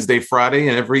Monday, Wednesday, Friday,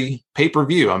 and every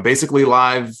pay-per-view. I'm basically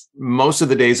live most of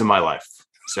the days of my life.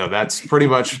 So that's pretty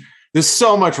much, there's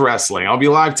so much wrestling. I'll be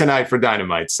live tonight for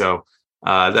Dynamite. So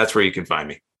that's where you can find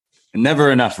me.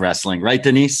 Never enough wrestling, right,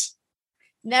 Denise?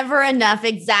 Never enough.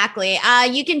 Exactly.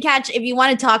 You can catch, if you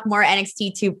want to talk more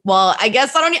NXT 2. Well, I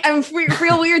guess I'm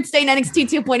real weird saying NXT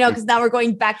 2.0 because now we're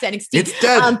going back to NXT. It's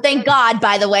dead. Thank God,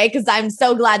 by the way, because I'm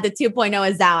so glad that 2.0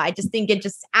 is out. I just think it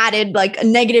just added like a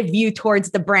negative view towards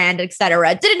the brand,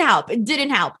 etc. It didn't help.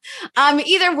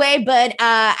 Either way, but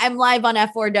I'm live on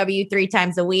F4W 3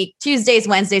 times a week, Tuesdays,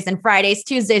 Wednesdays, and Fridays.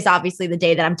 Tuesdays, obviously the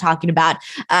day that I'm talking about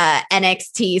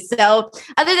NXT. So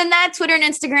other than that, Twitter and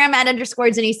Instagram at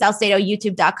 _Denise Salcedo,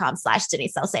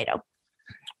 YouTube.com/Denise Salcedo.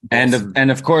 And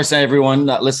of course, everyone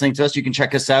listening to us, you can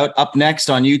check us out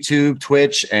UpNXT on YouTube,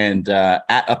 Twitch, and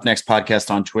at upNXT Podcast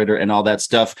on Twitter and all that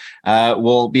stuff.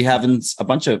 We'll be having a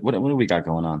bunch of what do we got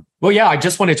going on? Well, yeah, I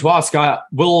just wanted to ask,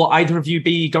 will either of you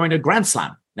be going to Grand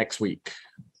Slam next week?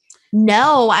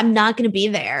 No, I'm not going to be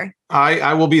there.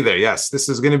 I will be there. Yes, this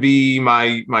is going to be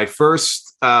my first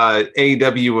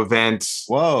AEW event.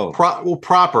 Whoa!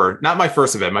 Proper, not my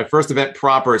first event. My first event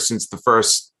proper since the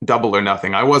first Double or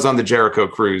Nothing. I was on the Jericho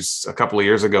Cruise a couple of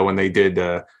years ago when they did.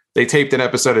 They taped an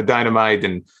episode of Dynamite,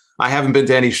 and I haven't been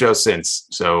to any show since.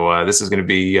 So this is going to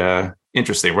be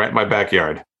interesting. Right in my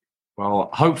backyard. Well,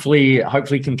 hopefully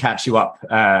can catch you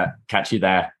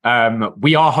there.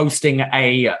 We are hosting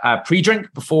a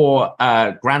pre-drink before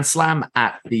Grand Slam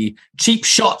at the Cheap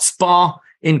Shots Bar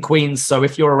in Queens. So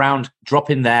if you're around,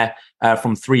 drop in there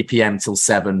from 3 p.m. till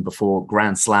 7 before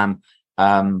Grand Slam.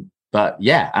 But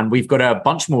yeah, and we've got a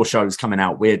bunch more shows coming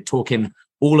out. We're talking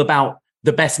all about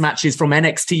the best matches from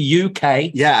NXT UK.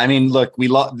 Yeah, I mean, look, we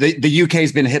lost the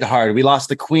UK's been hit hard. We lost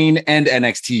the Queen and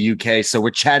NXT UK, so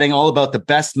we're chatting all about the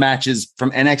best matches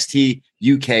from NXT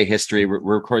UK history. We're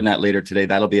recording that later today.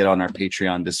 That'll be on our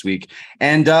Patreon this week.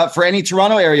 And for any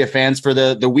Toronto area fans, for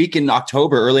the week in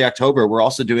October, early October, we're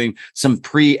also doing some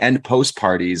pre and post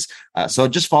parties. So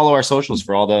just follow our socials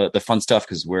for all the fun stuff,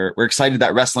 because we're excited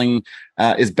that wrestling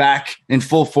is back in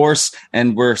full force,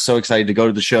 and we're so excited to go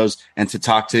to the shows and to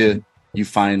talk to you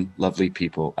fine, lovely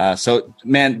people. So,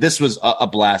 man, this was a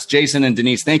blast. Jason and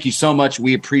Denise, thank you so much.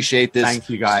 We appreciate this. Thank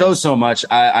you, guys. So much.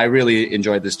 I really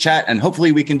enjoyed this chat, and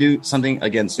hopefully we can do something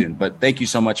again soon. But thank you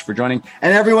so much for joining.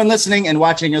 And everyone listening and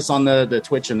watching us on the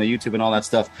Twitch and the YouTube and all that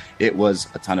stuff, it was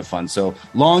a ton of fun. So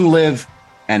long live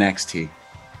NXT.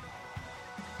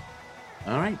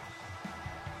 All right.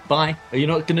 Bye. Are you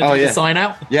not going to do the sign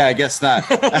out? Yeah, I guess not.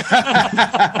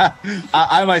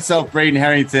 I myself, Braden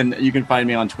Harrington. You can find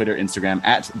me on Twitter, Instagram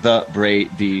at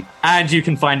 @TheBrady. And you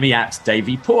can find me at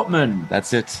Davey Portman.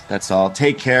 That's it. That's all.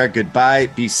 Take care. Goodbye.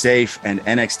 Be safe. And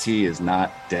NXT is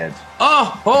not dead.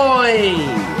 Ahoy!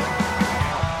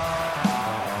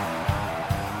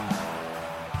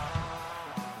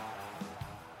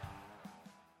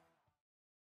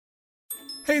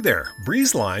 Hey there,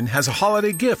 BreezeLine has a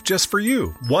holiday gift just for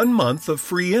you. 1 month of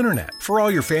free internet for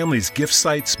all your family's gift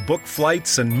sites, book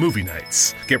flights, and movie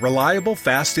nights. Get reliable,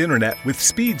 fast internet with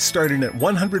speeds starting at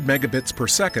 100 megabits per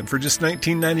second for just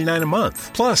 $19.99 a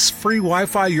month. Plus, free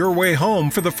Wi-Fi your way home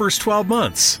for the first 12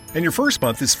 months. And your first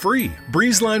month is free.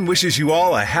 BreezeLine wishes you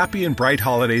all a happy and bright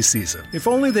holiday season. If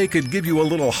only they could give you a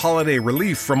little holiday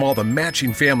relief from all the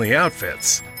matching family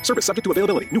outfits. Service subject to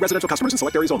availability. New residential customers in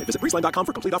select areas only. Visit breezeline.com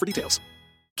for complete offer details.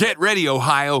 Get ready,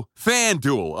 Ohio.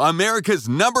 FanDuel, America's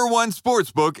 #1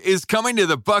 sportsbook, is coming to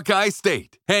the Buckeye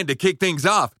State. And to kick things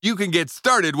off, you can get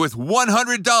started with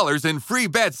 $100 in free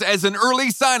bets as an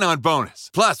early sign-on bonus.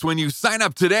 Plus, when you sign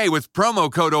up today with promo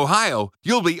code OHIO,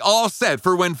 you'll be all set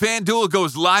for when FanDuel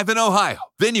goes live in Ohio.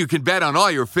 Then you can bet on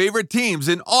all your favorite teams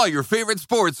and all your favorite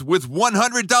sports with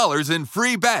 $100 in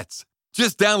free bets.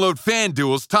 Just download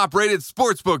FanDuel's top-rated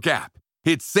sportsbook app.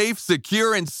 It's safe,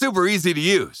 secure, and super easy to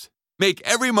use. Make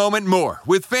every moment more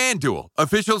with FanDuel,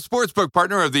 official sportsbook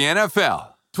partner of the NFL.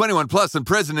 21 plus and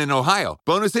present in Ohio.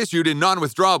 Bonus issued in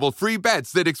non-withdrawable free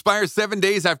bets that expire 7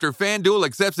 days after FanDuel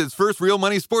accepts its first real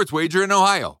money sports wager in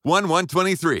Ohio.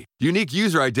 1/1/23. Unique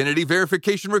user identity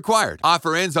verification required.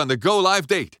 Offer ends on the go-live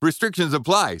date. Restrictions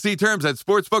apply. See terms at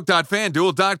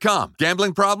sportsbook.fanduel.com.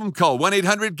 Gambling problem? Call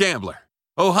 1-800-GAMBLER.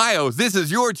 Ohio, this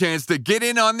is your chance to get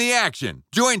in on the action.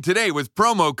 Join today with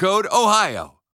promo code OHIO.